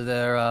on to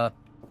their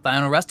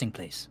final resting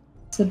place.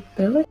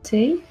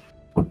 Ability?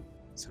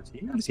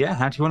 Yeah,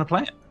 how do you want to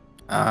play it?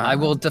 I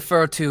will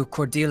defer to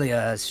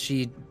Cordelia, as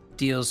she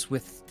deals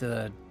with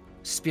the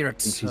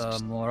spirits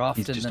more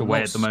often. He's just than away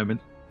most. at the moment.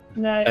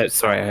 No.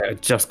 Sorry, I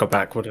just got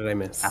back. What did I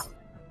miss?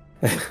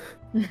 Make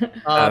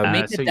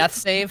the death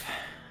save.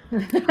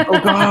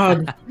 Oh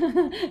God!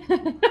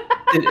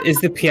 Is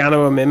the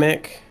piano a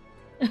mimic?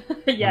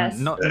 Yes.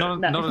 Not as far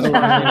as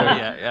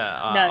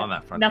No, on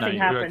that front. Nothing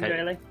happened, okay.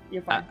 really.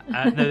 You're fine.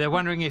 No, they're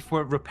wondering if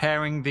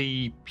repairing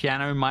the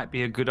piano might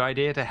be a good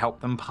idea to help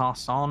them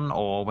pass on,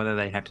 or whether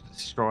they have to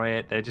destroy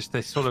it.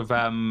 They're sort of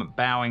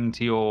bowing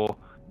to your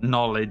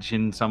knowledge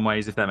in some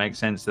ways, if that makes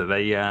sense. That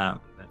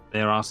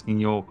they're asking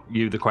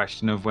you the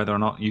question of whether or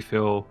not you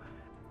feel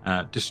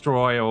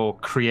destroy or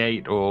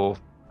create or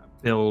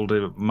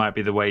build might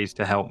be the ways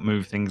to help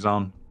move things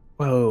on.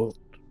 Well,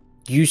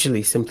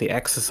 usually simply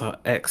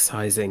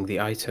excising the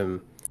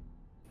item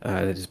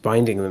that is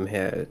binding them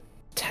here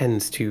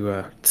tends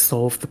to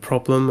solve the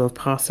problem of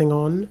passing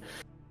on.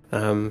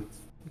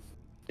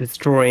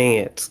 Destroying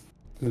it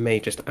may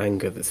just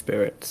anger the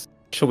spirits.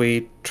 Shall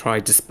we try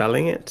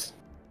dispelling it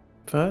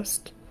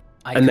first?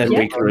 And then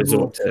we can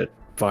resort to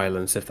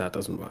violence if that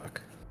doesn't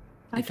work.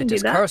 If it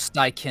is cursed,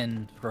 I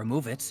can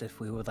remove it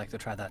if we would like to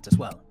try that as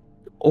well.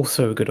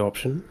 Also a good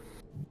option.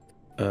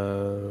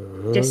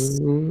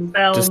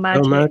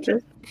 Dispel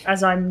magic,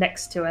 as I'm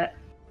next to it.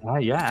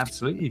 Yeah,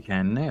 absolutely you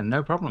can. Yeah,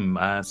 no problem.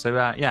 As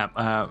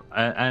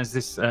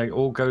this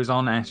all goes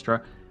on,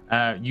 Astra,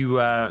 you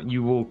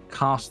will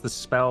cast the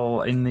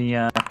spell in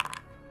the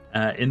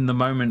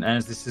moment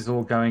as this is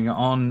all going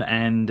on,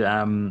 and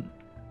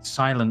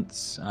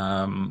silence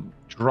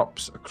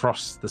drops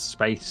across the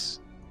space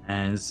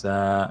as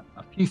a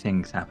few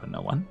things happen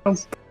at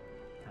once.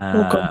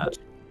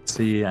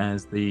 See,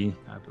 as I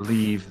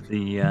believe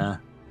the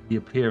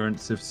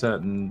appearance of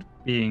certain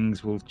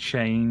beings will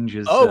change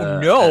as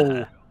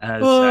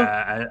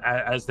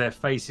as their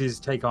faces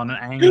take on an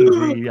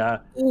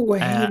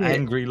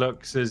angry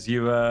looks as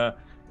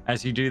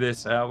you do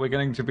this. We're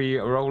going to be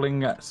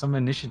rolling some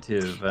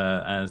initiative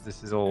as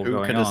this is all going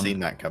on. Who could have seen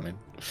that coming?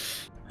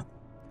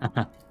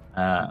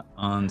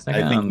 On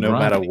second, I think no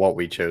matter what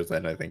we chose,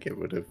 then I think it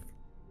would have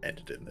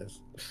ended in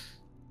this.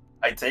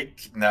 I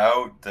think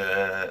now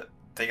the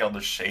thing on the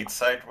shade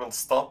side will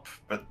stop,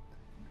 but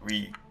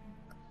we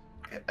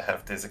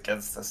have this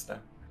against us now.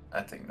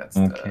 I think that's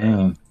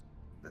the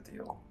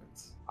deal.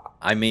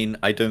 I mean,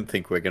 I don't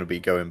think we're going to be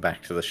going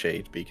back to the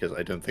shade because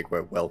I don't think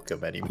we're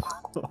welcome anymore.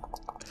 I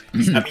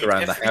mean, if we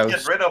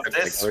get rid of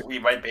this, we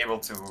might be able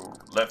to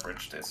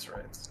leverage this,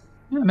 right?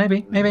 Yeah,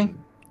 maybe.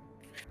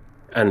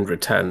 And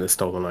return the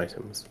stolen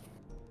items.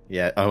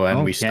 Yeah. Oh,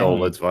 and we stole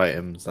loads of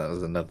items. That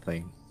was another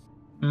thing.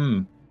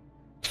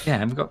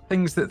 Yeah, we've got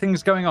things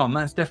going on.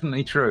 That's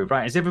definitely true.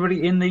 Right, is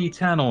everybody in the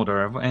turn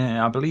order?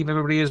 I believe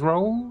everybody has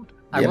rolled.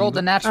 I rolled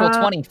a natural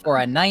 20 for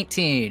a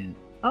 19.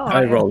 Oh,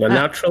 I rolled a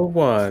natural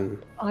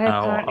 1. I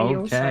apparently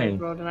also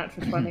rolled a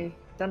natural 20.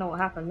 Don't know what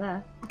happened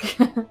there.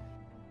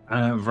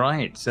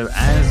 Right, so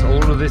as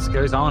all of this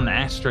goes on,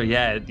 Astra,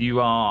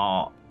 you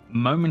are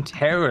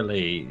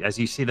momentarily, as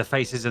you see the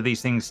faces of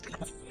these things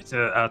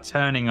are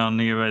turning on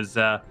you as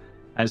the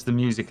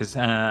music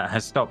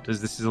has stopped,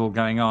 as this is all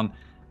going on.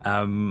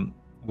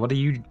 What do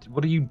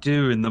you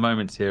do in the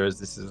moments here as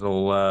this is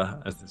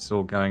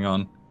all going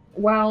on?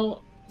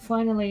 Well,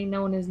 finally,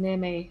 no one is near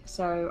me.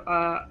 So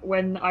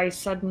when I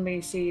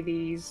suddenly see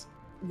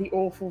the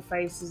awful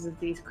faces of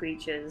these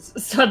creatures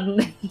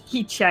suddenly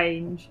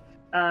change,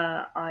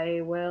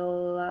 I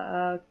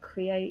will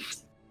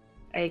create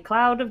a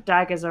cloud of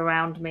daggers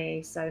around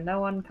me, so no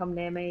one come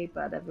near me,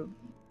 but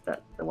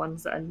the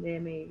ones that are near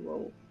me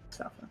will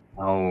suffer.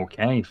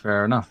 Okay,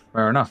 fair enough.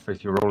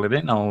 If you roll it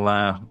in,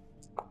 I'll.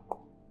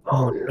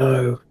 Oh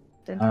no.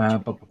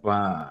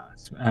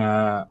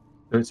 So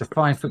it's a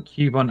 5-foot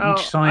cube on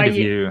each side of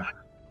you.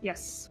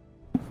 Yes.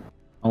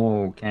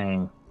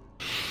 Okay,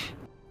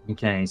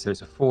 so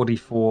it's a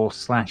 44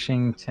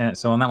 slashing.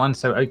 So on that one,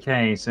 so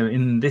so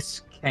in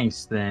this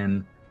case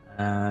then,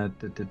 when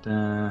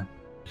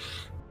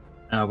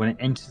it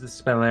enters the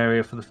spell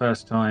area for the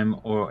first time,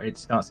 or it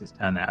starts its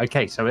turn now.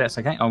 Okay, so that's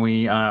okay.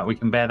 We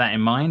can bear that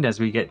in mind as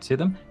we get to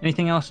them.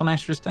 Anything else on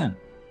Astra's turn?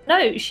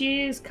 No,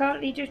 she is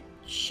currently just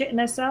shitting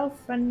herself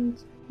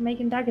and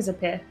making daggers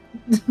appear.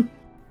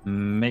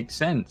 Makes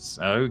sense.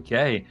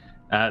 Okay.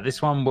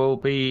 This one will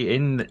be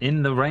in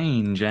the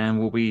range and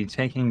will be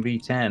taking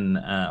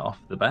V10 off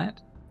the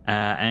bat.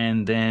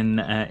 And then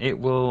it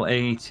will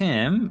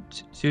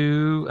attempt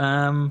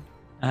to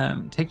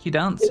take you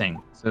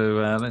dancing.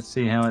 So let's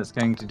see how it's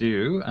going to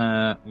do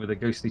with a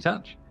ghostly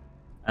touch.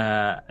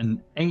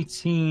 An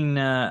 18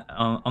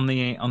 on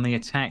the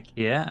attack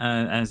here,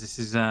 as this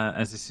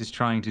is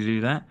trying to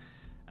do that.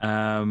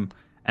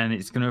 And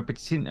it's going to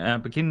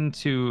begin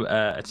to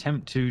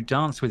attempt to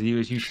dance with you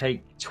as you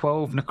take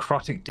 12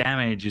 necrotic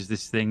damage as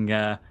this thing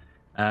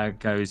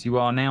goes. You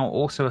are now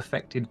also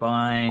affected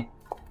by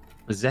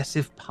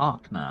Possessive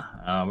Partner,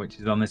 which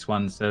is on this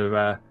one.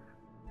 So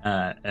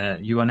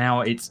you are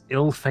now its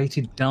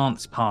ill-fated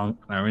dance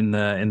partner in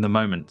the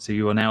moment. So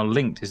you are now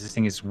linked as this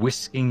thing is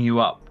whisking you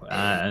up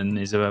and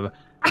is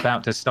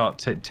about to start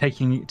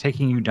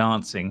taking you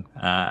dancing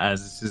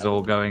as this is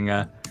all going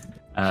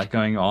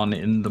on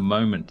in the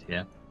moment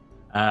here.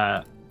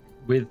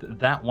 With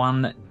that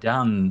one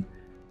done,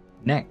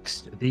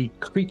 next the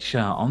creature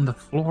on the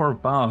floor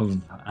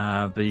above,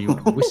 the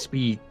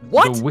wispy,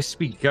 the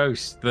wispy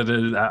ghost that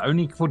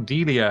only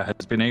Cordelia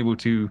has been able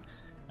to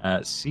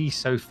see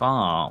so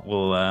far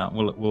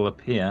will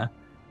appear.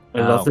 I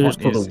love that it's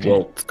called the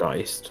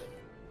Waltzgeist.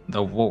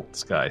 The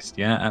Waltzgeist,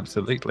 yeah,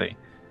 absolutely.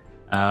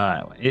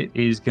 It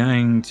is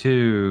going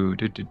to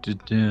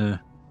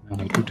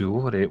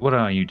what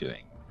are you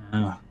doing?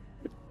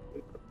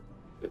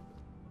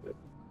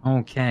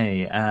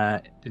 Okay.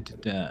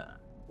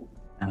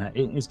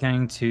 It is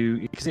going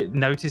to, because it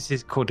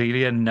notices,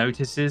 Cordelia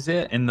notices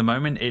it in the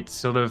moment.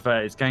 It's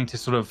it's going to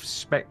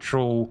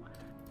spectrally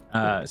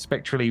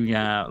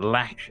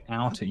lash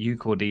out at you,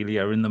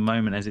 Cordelia, in the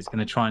moment as it's going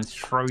to try and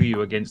throw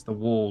you against the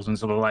walls and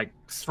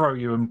throw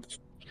you and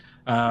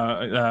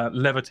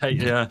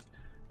levitate you.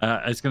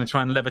 It's going to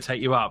try and levitate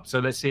you up. So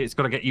let's see. It's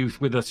got to get you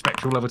with a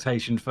spectral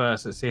levitation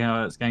first. Let's see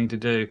how it's going to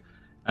do.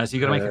 So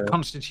you've got to make a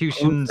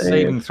Constitution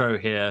saving throw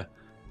here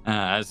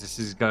as this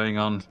is going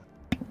on.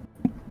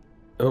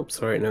 Oh,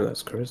 sorry, no,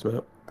 that's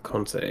charisma.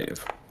 Con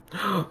save.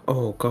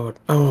 Oh god.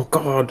 Oh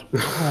god.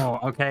 Oh,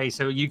 okay.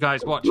 So you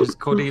guys watch as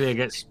Cordelia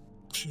gets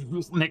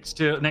next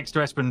to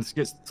Espen,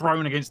 gets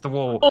thrown against the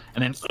wall,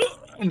 and then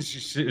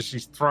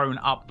she's thrown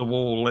up the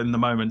wall in the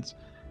moment,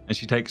 and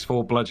she takes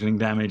 4 bludgeoning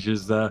damage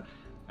as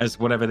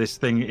whatever this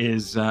thing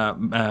is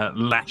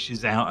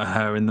lashes out at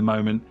her in the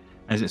moment,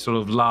 as it sort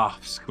of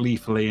laughs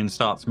gleefully and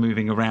starts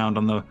moving around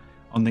on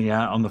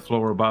the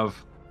floor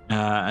above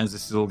as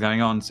this is all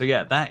going on. So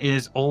yeah, that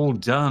is all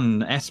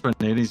done. Espen,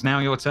 it is now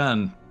your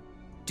turn.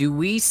 Do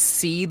we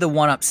see the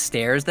one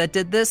upstairs that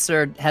did this,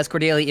 or has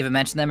Cordelia even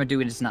mentioned them, or do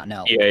we just not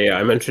know? Yeah.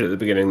 I mentioned at the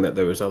beginning that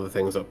there was other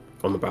things up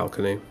on the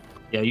balcony.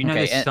 Yeah, you know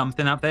Okay, there's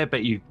something up there,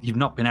 but you've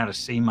not been able to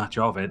see much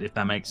of it, if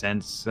that makes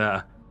sense.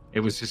 It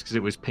was just because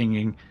it was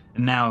pinging,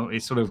 and now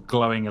it's sort of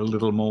glowing a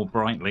little more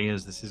brightly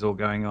as this is all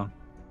going on.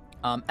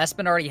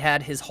 Espen already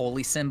had his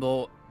holy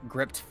symbol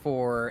gripped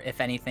for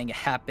if anything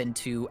happened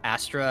to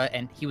Astra,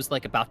 and he was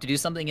like about to do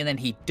something, and then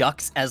he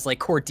ducks as like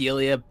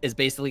Cordelia is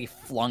basically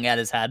flung at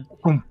his head.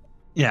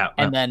 Yeah,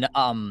 and then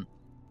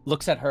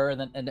looks at her,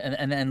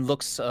 and then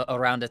looks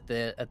around at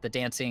the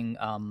dancing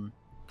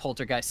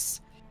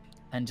poltergeists,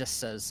 and just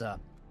says,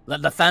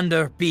 "Let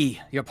Lathander be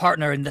your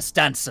partner in this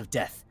dance of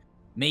death.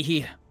 May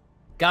he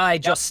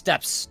guide your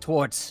steps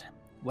towards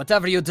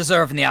whatever you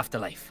deserve in the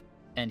afterlife."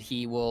 And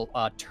he will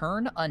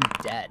turn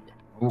undead.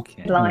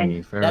 Okay,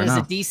 Blind. fair That enough.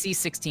 is a DC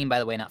 16, by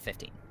the way, not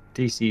 15.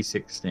 DC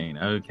 16.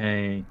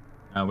 Okay,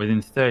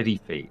 within 30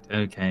 feet.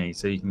 Okay,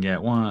 so you can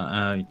get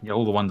one. You can get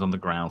all the ones on the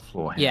ground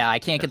floor. Here. Yeah, I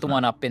can't get the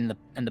one up in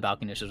the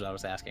balcony, which is what I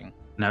was asking.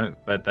 No,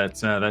 but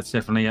that's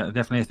definitely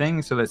a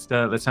thing. So let's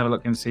have a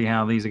look and see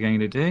how these are going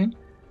to do.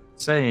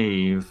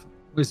 Save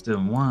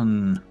wisdom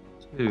 1,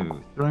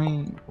 2,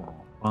 3, 4,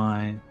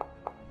 5,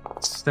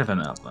 7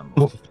 of them.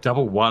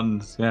 Double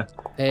ones. Yeah.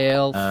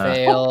 Fail.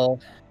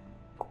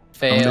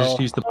 I'm gonna just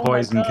use the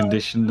poison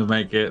condition to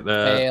make it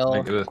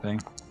a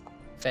thing.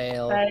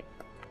 Fail.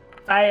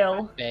 I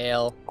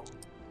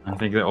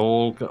think they're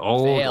all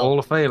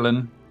are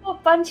failing. What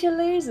a bunch of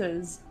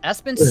losers.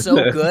 Espen's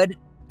so good.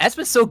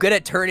 Espen's so good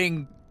at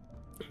turning.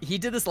 He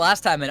did this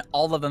last time, and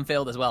all of them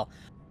failed as well.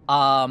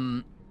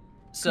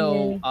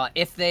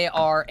 If they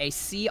are a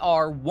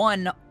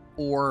CR1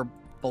 or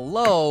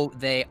below,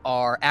 they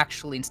are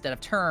actually, instead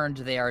of turned,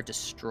 they are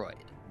destroyed.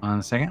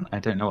 1 second. I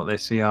don't know what their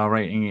CR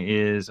rating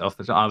is off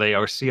the top. Oh, they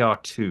are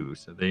CR2,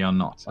 so they are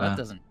not. Well, that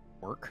doesn't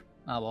work.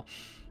 Oh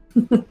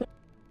well.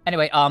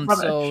 Anyway,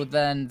 so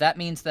then that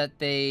means that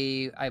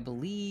they, I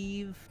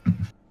believe,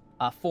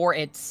 for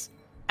its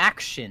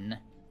action,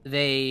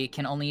 they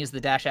can only use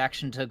the dash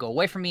action to go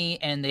away from me,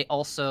 and they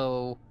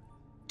also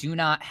do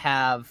not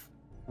have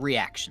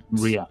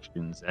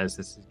reactions as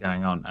this is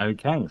going on.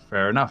 Okay,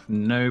 fair enough.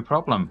 No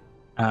problem.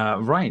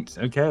 Right.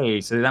 Okay.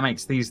 So that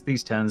makes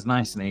these turns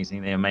nice and easy.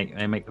 They make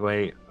their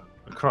way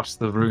across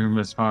the room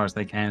as far as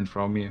they can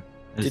from you.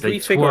 As Did they we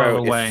figure out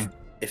away.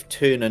 if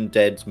Turn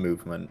Undead's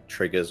movement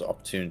triggers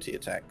opportunity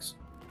attacks?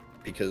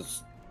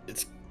 Because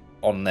it's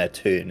on their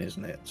turn,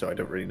 isn't it? So I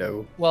don't really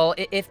know. Well,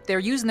 if they're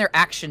using their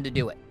action to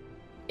do it,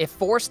 if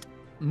forced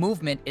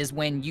movement is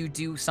when you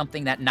do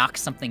something that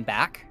knocks something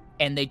back,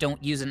 and they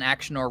don't use an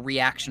action or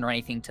reaction or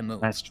anything to move.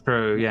 That's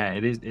true. Yeah,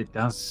 it is. It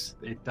does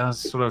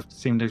sort of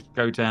seem to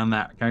go down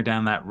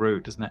that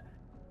route, doesn't it?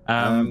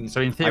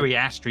 So in theory,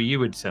 Astra, you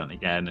would certainly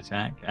get an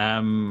attack.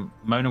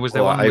 Mona, was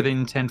there one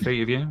within 10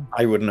 feet of you?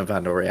 I wouldn't have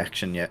had a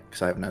reaction yet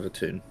because I haven't had a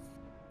turn.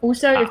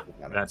 Also,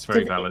 that's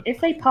very valid. If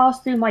they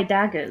pass through my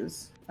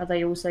daggers, are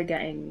they also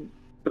getting?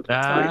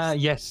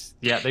 Yes,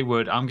 yeah, they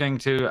would. I'm going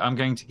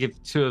to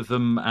give 2 of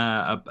them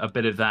a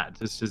bit of that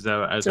just as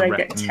a so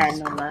reference. I get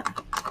 10 on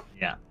that.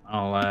 Yeah,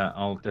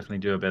 I'll definitely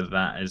do a bit of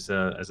that as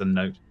a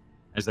note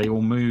as they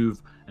all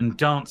move and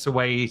dance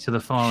away to the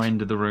far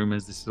end of the room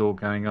as this is all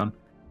going on.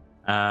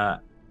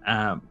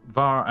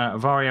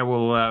 Varia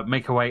will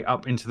make her way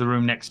up into the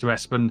room next to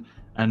Espen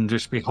and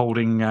just be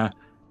holding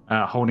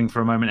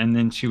for a moment, and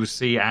then she will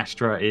see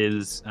Astra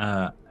is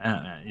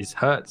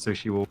hurt, so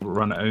she will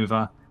run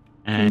over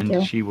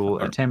and she will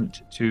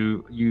attempt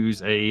to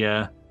use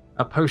a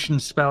potion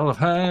spell of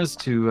hers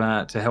to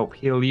help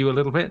heal you a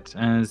little bit,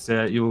 as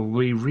you'll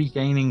be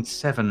regaining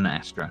 7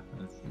 Astra.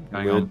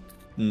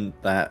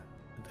 That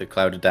the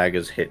cloud of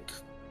daggers hit.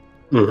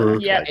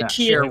 Mm-hmm. Yeah,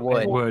 sure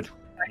would. It would.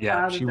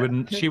 Yeah, she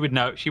wouldn't. She would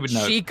know. She would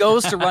know. She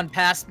goes to run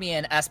past me,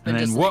 and Espen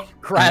just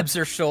grabs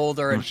her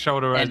shoulder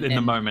and in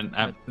the moment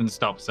and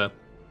stops her.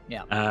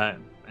 Yeah.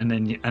 And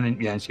then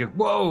she goes,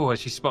 "Whoa!"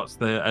 as she spots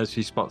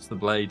the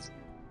blades.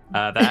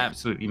 That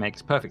absolutely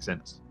makes perfect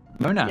sense.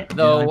 Mona, Yeah.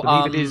 Though,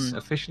 I believe it is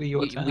officially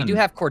your turn. We do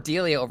have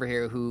Cordelia over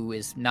here who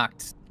is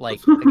knocked like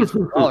against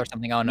the wall or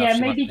something. I don't know. Yeah, if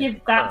she maybe wants to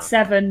give that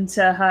 7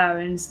 to her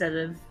instead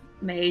of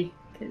me.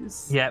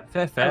 Yeah,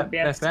 fair.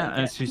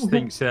 And she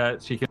thinks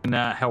she can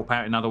help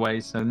out in other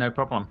ways, so no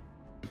problem.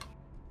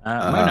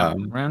 Mona,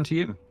 round to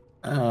you.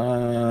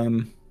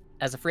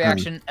 As a free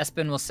action,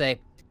 Espen will say,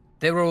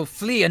 "They will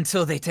flee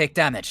until they take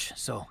damage,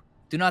 so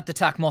do not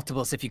attack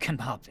multiples if you can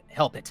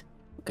help it."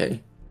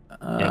 Okay.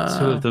 Yeah,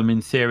 2 of them,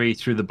 in theory,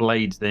 through the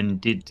blades, then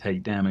did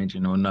take damage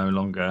and are no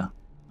longer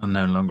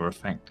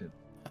affected.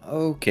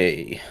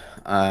 Okay.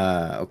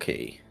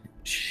 Okay.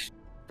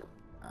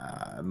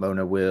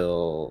 Mona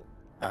will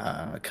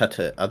cut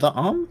her other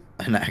arm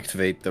and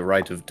activate the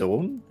Rite of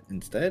Dawn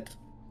instead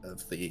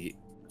of the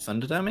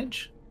thunder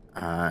damage,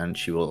 and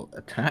she will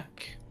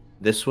attack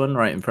this one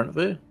right in front of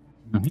her.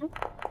 Mm-hmm.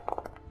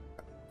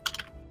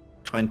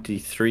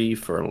 23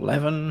 for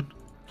 11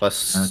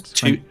 plus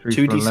 23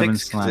 for 11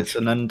 2d6 because it's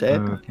an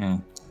undead.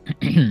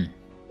 Okay.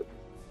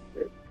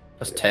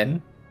 Plus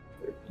 10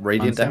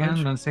 radiant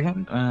damage. 1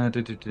 second.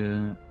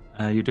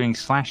 You're doing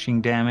slashing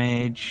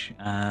damage.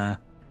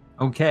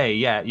 Okay,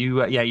 yeah,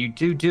 you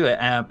do it,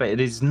 but it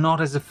is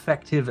not as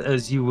effective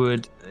as you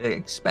would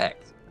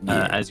expect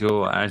as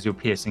you're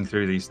piercing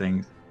through these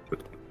things.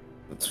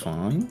 That's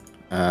fine.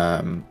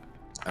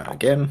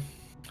 Again,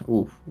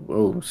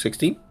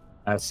 16.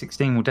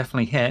 16 will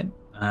definitely hit.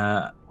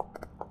 And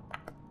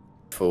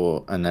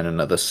then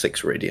another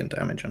 6 radiant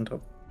damage on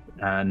top.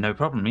 No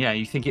problem. Yeah,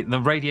 you think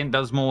the radiant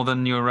does more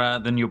than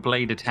your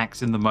blade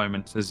attacks in the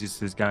moment as this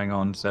is going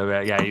on.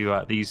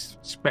 So these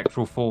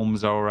spectral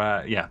forms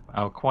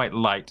are quite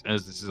light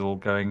as this is all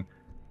going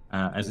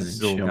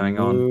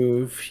on.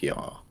 Move here.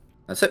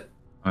 That's it.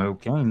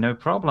 Okay, no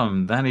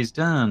problem. That is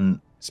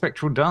done.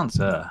 Spectral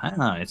Dancer.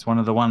 It's one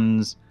of the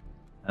ones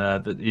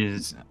that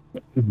is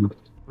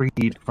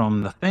freed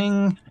from the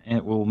thing.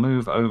 It will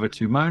move over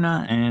to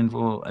Mona and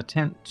will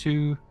attempt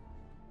to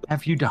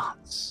have you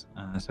dance.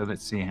 So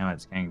let's see how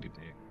it's going to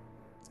do.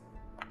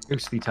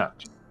 Ghostly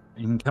touch.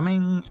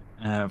 Incoming.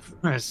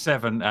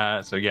 7.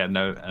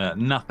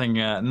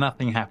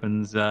 Nothing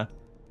happens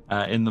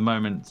in the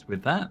moment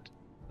with that.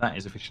 That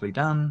is officially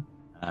done.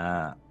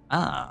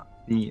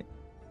 The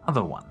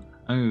other one.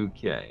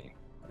 Okay.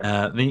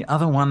 The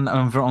other one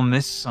over on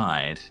this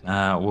side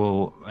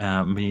will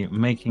be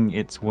making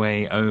its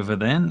way over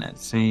then.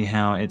 Let's see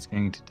how it's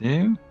going to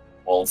do.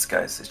 Walls,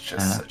 guys, is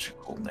just such a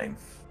cool name.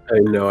 I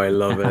know, I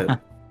love it.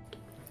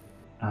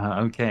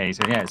 Okay,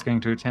 so it's going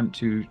to attempt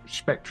to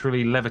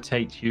spectrally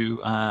levitate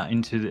you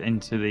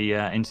into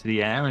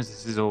the air as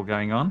this is all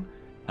going on.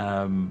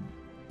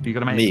 You've got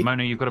to make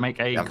Mona. You've got to make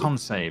a con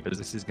save as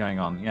this is going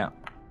on. Yeah.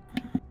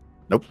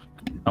 Nope.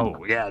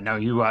 Oh yeah, no.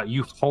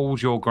 You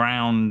hold your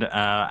ground.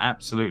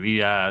 Absolutely,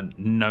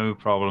 no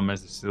problem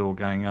as this is all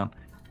going on.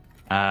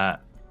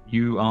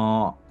 You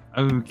are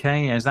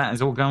okay as that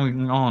is all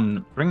going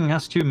on, bringing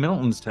us to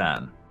Milton's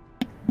turn.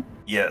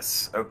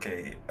 Yes.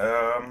 Okay.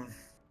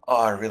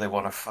 I really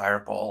want a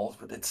fireball,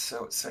 but it's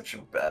such a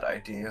bad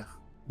idea.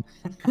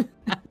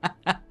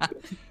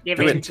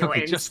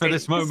 Just for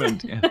this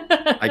moment. Yeah.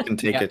 I can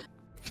take it.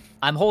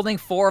 I'm holding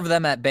 4 of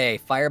them at bay.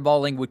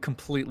 Fireballing would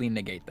completely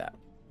negate that.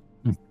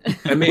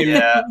 I mean,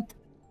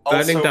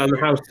 burning Also, down the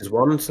house is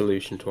one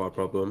solution to our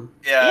problem.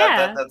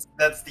 Yeah.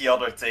 That's the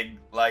other thing.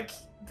 Like,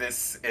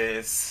 this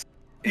is...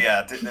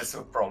 Yeah, this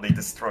will probably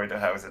destroy the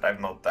house, and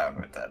I'm not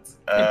down with that.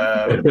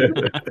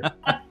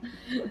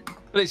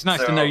 But it's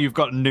nice to know you've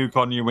got a nuke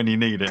on you when you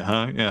need it,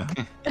 huh? Yeah.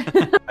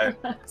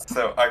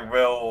 So I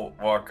will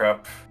walk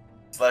up,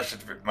 slash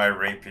it with my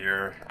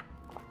rapier,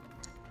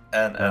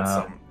 and add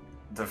some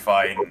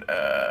divine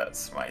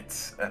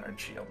smite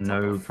energy on top.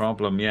 No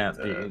problem. Yeah,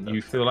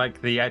 you feel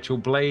like the actual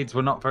blades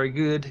were not very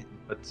good,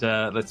 but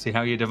let's see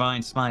how your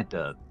divine smite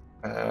does.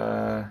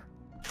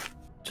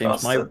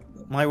 James,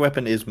 my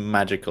weapon is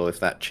magical if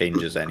that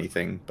changes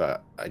anything,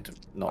 but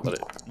not that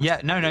it.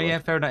 Yeah, no,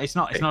 fair enough. It's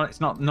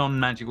not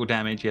non-magical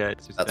damage. Yeah,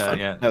 it's just, that's fine.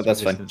 Yeah, no,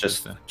 that's fine.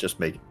 Just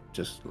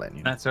letting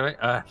you know. That's all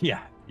right.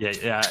 Yeah.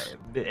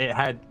 It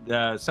had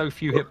so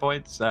few hit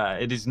points.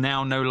 It is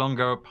now no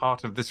longer a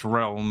part of this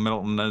realm,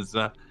 Milton, as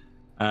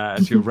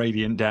your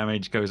radiant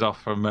damage goes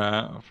off from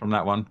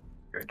that one.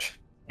 Good.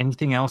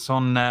 Anything else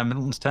on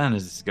Milton's turn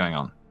as this is going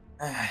on?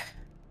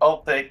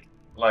 I'll take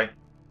like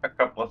a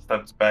couple of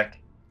steps back.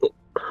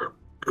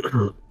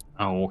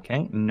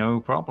 Okay, no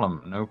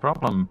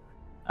problem.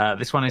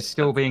 This one is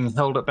still being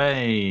held at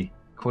bay.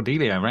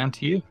 Cordelia, round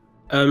to you.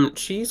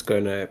 She's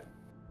gonna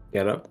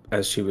get up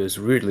as she was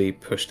rudely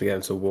pushed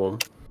against a wall.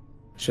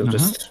 She'll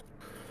just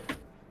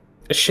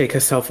shake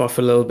herself off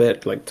a little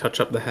bit, like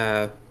touch up the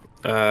hair,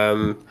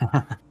 and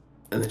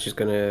then she's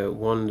gonna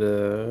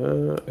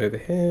wander over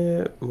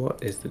here.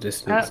 What is the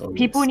distance?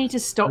 People need to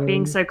stop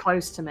being so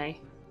close to me.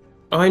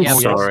 I'm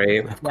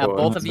sorry. Yeah,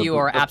 both of you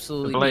are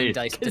absolutely being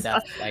diced to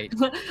death. Right?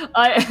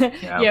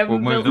 We'll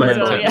move them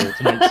to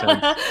make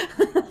sense.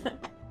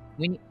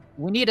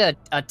 We need a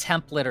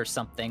template or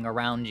something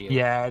around you.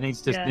 Yeah, it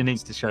needs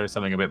to show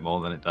something a bit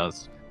more than it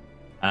does.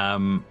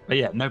 But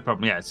yeah, no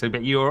problem. Yeah,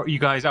 but you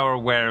guys are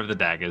aware of the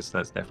daggers.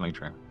 That's definitely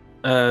true.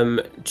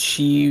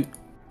 She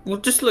will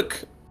just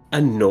look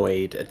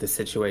annoyed at the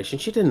situation.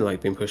 She didn't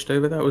like being pushed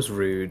over. That was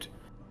rude.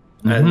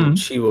 And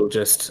she will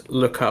just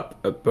look up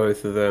at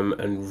both of them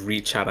and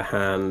reach out a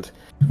hand,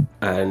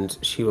 and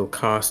she will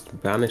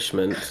cast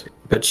Banishment,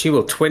 but she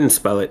will twin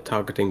spell it,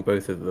 targeting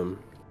both of them.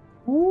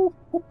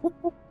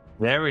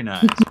 Very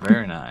nice,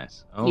 very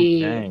nice.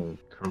 Okay,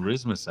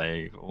 charisma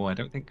save. Oh, I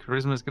don't think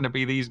charisma is going to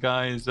be these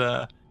guys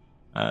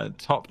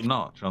top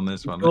notch on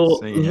this one. Your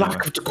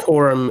lack of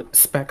decorum,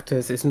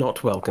 spectres, is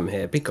not welcome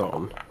here. Be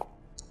gone.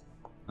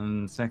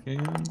 1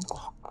 second.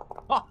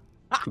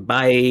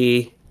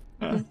 Bye.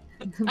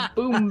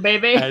 Boom,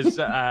 baby. As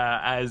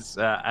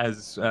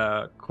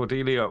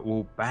Cordelia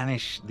will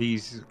banish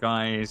these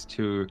guys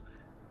to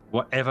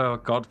whatever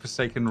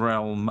godforsaken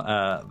realm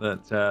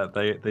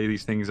that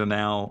these things are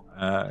now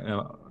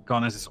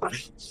gone as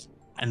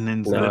and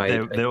then so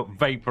that they're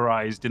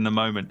vaporized in the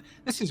moment.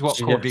 This is what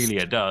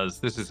Cordelia does.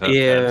 This is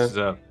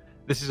her.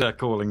 This is her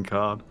calling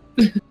card.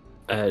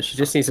 She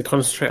just needs to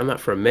concentrate on that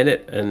for a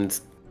minute, and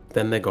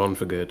then they're gone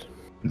for good.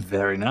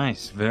 Very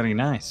nice, very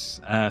nice.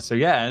 So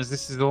yeah, as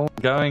this is all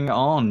going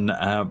on,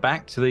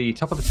 back to the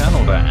top of the turn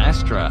order,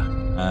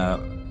 Astra.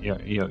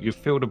 Your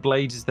field of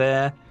blades is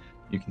there.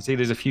 You can see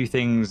there's a few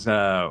things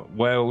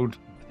whirled,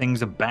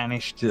 things are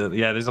banished.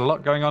 There's a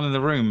lot going on in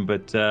the room,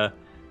 but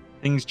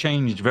things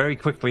changed very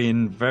quickly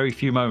in very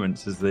few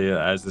moments as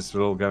this is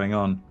all going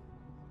on.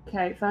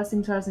 Okay, first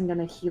things first, I'm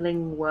going to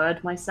healing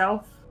word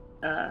myself,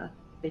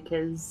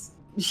 because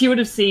she would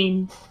have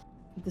seen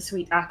the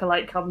sweet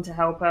acolyte come to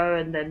help her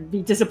and then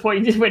be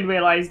disappointed when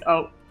realised,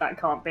 oh, that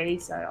can't be,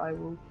 so I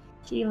will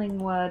healing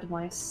word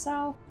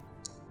myself.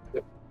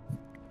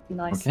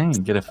 Nice. Okay,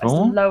 get a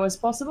 4. As low as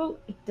possible.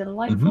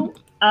 Delightful.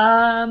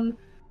 And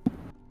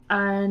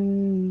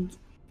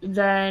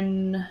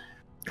then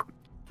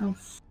I'll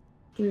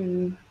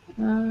do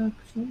I don't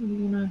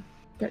really want to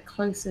get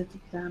closer to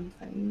damn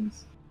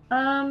things.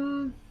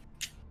 Because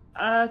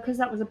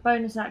that was a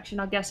bonus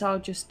action, I guess I'll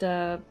just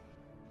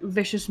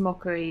vicious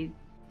mockery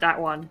that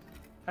one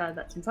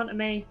that's in front of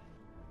me,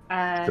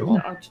 and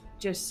sure. I'll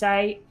just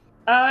say,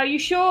 you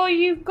sure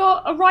you've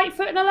got a right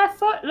foot and a left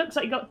foot? It looks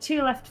like you got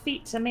 2 left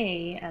feet to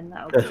me, and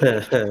that'll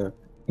be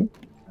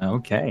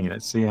Okay,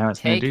 let's see how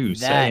it's going to do.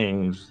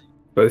 Saves.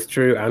 Both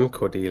Drew and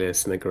Cordelia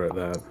snigger at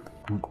that.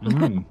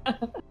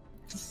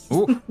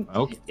 Ooh,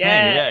 okay,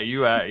 yeah,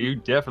 you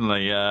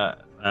definitely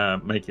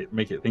make it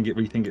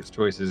rethink its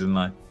choices in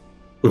life,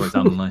 or its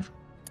own life.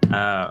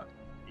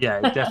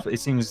 It definitely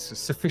seems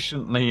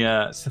sufficiently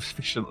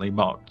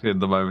mocked in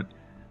the moment,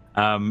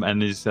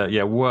 and is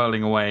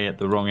whirling away at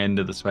the wrong end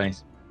of the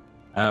space,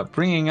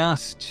 bringing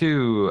us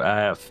to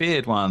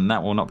feared one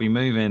that will not be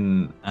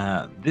moving.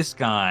 This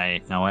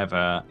guy,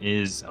 however,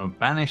 is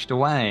banished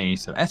away.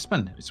 So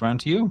Espen, it's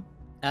around to you.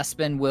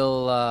 Espen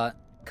will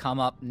come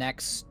up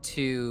next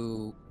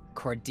to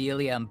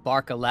Cordelia and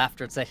bark a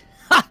laughter and say,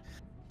 "Ha!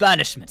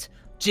 Banishment!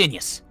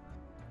 Genius!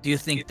 Do you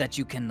think that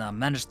you can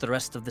manage the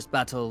rest of this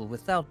battle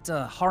without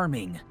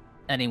harming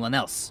anyone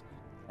else?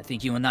 I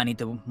think you and I need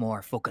to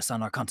more focus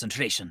on our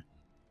concentration."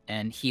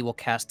 And he will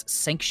cast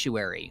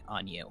Sanctuary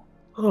on you.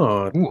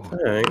 Oh,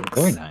 thanks.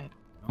 Very nice.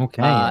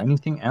 Okay,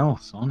 anything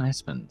else on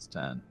Espen's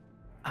turn?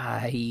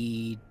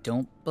 I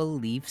don't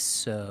believe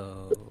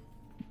so.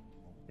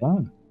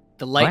 Yeah.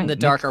 The light and the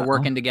dark are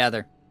working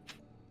together.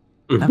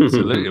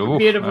 Absolutely. Ooh,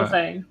 beautiful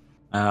thing.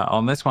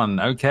 On this one,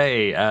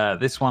 okay,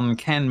 this one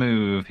can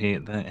move.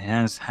 It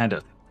has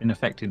been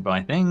affected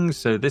by things,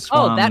 so this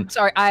one... Oh,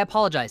 sorry, I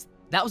apologize.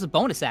 That was a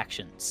bonus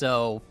action,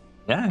 so...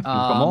 Yeah, if you've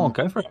got more,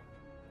 go for it.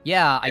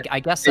 Yeah, I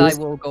guess I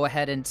will go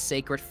ahead and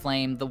Sacred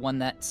Flame the one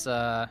that's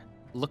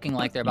looking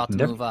like they're about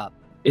to move up.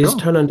 Is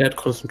Turn Undead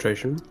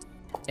concentration?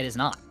 It is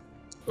not.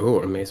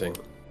 Oh, amazing.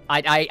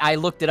 I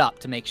looked it up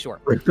to make sure.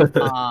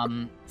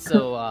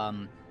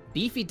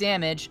 Beefy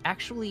damage,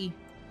 actually...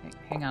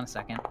 Hang on a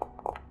second.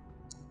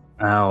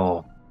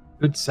 Oh,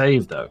 good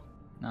save, though.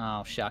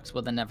 Oh, shucks.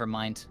 Well, then never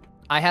mind.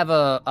 I have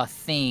a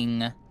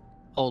thing.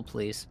 Hold,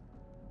 please.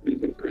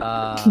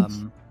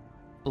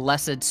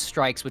 Blessed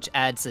Strikes, which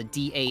adds a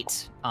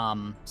d8.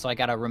 So I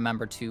gotta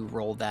remember to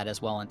roll that as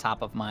well on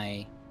top of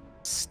my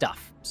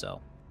stuff.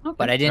 So, okay,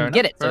 but I didn't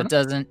get it, so it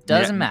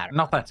doesn't matter.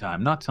 Not that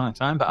time,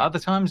 but other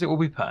times it will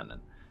be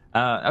permanent.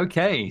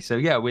 Okay, so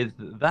yeah, with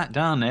that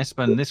done,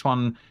 Espen, this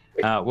one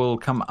will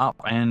come up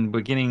and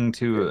beginning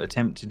to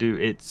attempt to do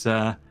its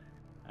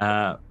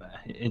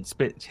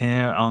bit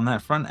here on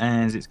that front,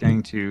 as it's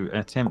going to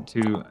attempt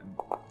to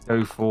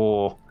go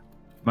for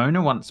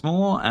Mona once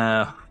more,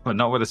 but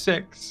not with a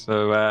 6.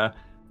 So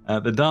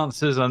the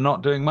dancers are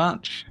not doing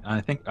much.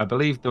 I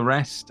believe the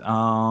rest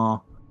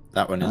are.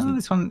 That one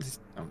isn't.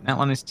 That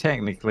one is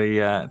technically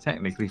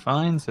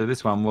fine. So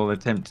this one will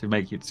attempt to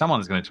make you.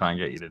 Someone's going to try and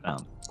get you to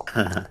dance,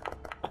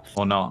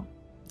 or not.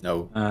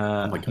 No.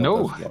 Oh my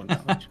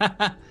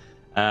God,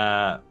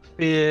 no.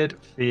 Feared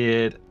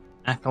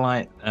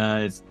acolyte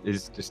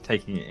is just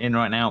taking it in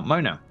right now.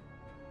 Mona.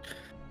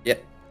 Yeah,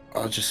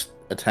 I'll just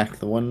attack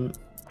the one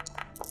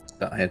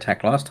that I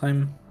attacked last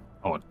time.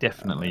 Oh,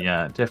 definitely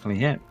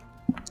hit.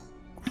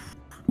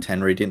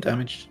 10 radiant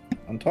damage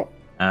on top.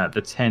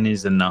 The 10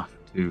 is enough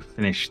to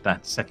finish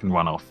that second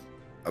one off.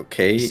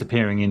 Okay.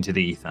 Disappearing into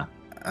the ether.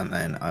 And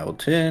then I'll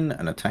turn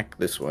and attack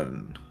this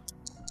one.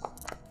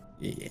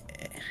 Yeah.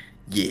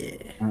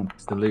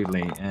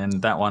 Absolutely.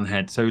 And that one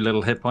had so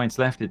little hit points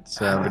left. It's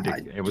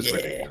ridiculous. It was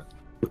ridiculous.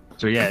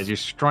 So yeah, as you're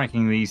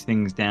striking these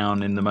things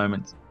down in the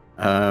moment.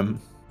 And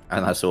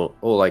that's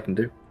all I can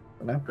do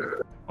for now.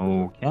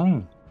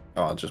 Okay.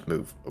 Oh, I'll just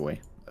move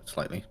away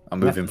slightly. I'll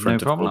move in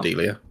front of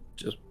Cordelia.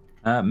 Just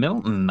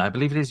Milton, I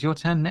believe it is your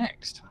turn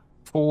next.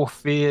 4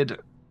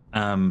 feared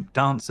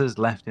dancers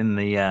left in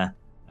the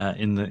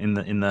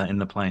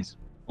place.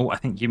 Oh, I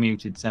think you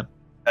muted, Seb.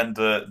 And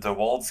the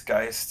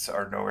Waldsgeists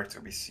are nowhere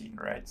to be seen,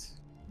 right?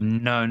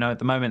 No. At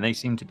the moment, they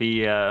seem to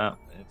be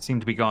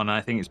gone.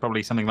 I think it's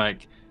probably something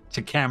like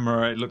to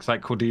camera, it looks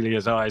like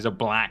Cordelia's eyes are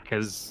black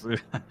as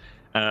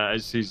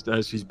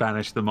she's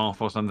banished them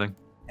off or something.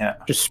 Yeah.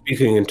 Just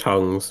speaking in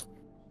tongues.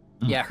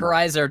 Yeah, her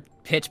eyes are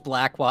pitch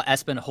black while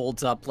Espen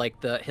holds up like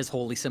his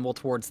holy symbol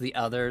towards the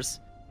others.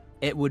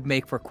 It would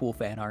make for cool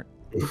fan art.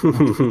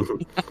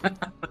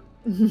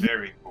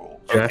 Very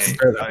cool. Jess,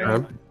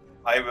 Okay,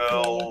 I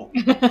will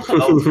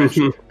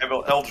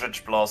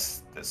Eldritch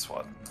Blast this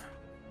one.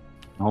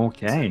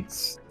 Okay.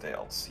 Since they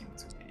all seem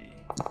to be.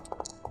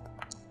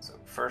 So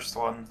first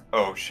one.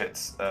 Oh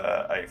shit!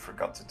 I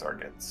forgot to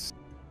target.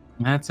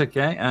 That's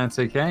okay. That's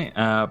okay.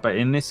 But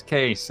in this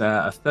case,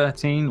 a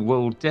 13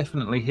 will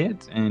definitely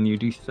hit, and you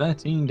do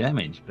 13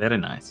 damage. Very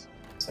nice.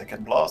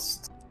 Second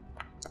blast.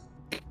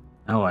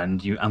 Oh,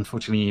 and you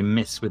unfortunately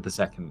miss with the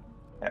second.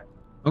 Yeah.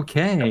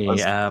 Okay,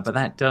 but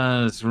that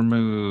does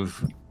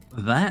remove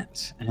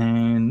that.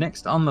 And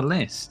next on the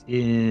list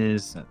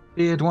is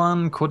Beard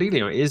One.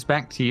 Cordelia, it is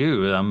back to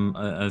you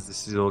as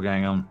this is all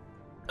going on.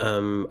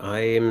 I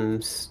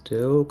am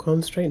still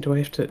concentrating.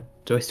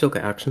 Do I still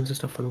get actions and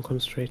stuff when I'm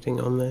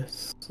concentrating on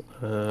this?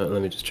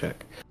 Let me just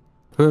check.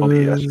 I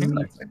I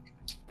think.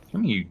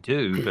 mean, you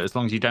do, but as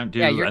long as you don't do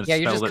You're a spell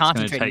just that's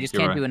concentrating. going You to just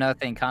take can't do another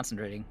thing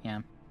concentrating.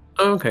 Yeah.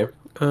 Oh, okay.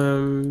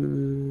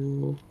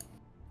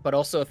 But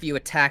also, if you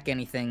attack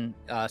anything,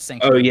 Oh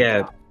sanctuary.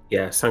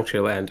 yeah,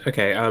 Sanctuary will end.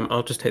 Okay,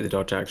 I'll just take the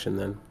dodge action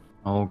then.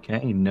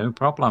 Okay, no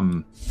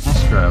problem.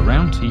 Astra,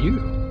 round to you.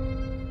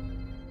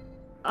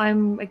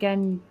 I'm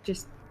again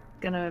just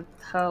gonna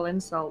hurl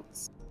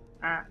insults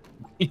at.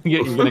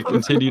 You're going to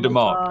continue to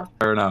mock.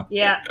 Fair enough.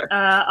 Yeah,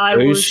 I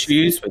Those was.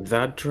 shoes with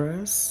that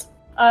dress?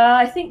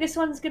 I think this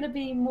one's gonna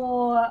be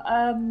more.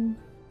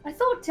 I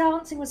thought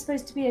dancing was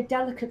supposed to be a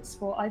delicate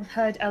sport. I've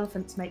heard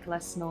elephants make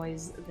less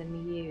noise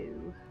than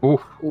you.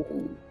 Oof.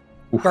 Ooh.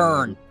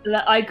 Burn.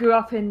 I grew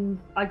up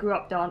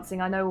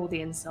dancing. I know all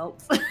the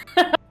insults.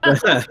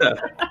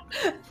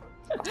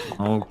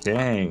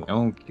 Okay.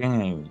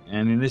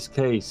 And in this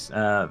case,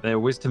 their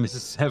wisdom is a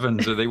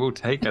 7, so they will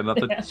take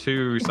another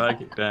 2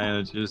 psychic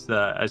damage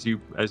as you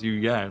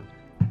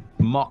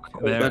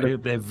mock their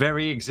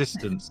very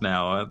existence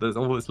now. There's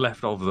all that's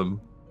left of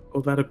them. What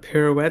about a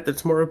pirouette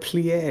that's more a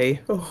plie?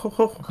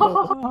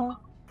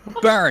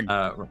 Burn.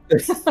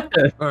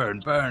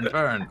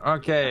 Burn.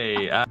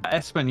 Okay,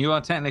 Espen, you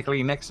are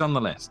technically next on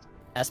the list.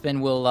 Espen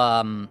will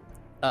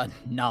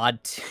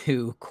nod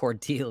to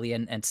Cordelia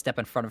and step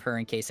in front of her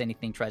in case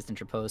anything tries to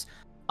interpose.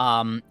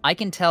 I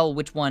can tell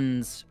which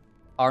ones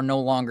are no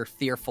longer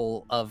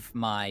fearful of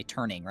my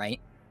turning, right?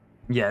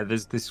 Yeah,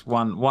 there's this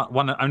one.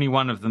 Only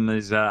one of them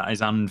is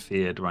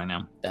unfeared right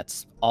now.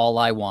 That's all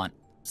I want.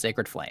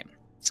 Sacred Flame.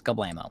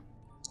 Skablamo.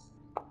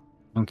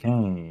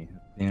 Okay,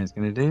 it's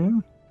gonna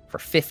do. For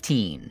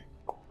 15.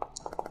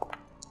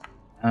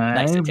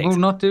 Nice, it will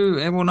not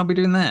be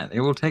doing that. It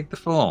will take the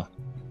 4.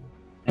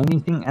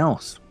 Anything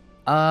else?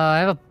 I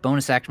have a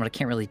bonus action, but I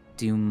can't really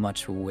do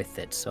much with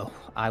it. So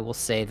I will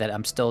say that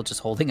I'm still just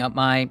holding up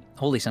my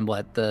holy symbol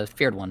at the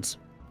feared ones.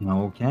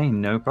 Okay,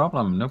 no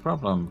problem.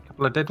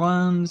 Couple of dead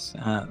ones.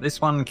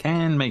 This one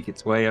can make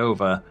its way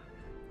over,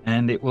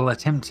 and it will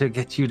attempt to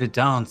get you to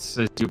dance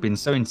as you've been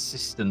so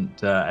insistent,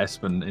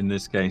 Espen, in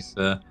this case.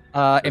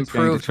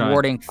 Improved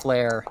warding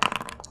flare.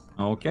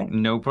 Okay,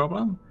 no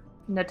problem.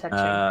 No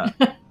touching.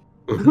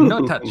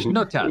 No touch.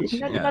 No touch.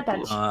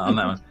 On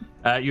that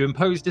one. You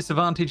impose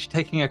disadvantage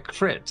taking a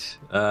crit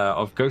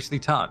of ghostly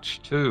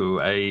touch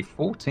to a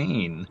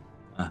 14.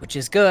 Which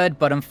is good,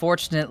 but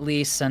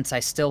unfortunately, since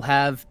I still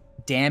have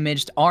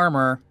damaged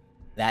armor,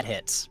 that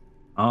hits.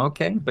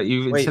 Okay, but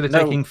instead of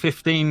taking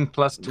 15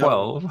 plus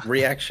 12... No,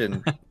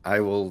 reaction. I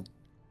will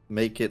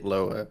make it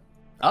lower.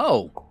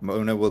 Oh.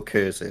 Mona will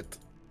curse it.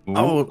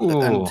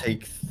 Ooh. And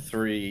take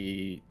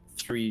 3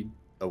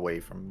 away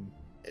from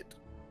it.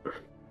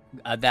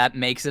 That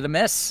makes it a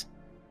miss.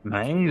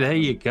 Hey, there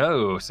you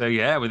go. So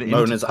yeah, with it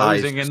Mona's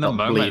eyes interposing in the stop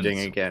moment. bleeding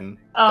again.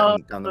 Oh,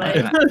 down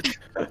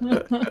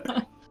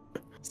the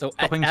So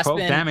stopping 12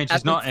 damage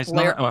is not. It's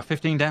not. Well,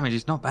 15 damage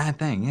is not a bad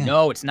thing. Yeah.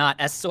 No, it's not.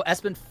 So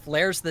Espen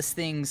flares this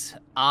thing's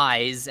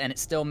eyes, and it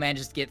still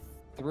manages to get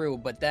through.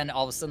 But then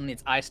all of a sudden,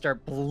 its eyes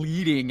start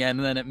bleeding, and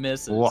then it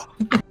misses. Whoa.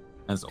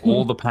 As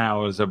all the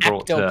powers are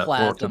brought to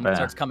bear.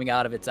 Starts coming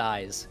out of its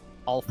eyes.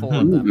 All 4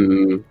 of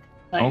them.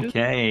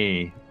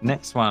 Okay.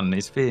 Next one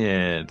is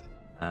feared.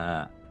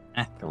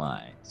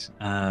 Acolyte.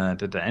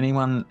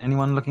 Anyone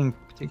looking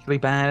particularly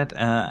bad?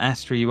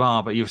 Astra, you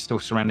are, but you're still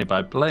surrounded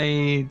by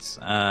blades.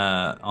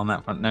 On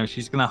that front, no,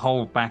 she's gonna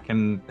hold back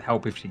and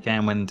help if she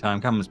can when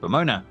time comes. But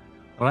Mona,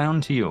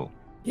 round to you.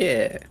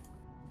 Yeah.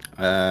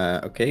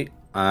 Okay.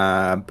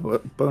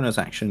 Bonus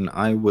action.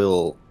 I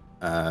will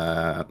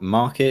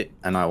mark it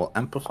and I will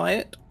amplify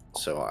it.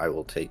 So I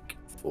will take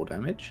 4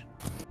 damage.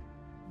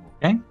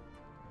 Okay.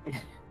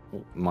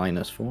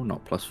 -4,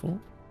 not +4.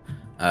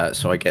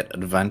 So I get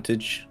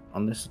advantage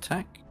on this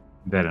attack.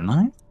 Very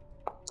nice.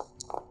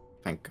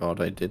 Thank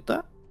God I did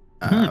that.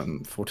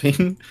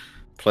 14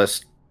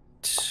 plus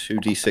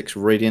 2d6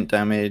 radiant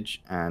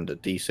damage and a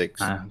d6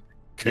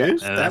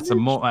 curse that's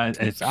damage? more.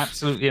 It's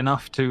absolutely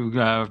enough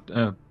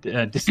to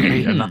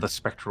dissipate another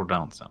spectral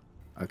dancer.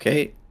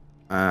 Okay.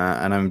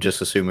 And I'm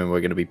just assuming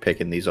we're going to be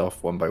picking these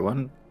off one by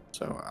one.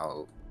 So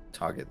I'll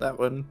target that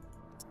one.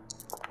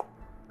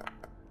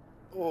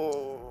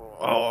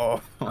 Oh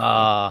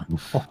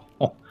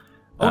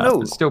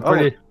no! It's still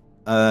pretty.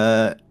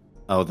 The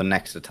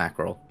next attack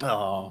roll.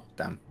 Oh,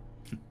 damn.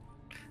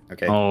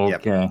 Okay.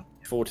 Okay. Yep.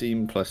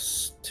 14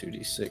 plus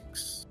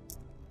 2d6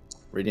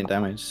 radiant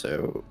damage,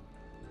 so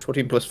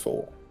 14 plus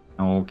 4.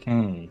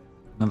 Okay.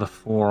 Another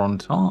 4 on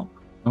top.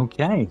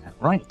 Okay.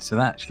 Right. So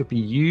that should be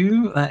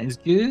you. That is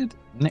good.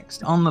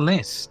 Next on the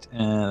list.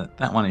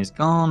 That one is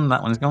gone.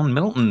 That one is gone.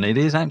 Milton, it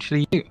is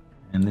actually you.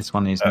 And this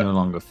one is no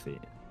longer feared.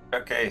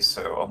 Okay,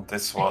 so on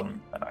this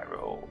one, and I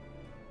will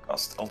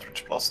cast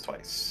Eldritch Blast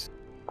twice.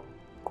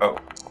 Oh,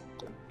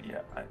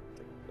 yeah, I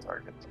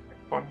target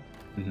one.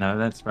 No,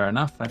 that's fair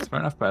enough. That's fair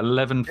enough. But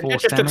 11 Did you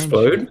force just damage.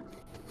 explode?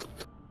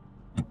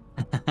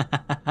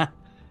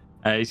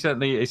 He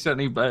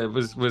certainly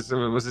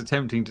was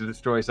attempting to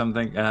destroy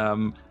something.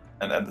 And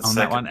then the On second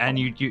that one, and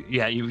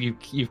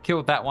you've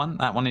killed that one.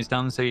 That one is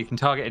done, so you can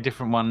target a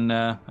different one.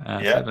 Yeah.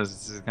 As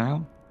this is going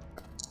on.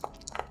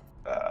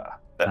 That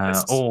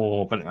misses.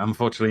 But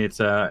unfortunately, it's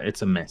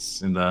a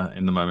miss in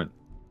the moment.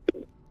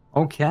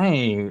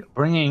 Okay,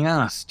 bringing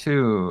us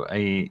to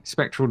a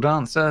spectral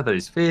dancer that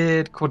is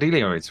feared.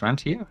 Cordelia, it's round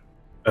to you.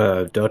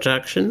 Dodge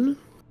action.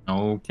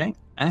 Okay,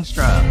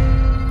 Astra.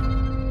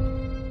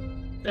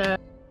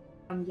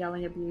 I'm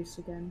yelling abuse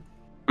again.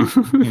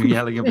 You're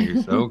yelling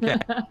abuse. Okay.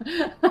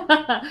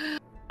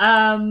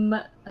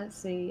 Let's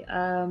see.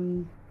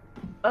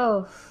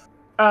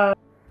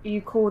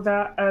 You call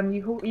that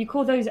you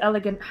call those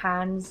elegant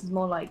hands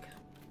more like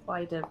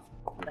spider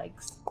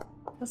legs.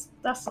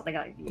 That's something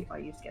I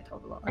used to get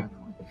told a lot.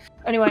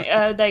 Anyway,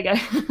 there you go.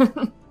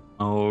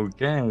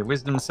 Okay,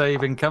 wisdom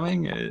save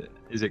incoming.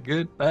 Is it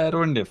good, bad,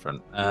 or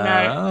indifferent?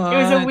 No, it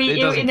was a weak.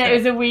 It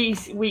was a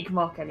weak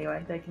mock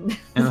anyway. They can.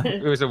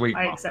 It was a weak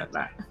I mock, accept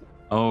that.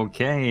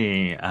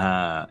 Okay,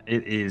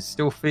 it is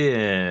still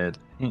feared.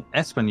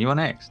 Espen, you are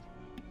next.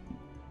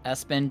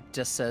 Espen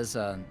just says,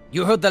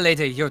 "You heard the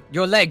lady.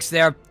 Your legs,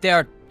 they're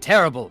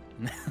terrible."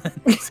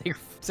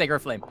 Sacred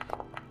flame.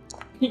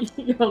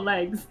 Your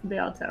legs, they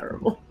are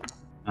terrible.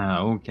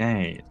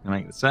 Okay, it's gonna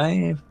make the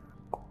save,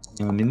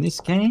 and in this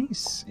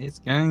case, it's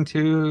going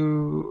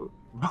to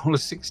roll a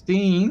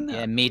 16.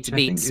 Yeah, meets which I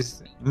think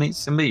beats. meets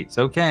some beats.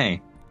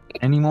 Okay,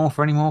 any more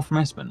from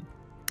Espen?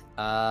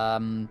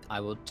 I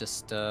will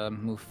just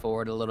move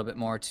forward a little bit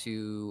more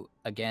to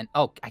again.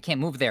 Oh, I can't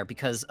move there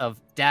because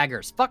of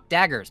daggers. Fuck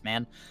daggers,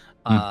 man.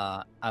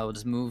 I will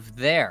just move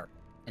there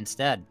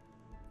instead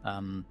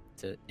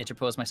to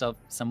interpose myself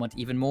somewhat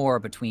even more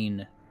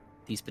between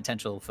these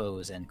potential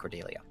foes and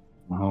Cordelia.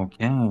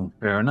 Okay,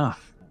 fair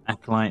enough.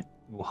 Acolyte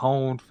will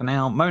hold for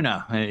now.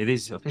 Mona, it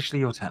is officially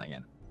your turn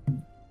again.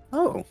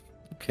 Oh,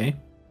 okay.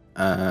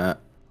 The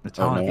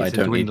targets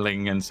are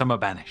dwindling and some are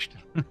banished.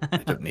 I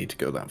don't need to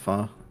go that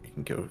far. I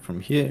can go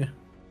from here.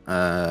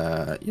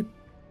 Yep.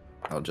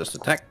 I'll just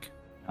attack.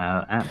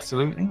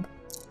 Absolutely.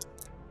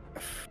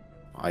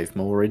 5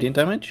 more radiant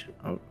damage.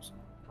 Oh.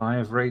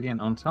 5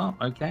 radiant on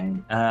top. Okay.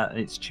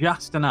 It's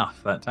just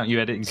enough. That time you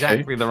had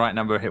exactly the right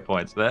number of hit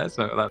points there,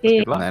 so that's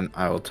good luck. And then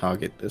I will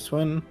target this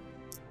one.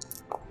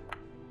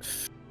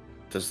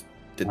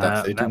 Did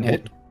that 13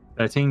 hit?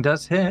 13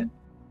 does hit.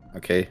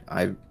 Okay,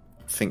 I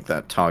think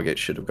that target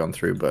should have gone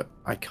through, but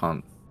I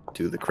can't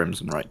do the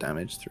crimson right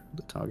damage through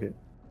the target.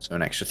 So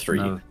an extra 3.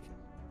 No,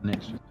 an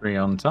extra 3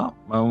 on top.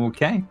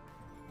 Okay.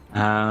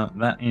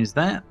 That is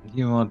that.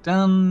 You are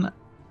done.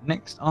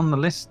 Next on the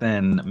list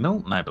then,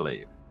 Milton, I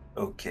believe.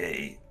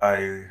 Okay,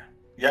 I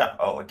guess...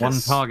 One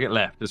target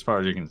left, as far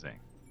as you can see.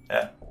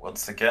 Yeah,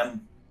 once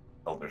again,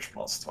 Eldritch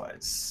Blast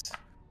twice.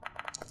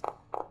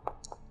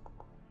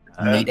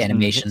 Neat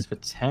animation. For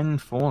 10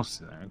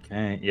 force.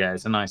 Okay, yeah,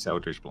 it's a nice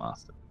Eldritch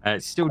Blast.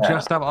 It's still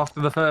just up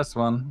after the first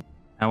one.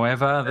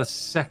 However, the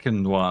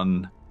second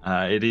one,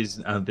 it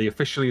is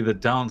officially the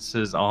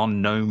dancers are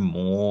no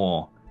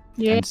more.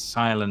 Yeah. And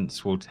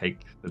silence will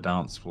take the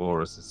dance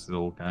floor as this is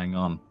all going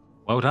on.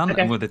 Well done.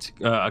 Okay. And with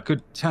a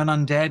good turn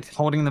undead,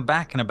 holding them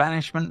back and a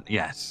banishment.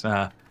 Yes,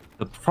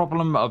 the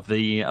problem of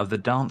the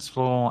dance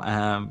floor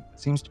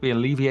seems to be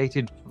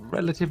alleviated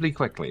relatively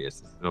quickly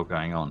as this is all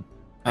going on.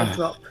 I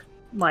drop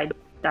my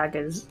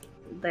daggers.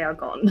 They are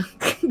gone.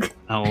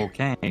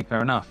 Okay,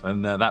 fair enough.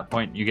 And at that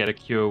point, you get a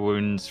cure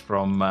wounds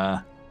from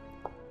the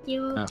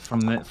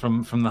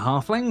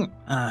halfling.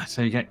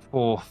 So you get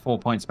four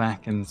points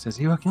back, and says,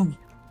 "You okay?"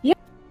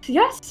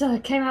 Yes,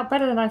 came out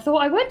better than I thought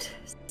I would.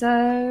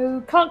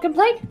 So can't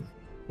complain.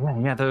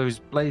 Yeah, those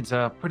blades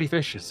are pretty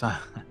vicious.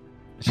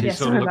 She Yeah,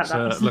 sort of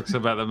sorry looks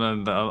about them,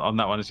 and on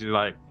that one, she's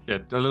like,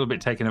 a little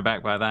bit taken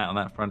aback by that on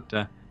that front.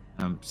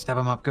 Stab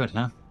them up good,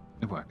 huh?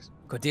 It works.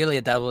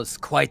 Cordelia, that was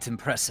quite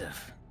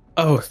impressive.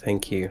 Oh,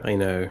 thank you. I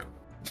know.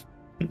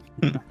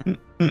 More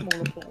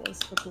applause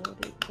for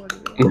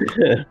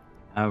Cordelia.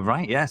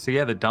 Right, yeah. So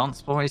yeah, the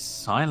dance floor is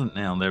silent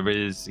now. There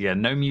is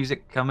no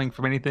music coming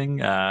from anything.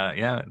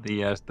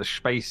 The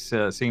space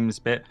seems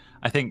a bit.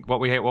 I think what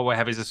we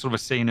have is a sort of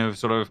a scene of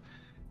sort of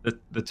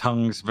the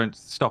tongues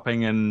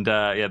stopping and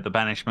the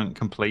banishment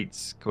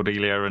completes,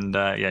 Cordelia, and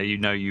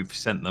you've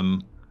sent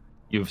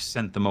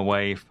them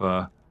away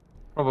for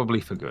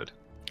probably for good.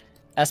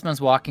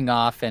 Espen's walking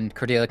off, and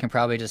Cordelia can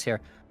probably just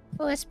hear,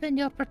 "Oh, Espen,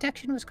 your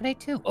protection was great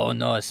too." "Oh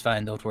no, it's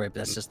fine. Don't worry.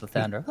 That's just the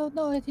thunder." "Oh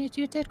no,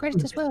 you did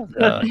great as well."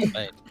 "Oh, it's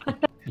fine."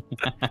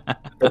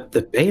 But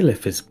the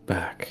bailiff is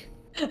back.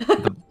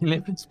 The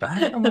bailiff is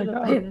back. Oh my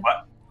god!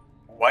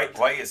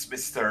 Why is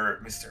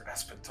Mr.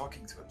 Espen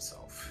talking to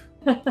himself?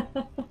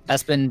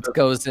 Espen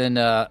goes and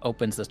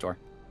opens this door.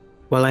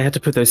 Well, I had to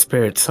put those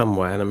spirits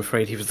somewhere, and I'm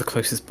afraid he was the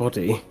closest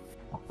body.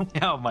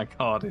 Oh my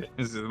god!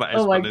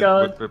 Oh my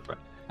god!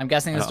 I'm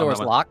guessing this door is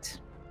locked.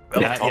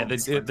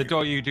 The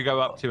door you do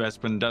go up to,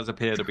 Espen, does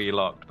appear to be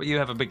locked, but you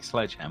have a big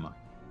sledgehammer.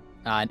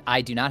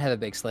 I do not have a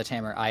big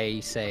sledgehammer.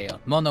 I say,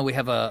 "Mona, we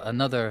have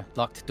another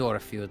locked door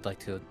if you would like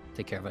to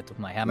take care of it with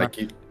my hammer."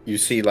 Like you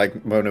see,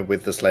 like Mona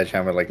with the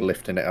sledgehammer, like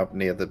lifting it up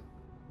near the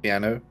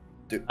piano.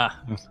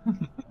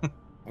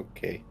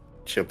 Okay,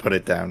 she'll put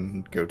it down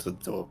and go to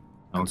the door.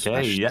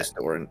 Okay, yes.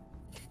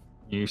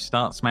 You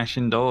start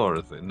smashing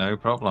doors, no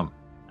problem.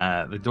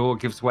 The door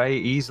gives way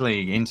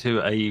easily into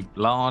a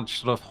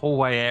large sort of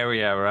hallway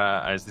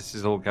area as this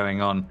is all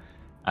going on.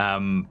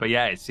 But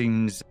yeah, it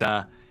seems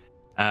there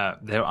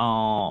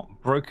are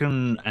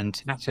broken and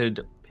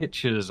tattered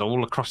pictures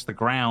all across the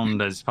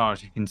ground as far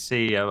as you can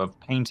see of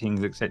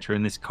paintings, etc.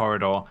 in this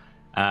corridor.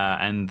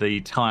 And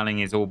the tiling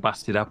is all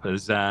busted up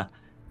as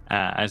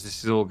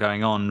this is all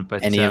going on.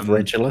 But any of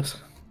Regulus?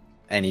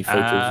 Any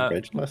photos of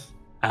Regulus?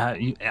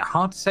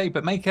 Hard to say,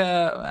 but make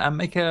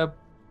a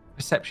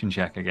perception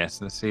check, I guess.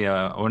 Let's see,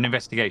 or an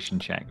investigation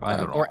check.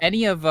 Or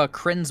any of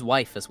Kryn's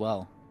wife as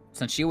well,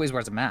 since she always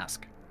wears a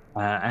mask.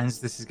 As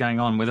this is going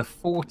on with a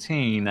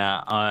 14,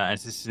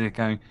 as this is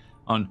going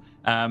on,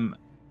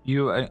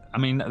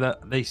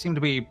 they seem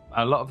to be,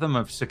 a lot of them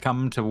have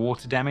succumbed to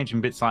water damage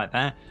and bits like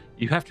that.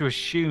 You have to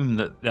assume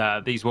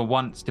that these were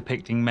once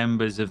depicting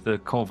members of the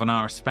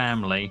Corvinaris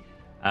family,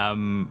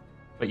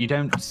 but you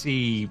don't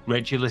see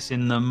Regulus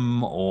in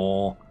them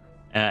or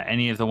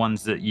any of the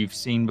ones that you've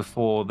seen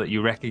before that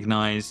you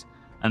recognize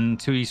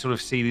until you sort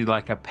of see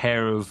like a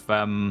pair of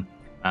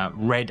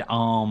red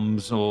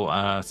arms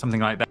or something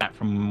like that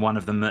from one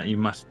of them that you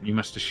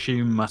must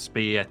assume must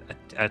be a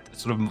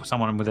sort of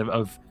someone with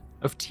of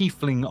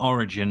tiefling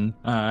origin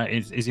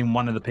is in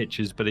one of the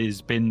pictures, but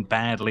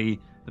the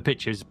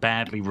picture's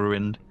badly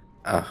ruined.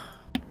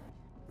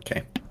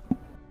 Okay.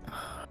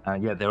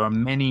 There are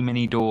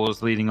many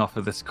doors leading off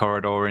of this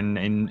corridor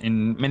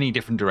in many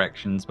different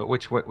directions, but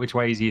which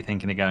ways are you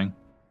thinking of going?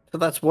 So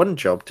that's one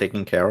job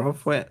taken care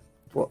of. What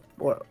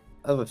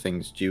other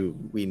things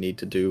we need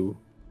to do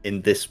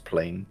in this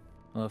plane?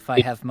 Well, if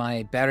I have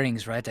my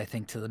bearings right, I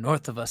think to the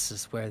north of us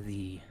is where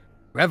the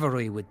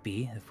revelry would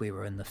be if we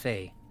were in the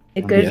Fae.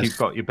 If you've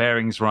got your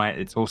bearings right,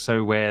 it's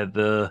also where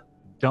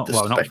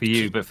not for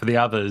you, but for the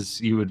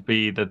others, you would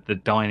be the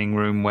dining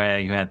room where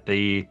you had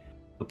the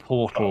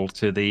portal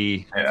to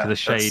the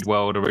Shade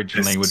World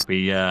originally would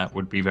be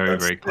very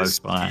very close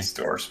by. These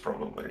doors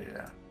probably,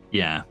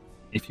 yeah.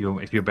 If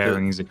your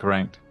bearings are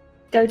correct.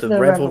 Go to the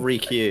revelry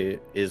here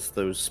is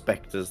those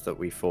specters that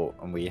we fought,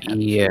 and we had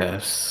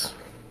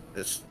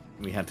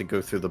we had to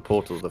go through the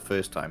portal the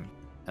first time,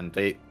 and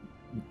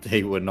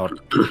they were not.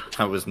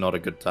 That was not a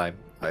good time.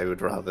 I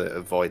would rather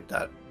avoid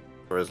that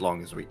for as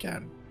long as we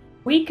can.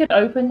 We could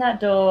open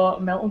that door,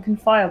 Milton can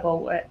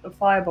fireball it,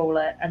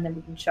 and then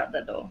we can shut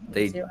that door.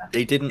 They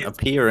didn't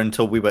appear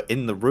until we were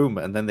in the room,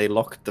 and then they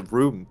locked the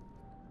room.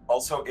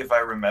 Also, if I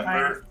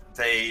remember,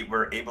 they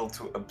were able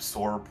to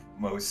absorb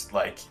most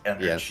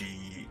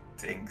energy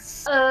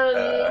things.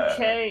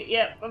 Okay,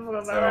 yep, I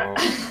forgot about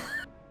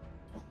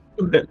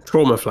that.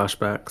 Trauma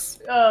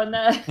flashbacks. Oh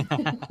no.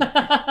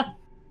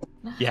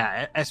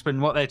 Yeah, Espen,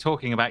 what they're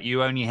talking about,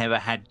 you only ever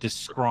had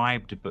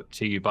described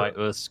to you by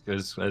Usk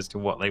as to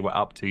what they were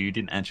up to. You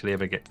didn't actually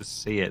ever get to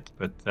see it,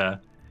 but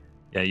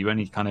you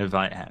only kind of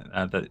like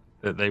that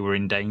they were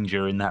in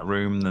danger in that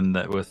room, and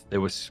that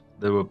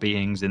there were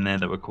beings in there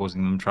that were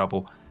causing them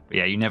trouble. But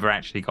yeah, you never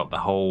actually got the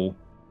whole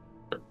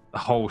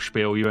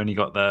spiel. You only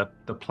got the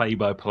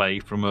play-by-play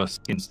from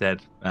Usk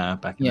instead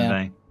back in the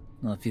day.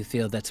 Well, if you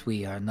feel that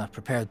we are not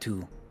prepared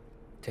to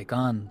take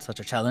on such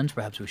a challenge,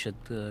 perhaps we should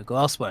go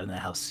elsewhere in the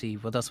house, see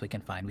what else we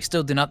can find. We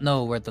still do not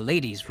know where the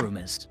lady's room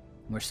is.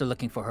 We're still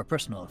looking for her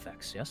personal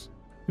effects, yes?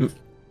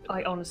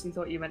 I honestly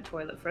thought you meant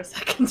toilet for a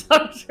second.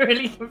 I was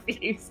really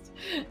confused.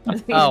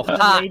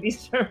 The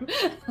lady's room.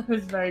 I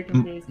was very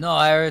confused. No,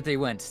 I already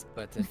went,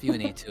 but if you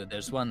need to,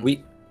 there's one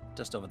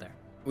just over there.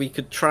 We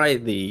could try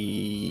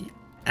the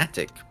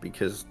attic,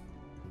 because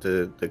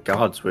the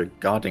guards were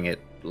guarding it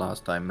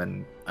last time,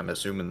 and I'm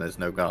assuming there's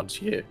no guards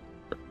here.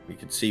 We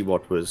could see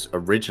what was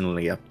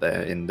originally up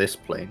there in this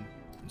plane,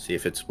 and see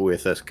if it's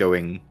worth us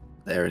going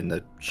there in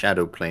the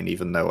shadow plane,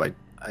 even though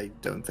I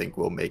don't think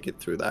we'll make it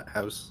through that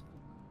house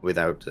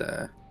without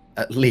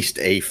at least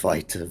a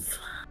fight of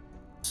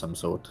some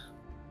sort.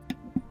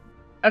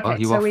 Okay, Well,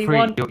 you so are we free.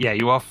 want.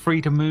 You are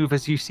free to move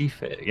as you see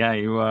fit. Yeah,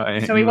 you are.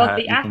 So we want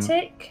the you can-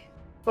 attic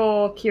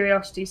for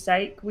curiosity's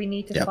sake. We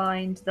need to Yep.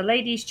 find the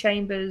lady's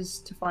chambers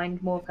to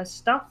find more of her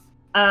stuff.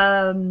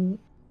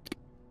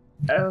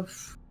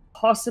 Of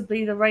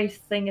possibly the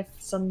wraith thing if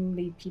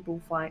suddenly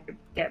people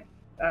get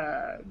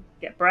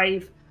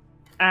brave,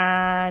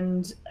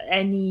 and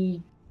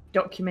any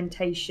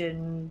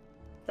documentation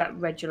that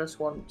Regulus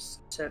wants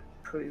to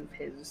prove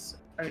his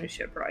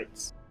ownership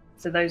rights.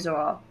 So those are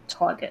our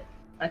target,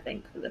 I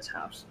think, for this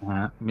house.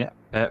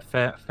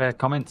 Fair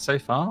comment so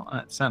far.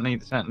 That's certainly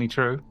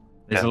true.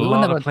 There's Yeah. a We will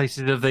lot never- of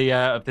places of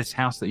this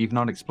house that you've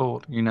not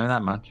explored. You know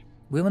that much.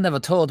 We were never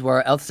told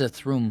where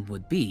Elsith's room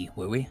would be,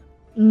 were we?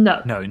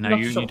 No, No, not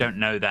you sure. don't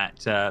know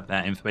that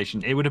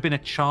information. It would have been a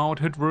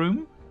childhood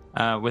room.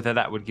 Whether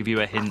that would give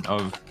you a hint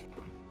of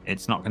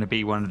it's not going to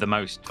be one of the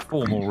most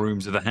formal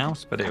rooms of the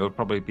house, but it would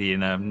probably be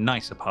in a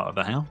nicer part of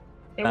the house.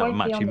 It that won't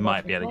much be on you the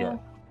might bottom be able to floor.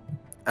 get.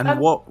 And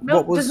what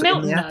was does in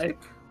Milton the know? attic?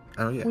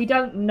 Oh yeah. We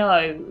don't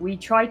know. We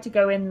tried to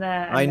go in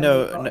there. And I then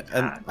know, we got and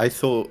attacked. I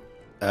thought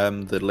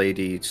the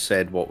lady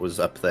said what was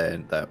up there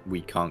and that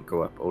we can't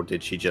go up, or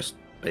did she just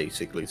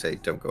basically say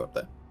don't go up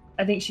there?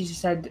 I think she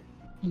just said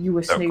you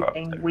were Don't go up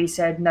snooping. there. We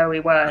said no, we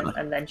weren't,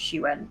 and then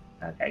she went,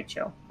 "Okay,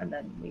 chill," and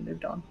then we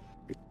moved on.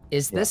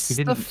 Is this We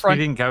the didn't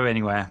front? go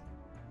anywhere.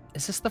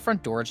 Is this the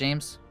front door,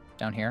 James?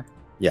 Down here?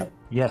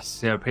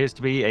 Yes, there appears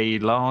to be a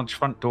large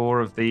front door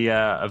of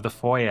the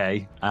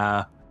foyer.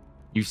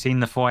 You've seen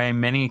the foyer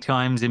many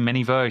times in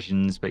many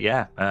versions, but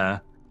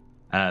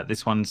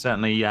this one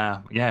certainly.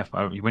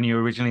 When you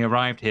originally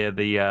arrived here,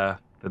 the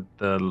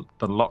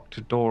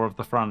locked door of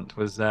the front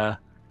was there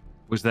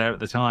at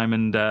the time,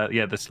 and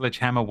the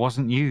sledgehammer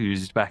wasn't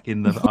used back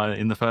in the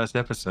in the first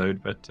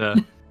episode, but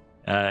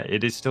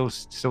it is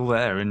still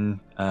there, and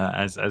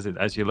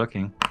as you're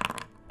looking.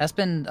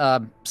 Espen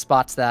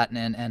spots that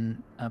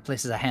and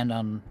places a hand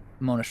on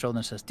Mona's shoulder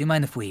and says, "Do you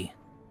mind if we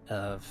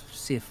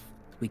see if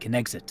we can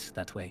exit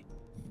that way?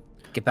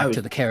 Get back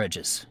to the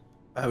carriages."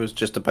 I was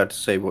just about to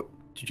say, what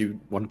did you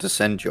want to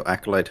send your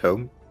acolyte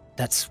home?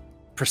 That's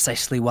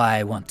precisely why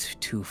I want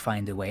to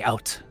find a way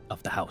out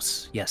of the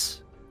house.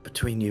 Yes.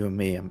 Between you and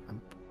me, I'm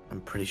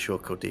pretty sure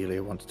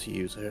Cordelia wanted to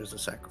use her as a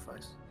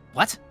sacrifice.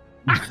 What?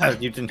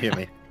 You didn't hear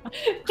me.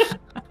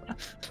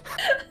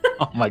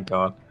 Oh my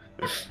god.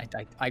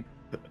 I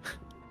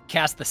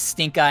cast the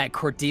stink eye at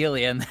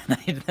Cordelia and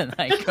then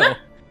I go.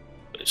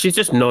 She's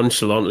just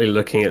nonchalantly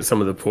looking at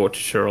some of the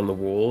portraiture on the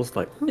walls,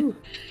 like,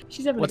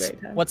 She's having a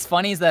great time. What's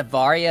funny is that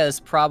Varya is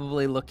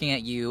probably looking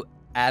at you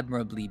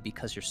admirably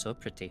because you're so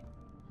pretty.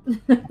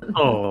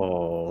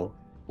 oh.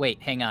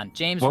 Wait, hang on.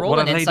 James, What roll a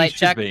an lady insight should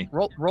check. be.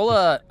 Roll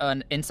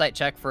an insight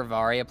check for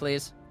Varya,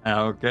 please.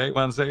 Okay,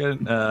 1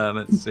 second.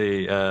 Let's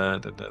see.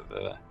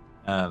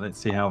 Let's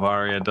see how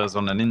Varia does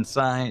on an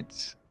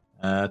insight.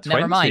 20.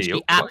 Never mind. She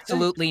Okay.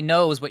 absolutely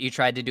knows what you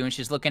tried to do, and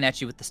she's looking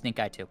at you with the stink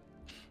eye too.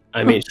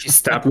 I mean, she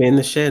stabbed me in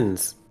the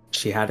shins.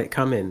 She had it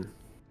coming.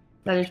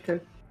 That is true.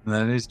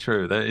 That is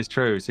true. That is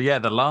true. So yeah,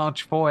 the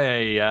large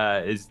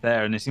foyer is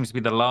there, and it seems to be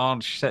the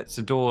large sets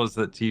of doors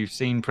that you've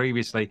seen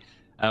previously.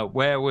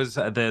 Where was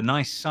the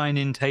nice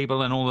sign-in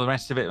table and all the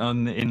rest of it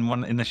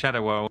in the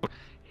Shadow World?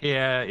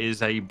 Here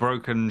is a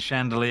broken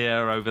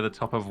chandelier over the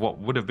top of what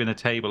would have been a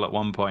table at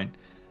one point.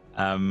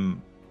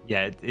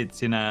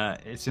 It's in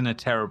a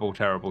terrible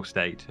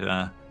state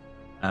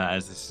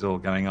as this is all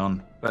going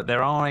on. But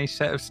there are a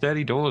set of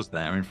sturdy doors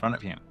there in front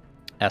of you.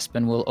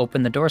 Espen will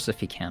open the doors if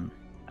he can.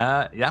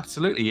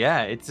 Absolutely,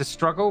 yeah. It's a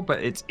struggle,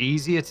 but it's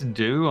easier to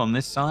do on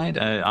this side.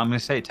 I'm going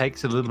to say it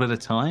takes a little bit of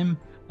time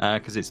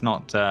because it's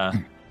not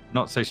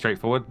so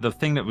straightforward. The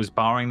thing that was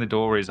barring the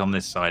door is on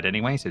this side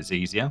anyway, so it's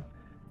easier.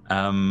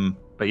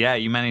 But yeah,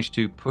 you managed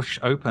to push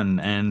open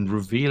and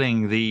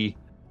revealing the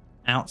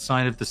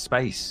outside of the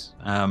space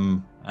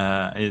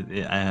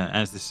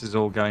as this is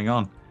all going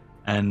on.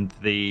 And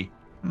the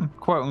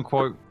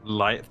quote-unquote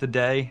light of the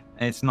day,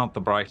 it's not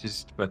the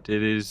brightest, but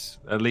it is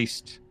at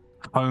least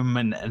home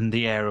and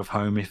the air of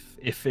home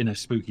if in a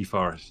spooky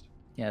forest.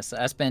 Yeah, so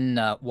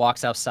Espen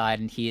walks outside,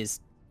 and he is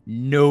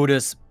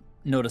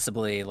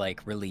noticeably,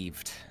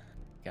 relieved.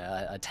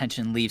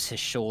 Attention leaves his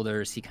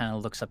shoulders. He kind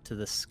of looks up to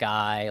the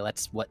sky,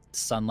 lets what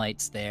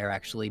sunlight's there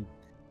actually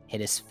hit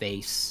his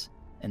face,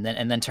 and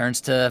then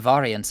turns to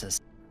Varya and says,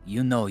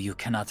 "You know you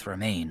cannot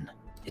remain.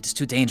 It is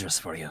too dangerous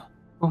for you."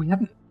 Well, we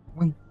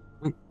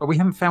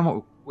haven't found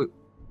what we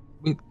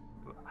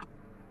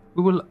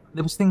will.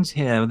 There was things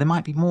here. There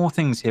might be more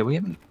things here. We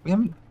haven't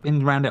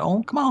been around it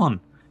all. Come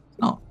on, it's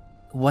not.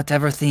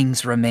 Whatever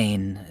things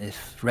remain,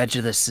 if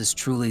Regulus is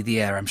truly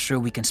the heir, I'm sure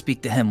we can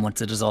speak to him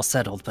once it is all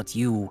settled. But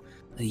you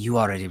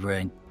already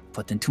were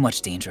put in too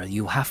much danger.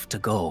 You have to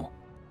go.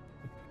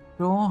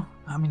 Sure.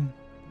 I mean,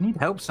 you need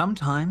help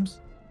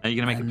sometimes. Are you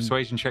going to make a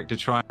persuasion check to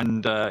try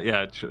and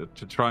to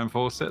try and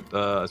force it?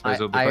 I suppose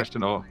it'll be the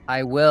question. Or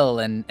I will,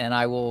 and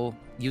I will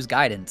use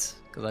guidance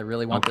because I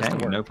really want this to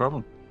work. No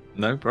problem.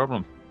 No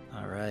problem.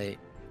 All right.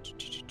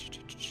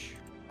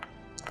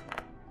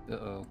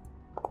 Uh-oh.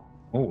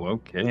 Oh,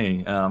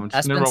 okay. I'm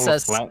just Espen gonna roll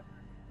says- a flat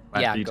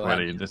Yeah, go ahead.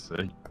 d20 and just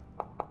say.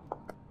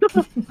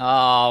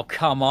 Oh,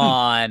 come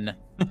on.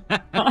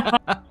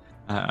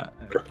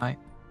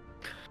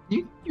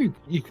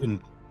 You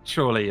can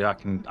surely I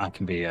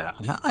can be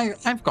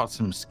I've got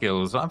some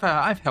skills.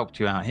 I've helped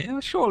you out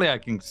here. Surely I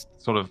can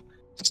sort of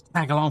just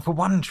tag along for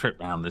one trip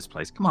around this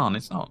place. Come on,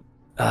 it's not.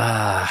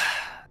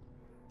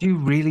 Do you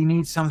really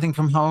need something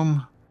from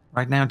home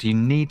right now? Do you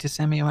need to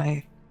send me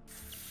away?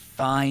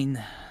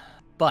 Fine.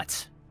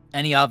 But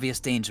any obvious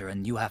danger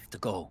and you have to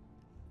go.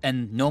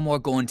 And no more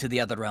going to the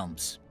other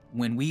realms.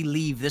 When we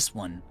leave this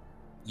one,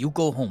 you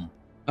go home.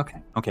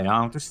 Okay.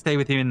 I'll just stay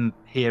with you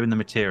here in the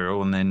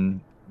material, and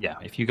then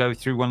if you go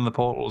through one of the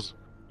portals,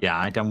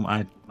 I don't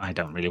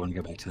really want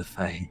to go back to the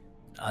Fae.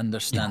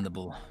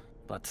 Understandable.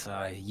 But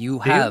you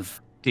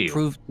have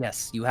Deal.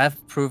 you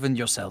have proven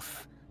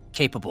yourself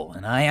capable,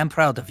 and I am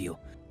proud of you.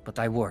 But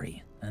I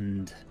worry,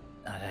 and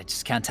I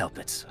just can't help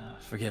it.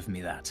 Forgive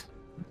me that.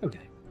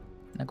 Okay.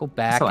 I go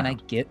back and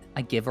allowed.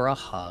 I give her a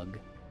hug.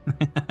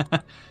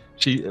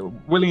 She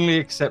willingly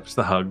accepts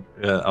the hug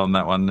on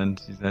that one, and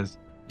she says,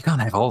 "You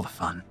can't have all the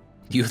fun."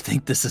 You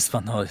think this is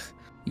fun? Oh,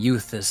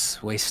 youth is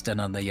wasted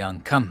on the young.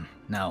 Come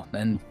now,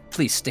 and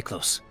please stick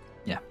close.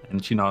 Yeah,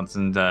 and she nods,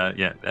 and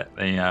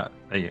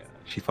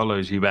she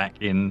follows you back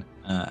in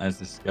as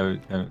this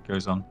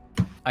goes on.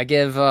 I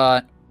give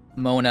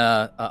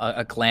Mona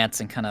a glance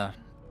and kind of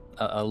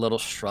a little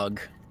shrug.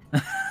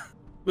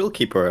 We'll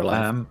keep her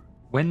alive.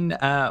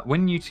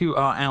 When you two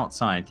are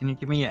outside, can you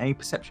give me a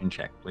perception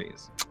check,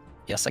 please?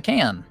 Yes, I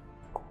can.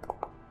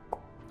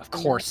 Of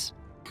course.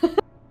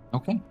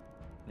 Okay.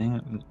 Yeah,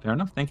 fair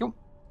enough. Thank you.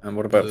 And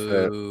what about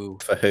Ooh.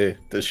 for her?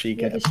 Does she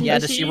get?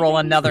 Does she roll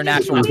another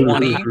natural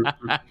 20?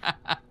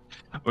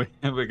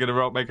 We're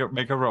gonna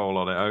make a roll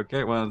on it.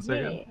 Okay, 1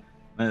 second. Yeah.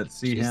 Let's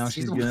see how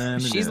she's going.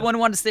 She's the one who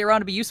wanted to stay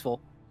around to be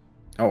useful.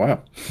 Oh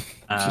wow.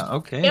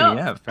 Okay, Yep.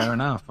 yeah, fair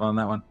enough on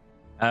that one.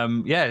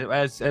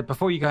 As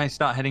before you guys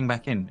start heading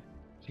back in,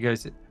 she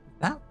goes,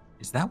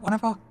 "Is that one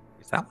of our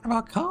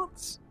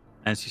carts?"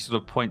 And she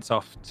sort of points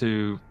off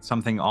to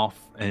something off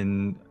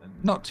in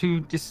not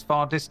too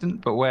far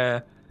distant, but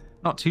where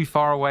not too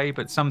far away,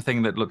 but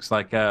something that looks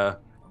like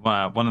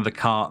one of the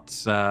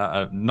carts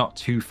not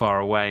too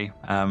far away.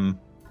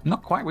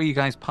 Not quite where you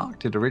guys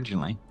parked it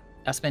originally.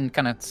 Espen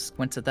kind of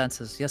squints at that and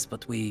says, Yes,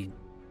 but we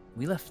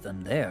left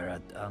them there.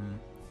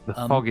 The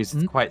fog is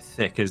quite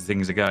thick as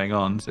things are going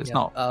on, so it's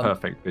not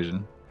perfect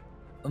vision.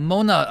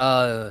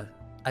 Mona,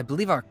 I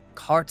believe our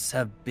carts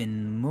have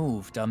been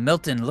moved.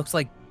 Milton, looks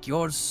like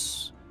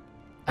yours.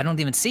 I don't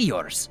even see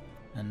yours.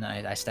 and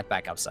I step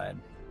back outside.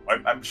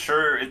 I'm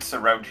sure it's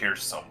around here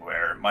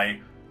somewhere. My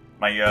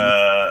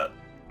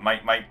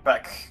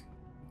back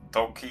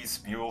donkeys,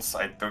 mules.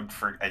 I don't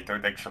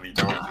actually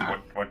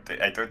know what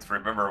I don't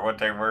remember what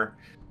they were.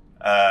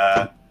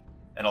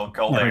 And I'll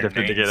call their names.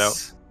 To get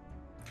out.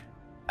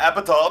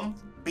 Abaddon,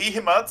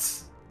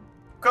 Behemoth,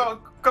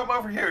 come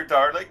over here,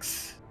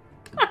 darlings.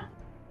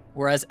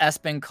 Whereas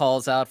Espen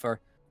calls out for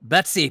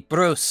Betsy,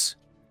 Bruce,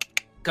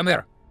 come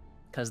here.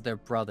 because they're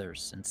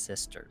brothers and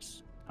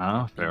sisters.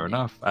 Ah, fair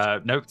enough.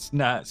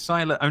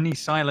 Only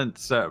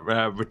silence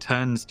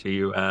returns to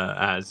you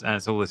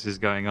as all this is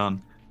going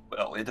on.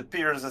 Well, it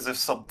appears as if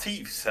some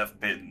thieves have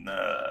been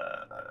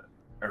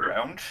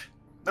around.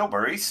 No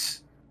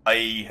worries.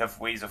 I have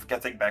ways of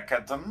getting back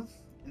at them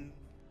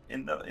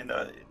in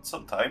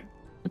some time.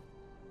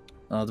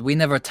 Well, we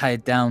never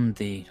tied down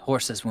the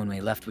horses when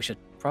we left. We should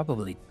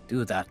probably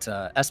do that.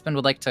 Espen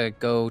would like to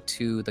go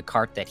to the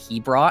cart that he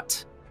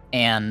brought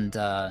and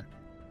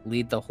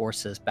lead the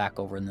horses back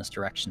over in this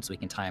direction so we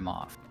can tie him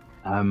off.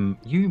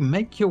 You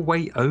make your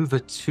way over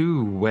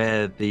to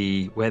where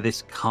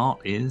this cart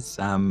is,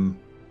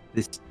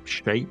 this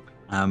shape.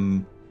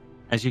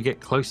 As you get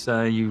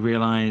closer, you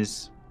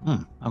realize,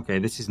 okay,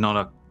 this is not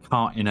a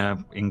cart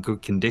in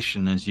good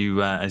condition. As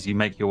you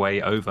make your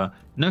way over,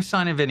 no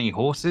sign of any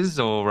horses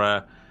or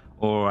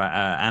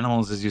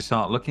animals as you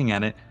start looking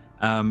at it,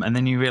 and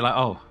then you realize,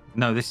 oh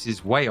no, this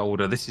is way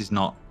older. This is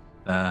not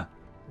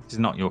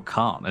your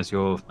cart as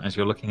you're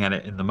looking at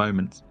it in the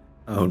moment.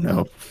 Oh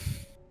no.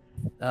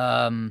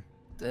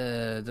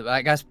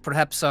 I guess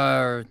perhaps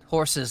our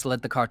horses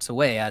led the carts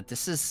away.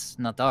 This is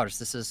not ours.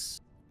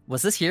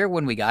 Was this here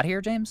when we got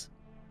here, James?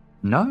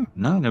 No,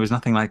 there was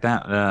nothing like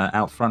that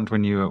out front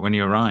when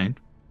you arrived.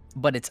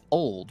 But it's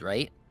old,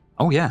 right?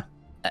 Oh yeah.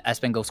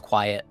 Espen goes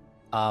quiet,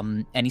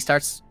 and he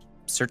starts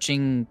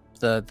searching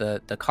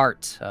the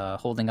cart,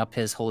 holding up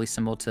his holy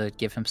symbol to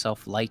give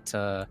himself light,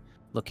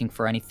 looking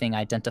for anything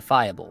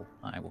identifiable.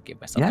 I will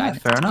give myself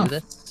guidance fair to do enough.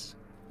 this.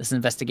 This is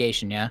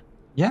investigation, yeah?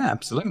 Yeah,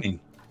 absolutely.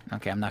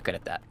 Okay, I'm not good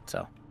at that,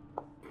 so...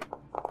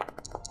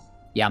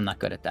 Yeah, I'm not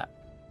good at that.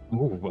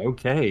 Oh,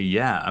 okay,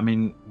 yeah. I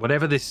mean,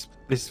 whatever this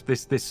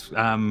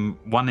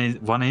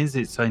one is,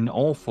 it's in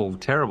awful,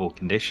 terrible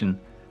condition.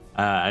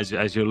 As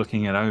you're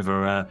looking it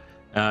over,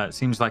 it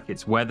seems like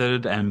it's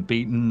weathered and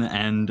beaten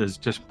and has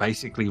just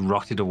basically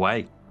rotted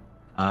away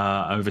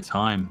over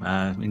time.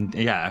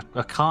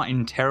 A cart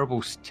in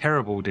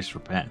terrible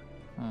disrepair.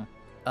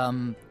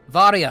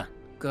 Varia,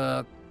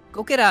 go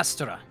get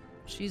Astra.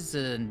 She's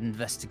an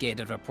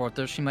investigative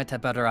reporter. She might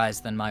have better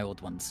eyes than my old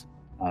ones.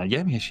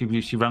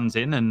 She runs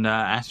in, and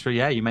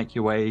Astra, you make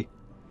your way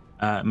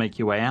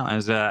out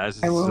as this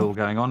is all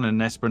going on,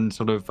 and Espen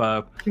sort of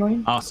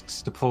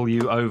asks to pull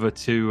you over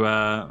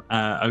to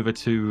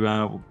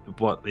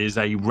what is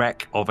a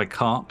wreck of a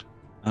cart.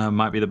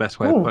 Might be the best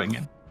way of putting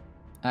it.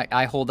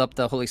 I hold up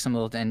the holy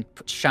symbol and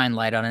shine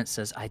light on it. It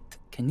says,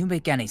 can you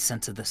make any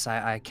sense of this?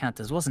 I can't.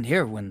 This wasn't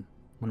here when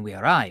we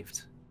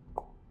arrived.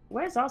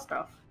 Where's our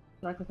stuff?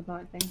 Did I click on the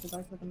right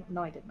thing?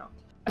 No, I did not.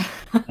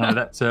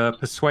 That's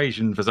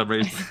persuasion for some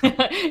reason.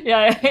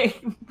 Yeah.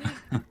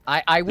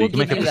 I will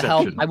give you the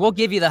help. I will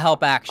give you the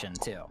help action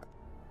too.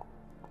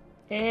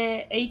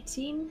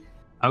 18.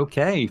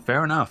 Okay,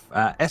 fair enough.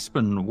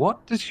 Espen,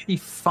 what does she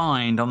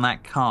find on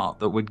that cart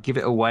that would give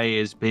it away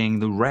as being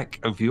the wreck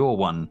of your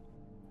one?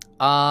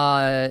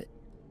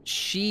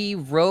 She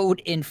rode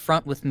in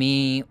front with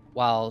me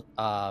while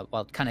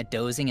kind of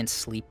dozing and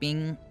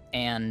sleeping,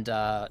 and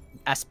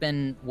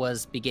Espen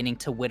was beginning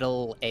to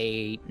whittle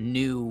a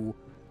new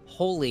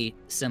holy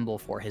symbol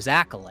for his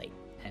acolyte,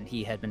 and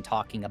he had been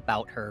talking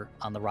about her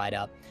on the ride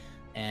up,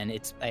 and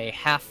it's a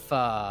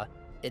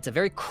it's a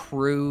very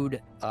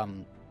crude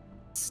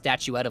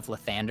statuette of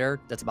Lathander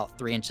that's about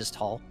 3 inches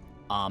tall.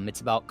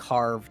 It's about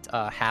carved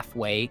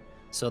halfway,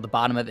 so the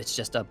bottom of it's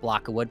just a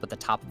block of wood, but the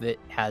top of it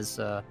has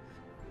a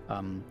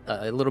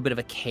little bit of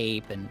a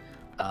cape and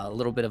a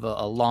little bit of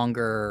a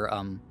longer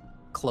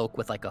cloak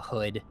with like a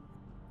hood.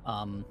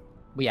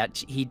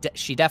 She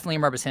definitely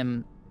remembers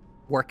him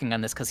working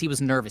on this because he was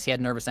nervous. He had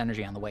nervous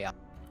energy on the way up.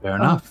 Fair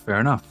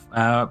enough.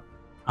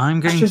 I'm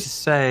going to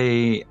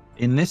say,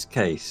 in this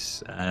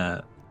case,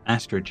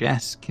 Astra,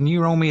 Jess, can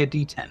you roll me a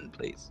d10,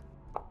 please?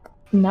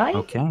 9.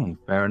 Okay,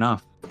 fair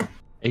enough.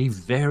 A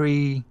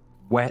very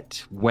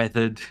wet,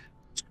 weathered,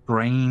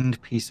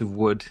 strained piece of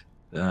wood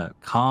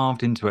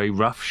carved into a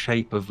rough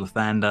shape of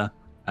Lathander.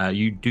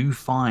 You do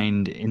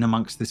find in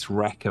amongst this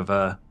wreck of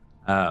a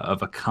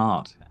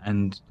cart,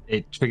 and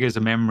it triggers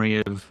a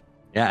memory of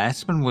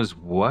Espen was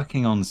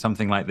working on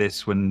something like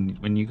this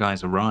when you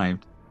guys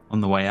arrived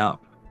on the way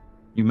up.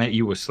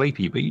 You were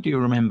sleepy, but you do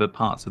remember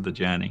parts of the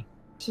journey.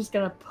 She's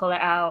gonna pull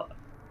it out,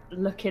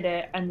 look at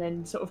it, and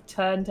then sort of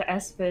turn to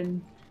Espen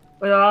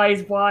with her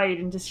eyes wide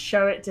and just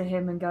show it to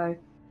him and go,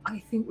 I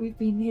think we've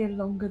been here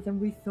longer than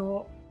we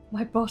thought.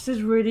 My boss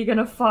is really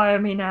gonna fire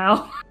me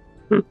now.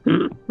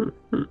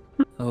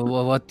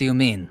 Oh, what do you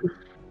mean?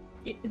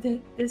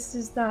 This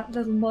is that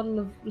little model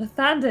of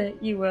Lathander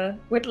you were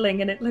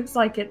whittling, and it looks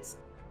like it's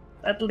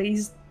at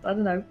least, I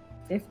don't know,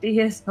 50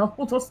 years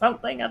old or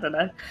something. I don't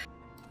know.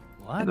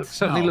 What? It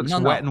certainly looks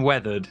wet and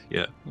weathered.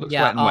 Yeah, looks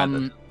wet and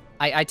weathered.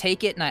 I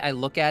take it and I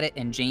look at it,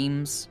 and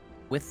James,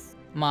 with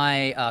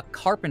my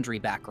carpentry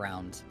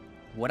background,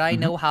 would I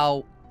know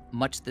how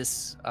much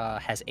this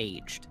has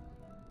aged?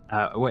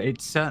 Well,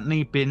 it's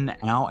certainly been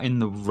out in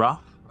the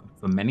rough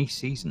for many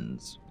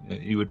seasons.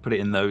 You would put it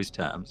in those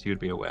terms. You would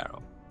be aware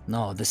of.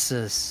 No, this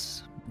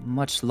is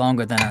much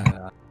longer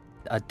than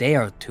a day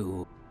or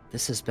two.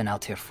 This has been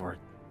out here for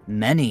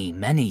many,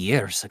 many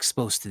years,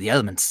 exposed to the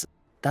elements.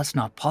 That's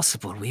not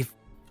possible. We've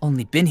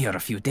only been here a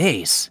few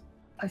days.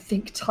 I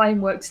think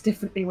time works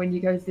differently when you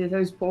go through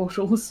those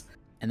portals.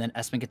 And then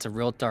Espen gets a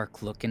real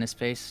dark look in his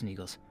face, and he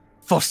goes,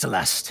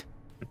 Celeste,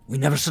 we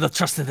never should have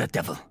trusted that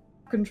devil.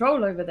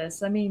 Control over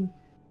this. I mean,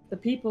 the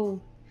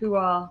people who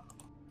are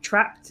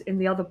trapped in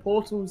the other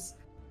portals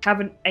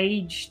haven't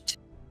aged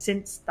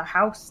since the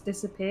house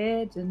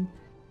disappeared and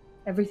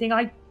everything.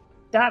 I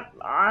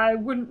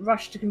wouldn't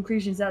rush to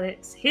conclusions that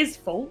it's his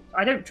fault.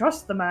 I don't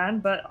trust the man,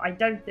 but I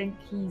don't think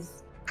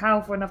he's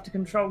powerful enough to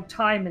control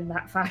time in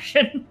that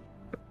fashion.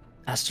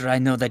 Astra, I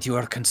know that you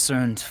are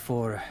concerned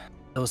for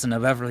those in the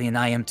Beverly, and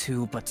I am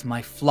too, but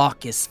my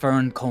flock is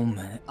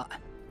Ferncombe.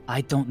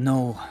 I don't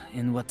know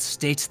in what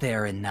state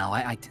they're in now.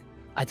 I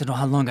don't know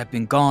how long I've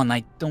been gone.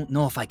 I don't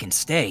know if I can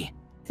stay.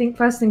 I think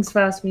first things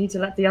first, we need to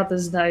let the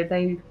others know.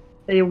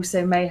 They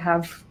also may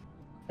have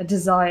a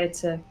desire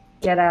to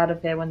get out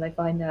of here when they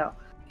find out.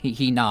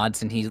 He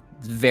nods, and he's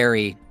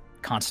very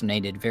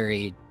consternated,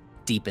 very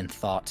deep in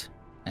thought,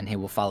 and he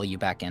will follow you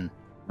back in.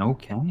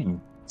 Okay.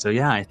 So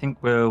yeah, I think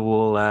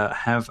we'll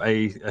have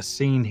a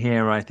scene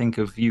here, I think,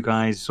 of you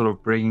guys sort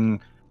of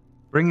bringing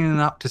it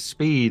up to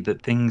speed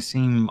that things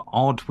seem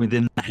odd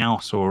within the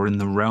house or in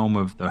the realm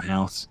of the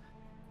house,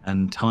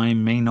 and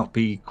time may not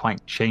be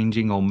quite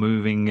changing or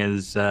moving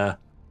as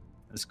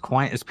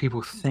quite as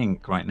people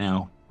think right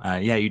now.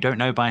 You don't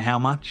know by how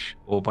much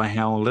or by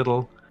how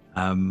little,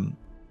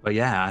 but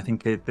yeah, I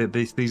think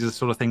these are the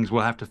sort of things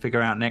we'll have to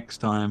figure out next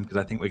time, because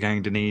I think we're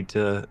going to need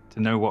to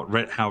know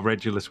how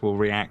Regulus will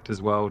react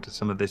as well to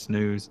some of this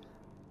news,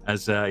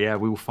 as we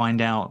will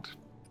find out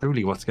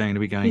truly what's going to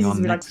be going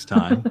on next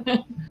time.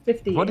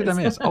 50 What did I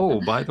miss?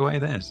 Oh, by the way,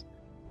 this.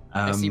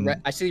 I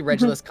see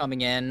Regulus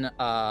coming in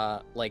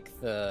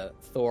like the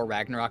Thor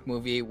Ragnarok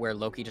movie where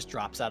Loki just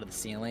drops out of the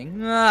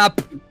ceiling.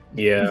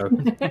 Yeah.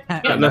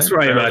 And that's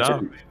where I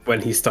imagine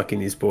when he's stuck in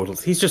these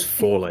portals, he's just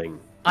falling.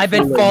 I've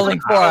been falling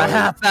for a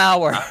half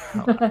hour.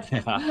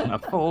 A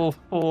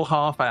full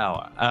half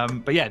hour.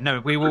 But yeah, no,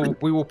 we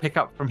will pick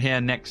up from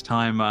here next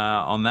time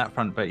on that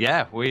front. But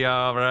yeah, we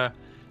are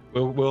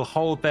we'll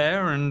hold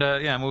there and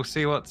we'll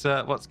see what's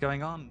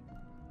going on.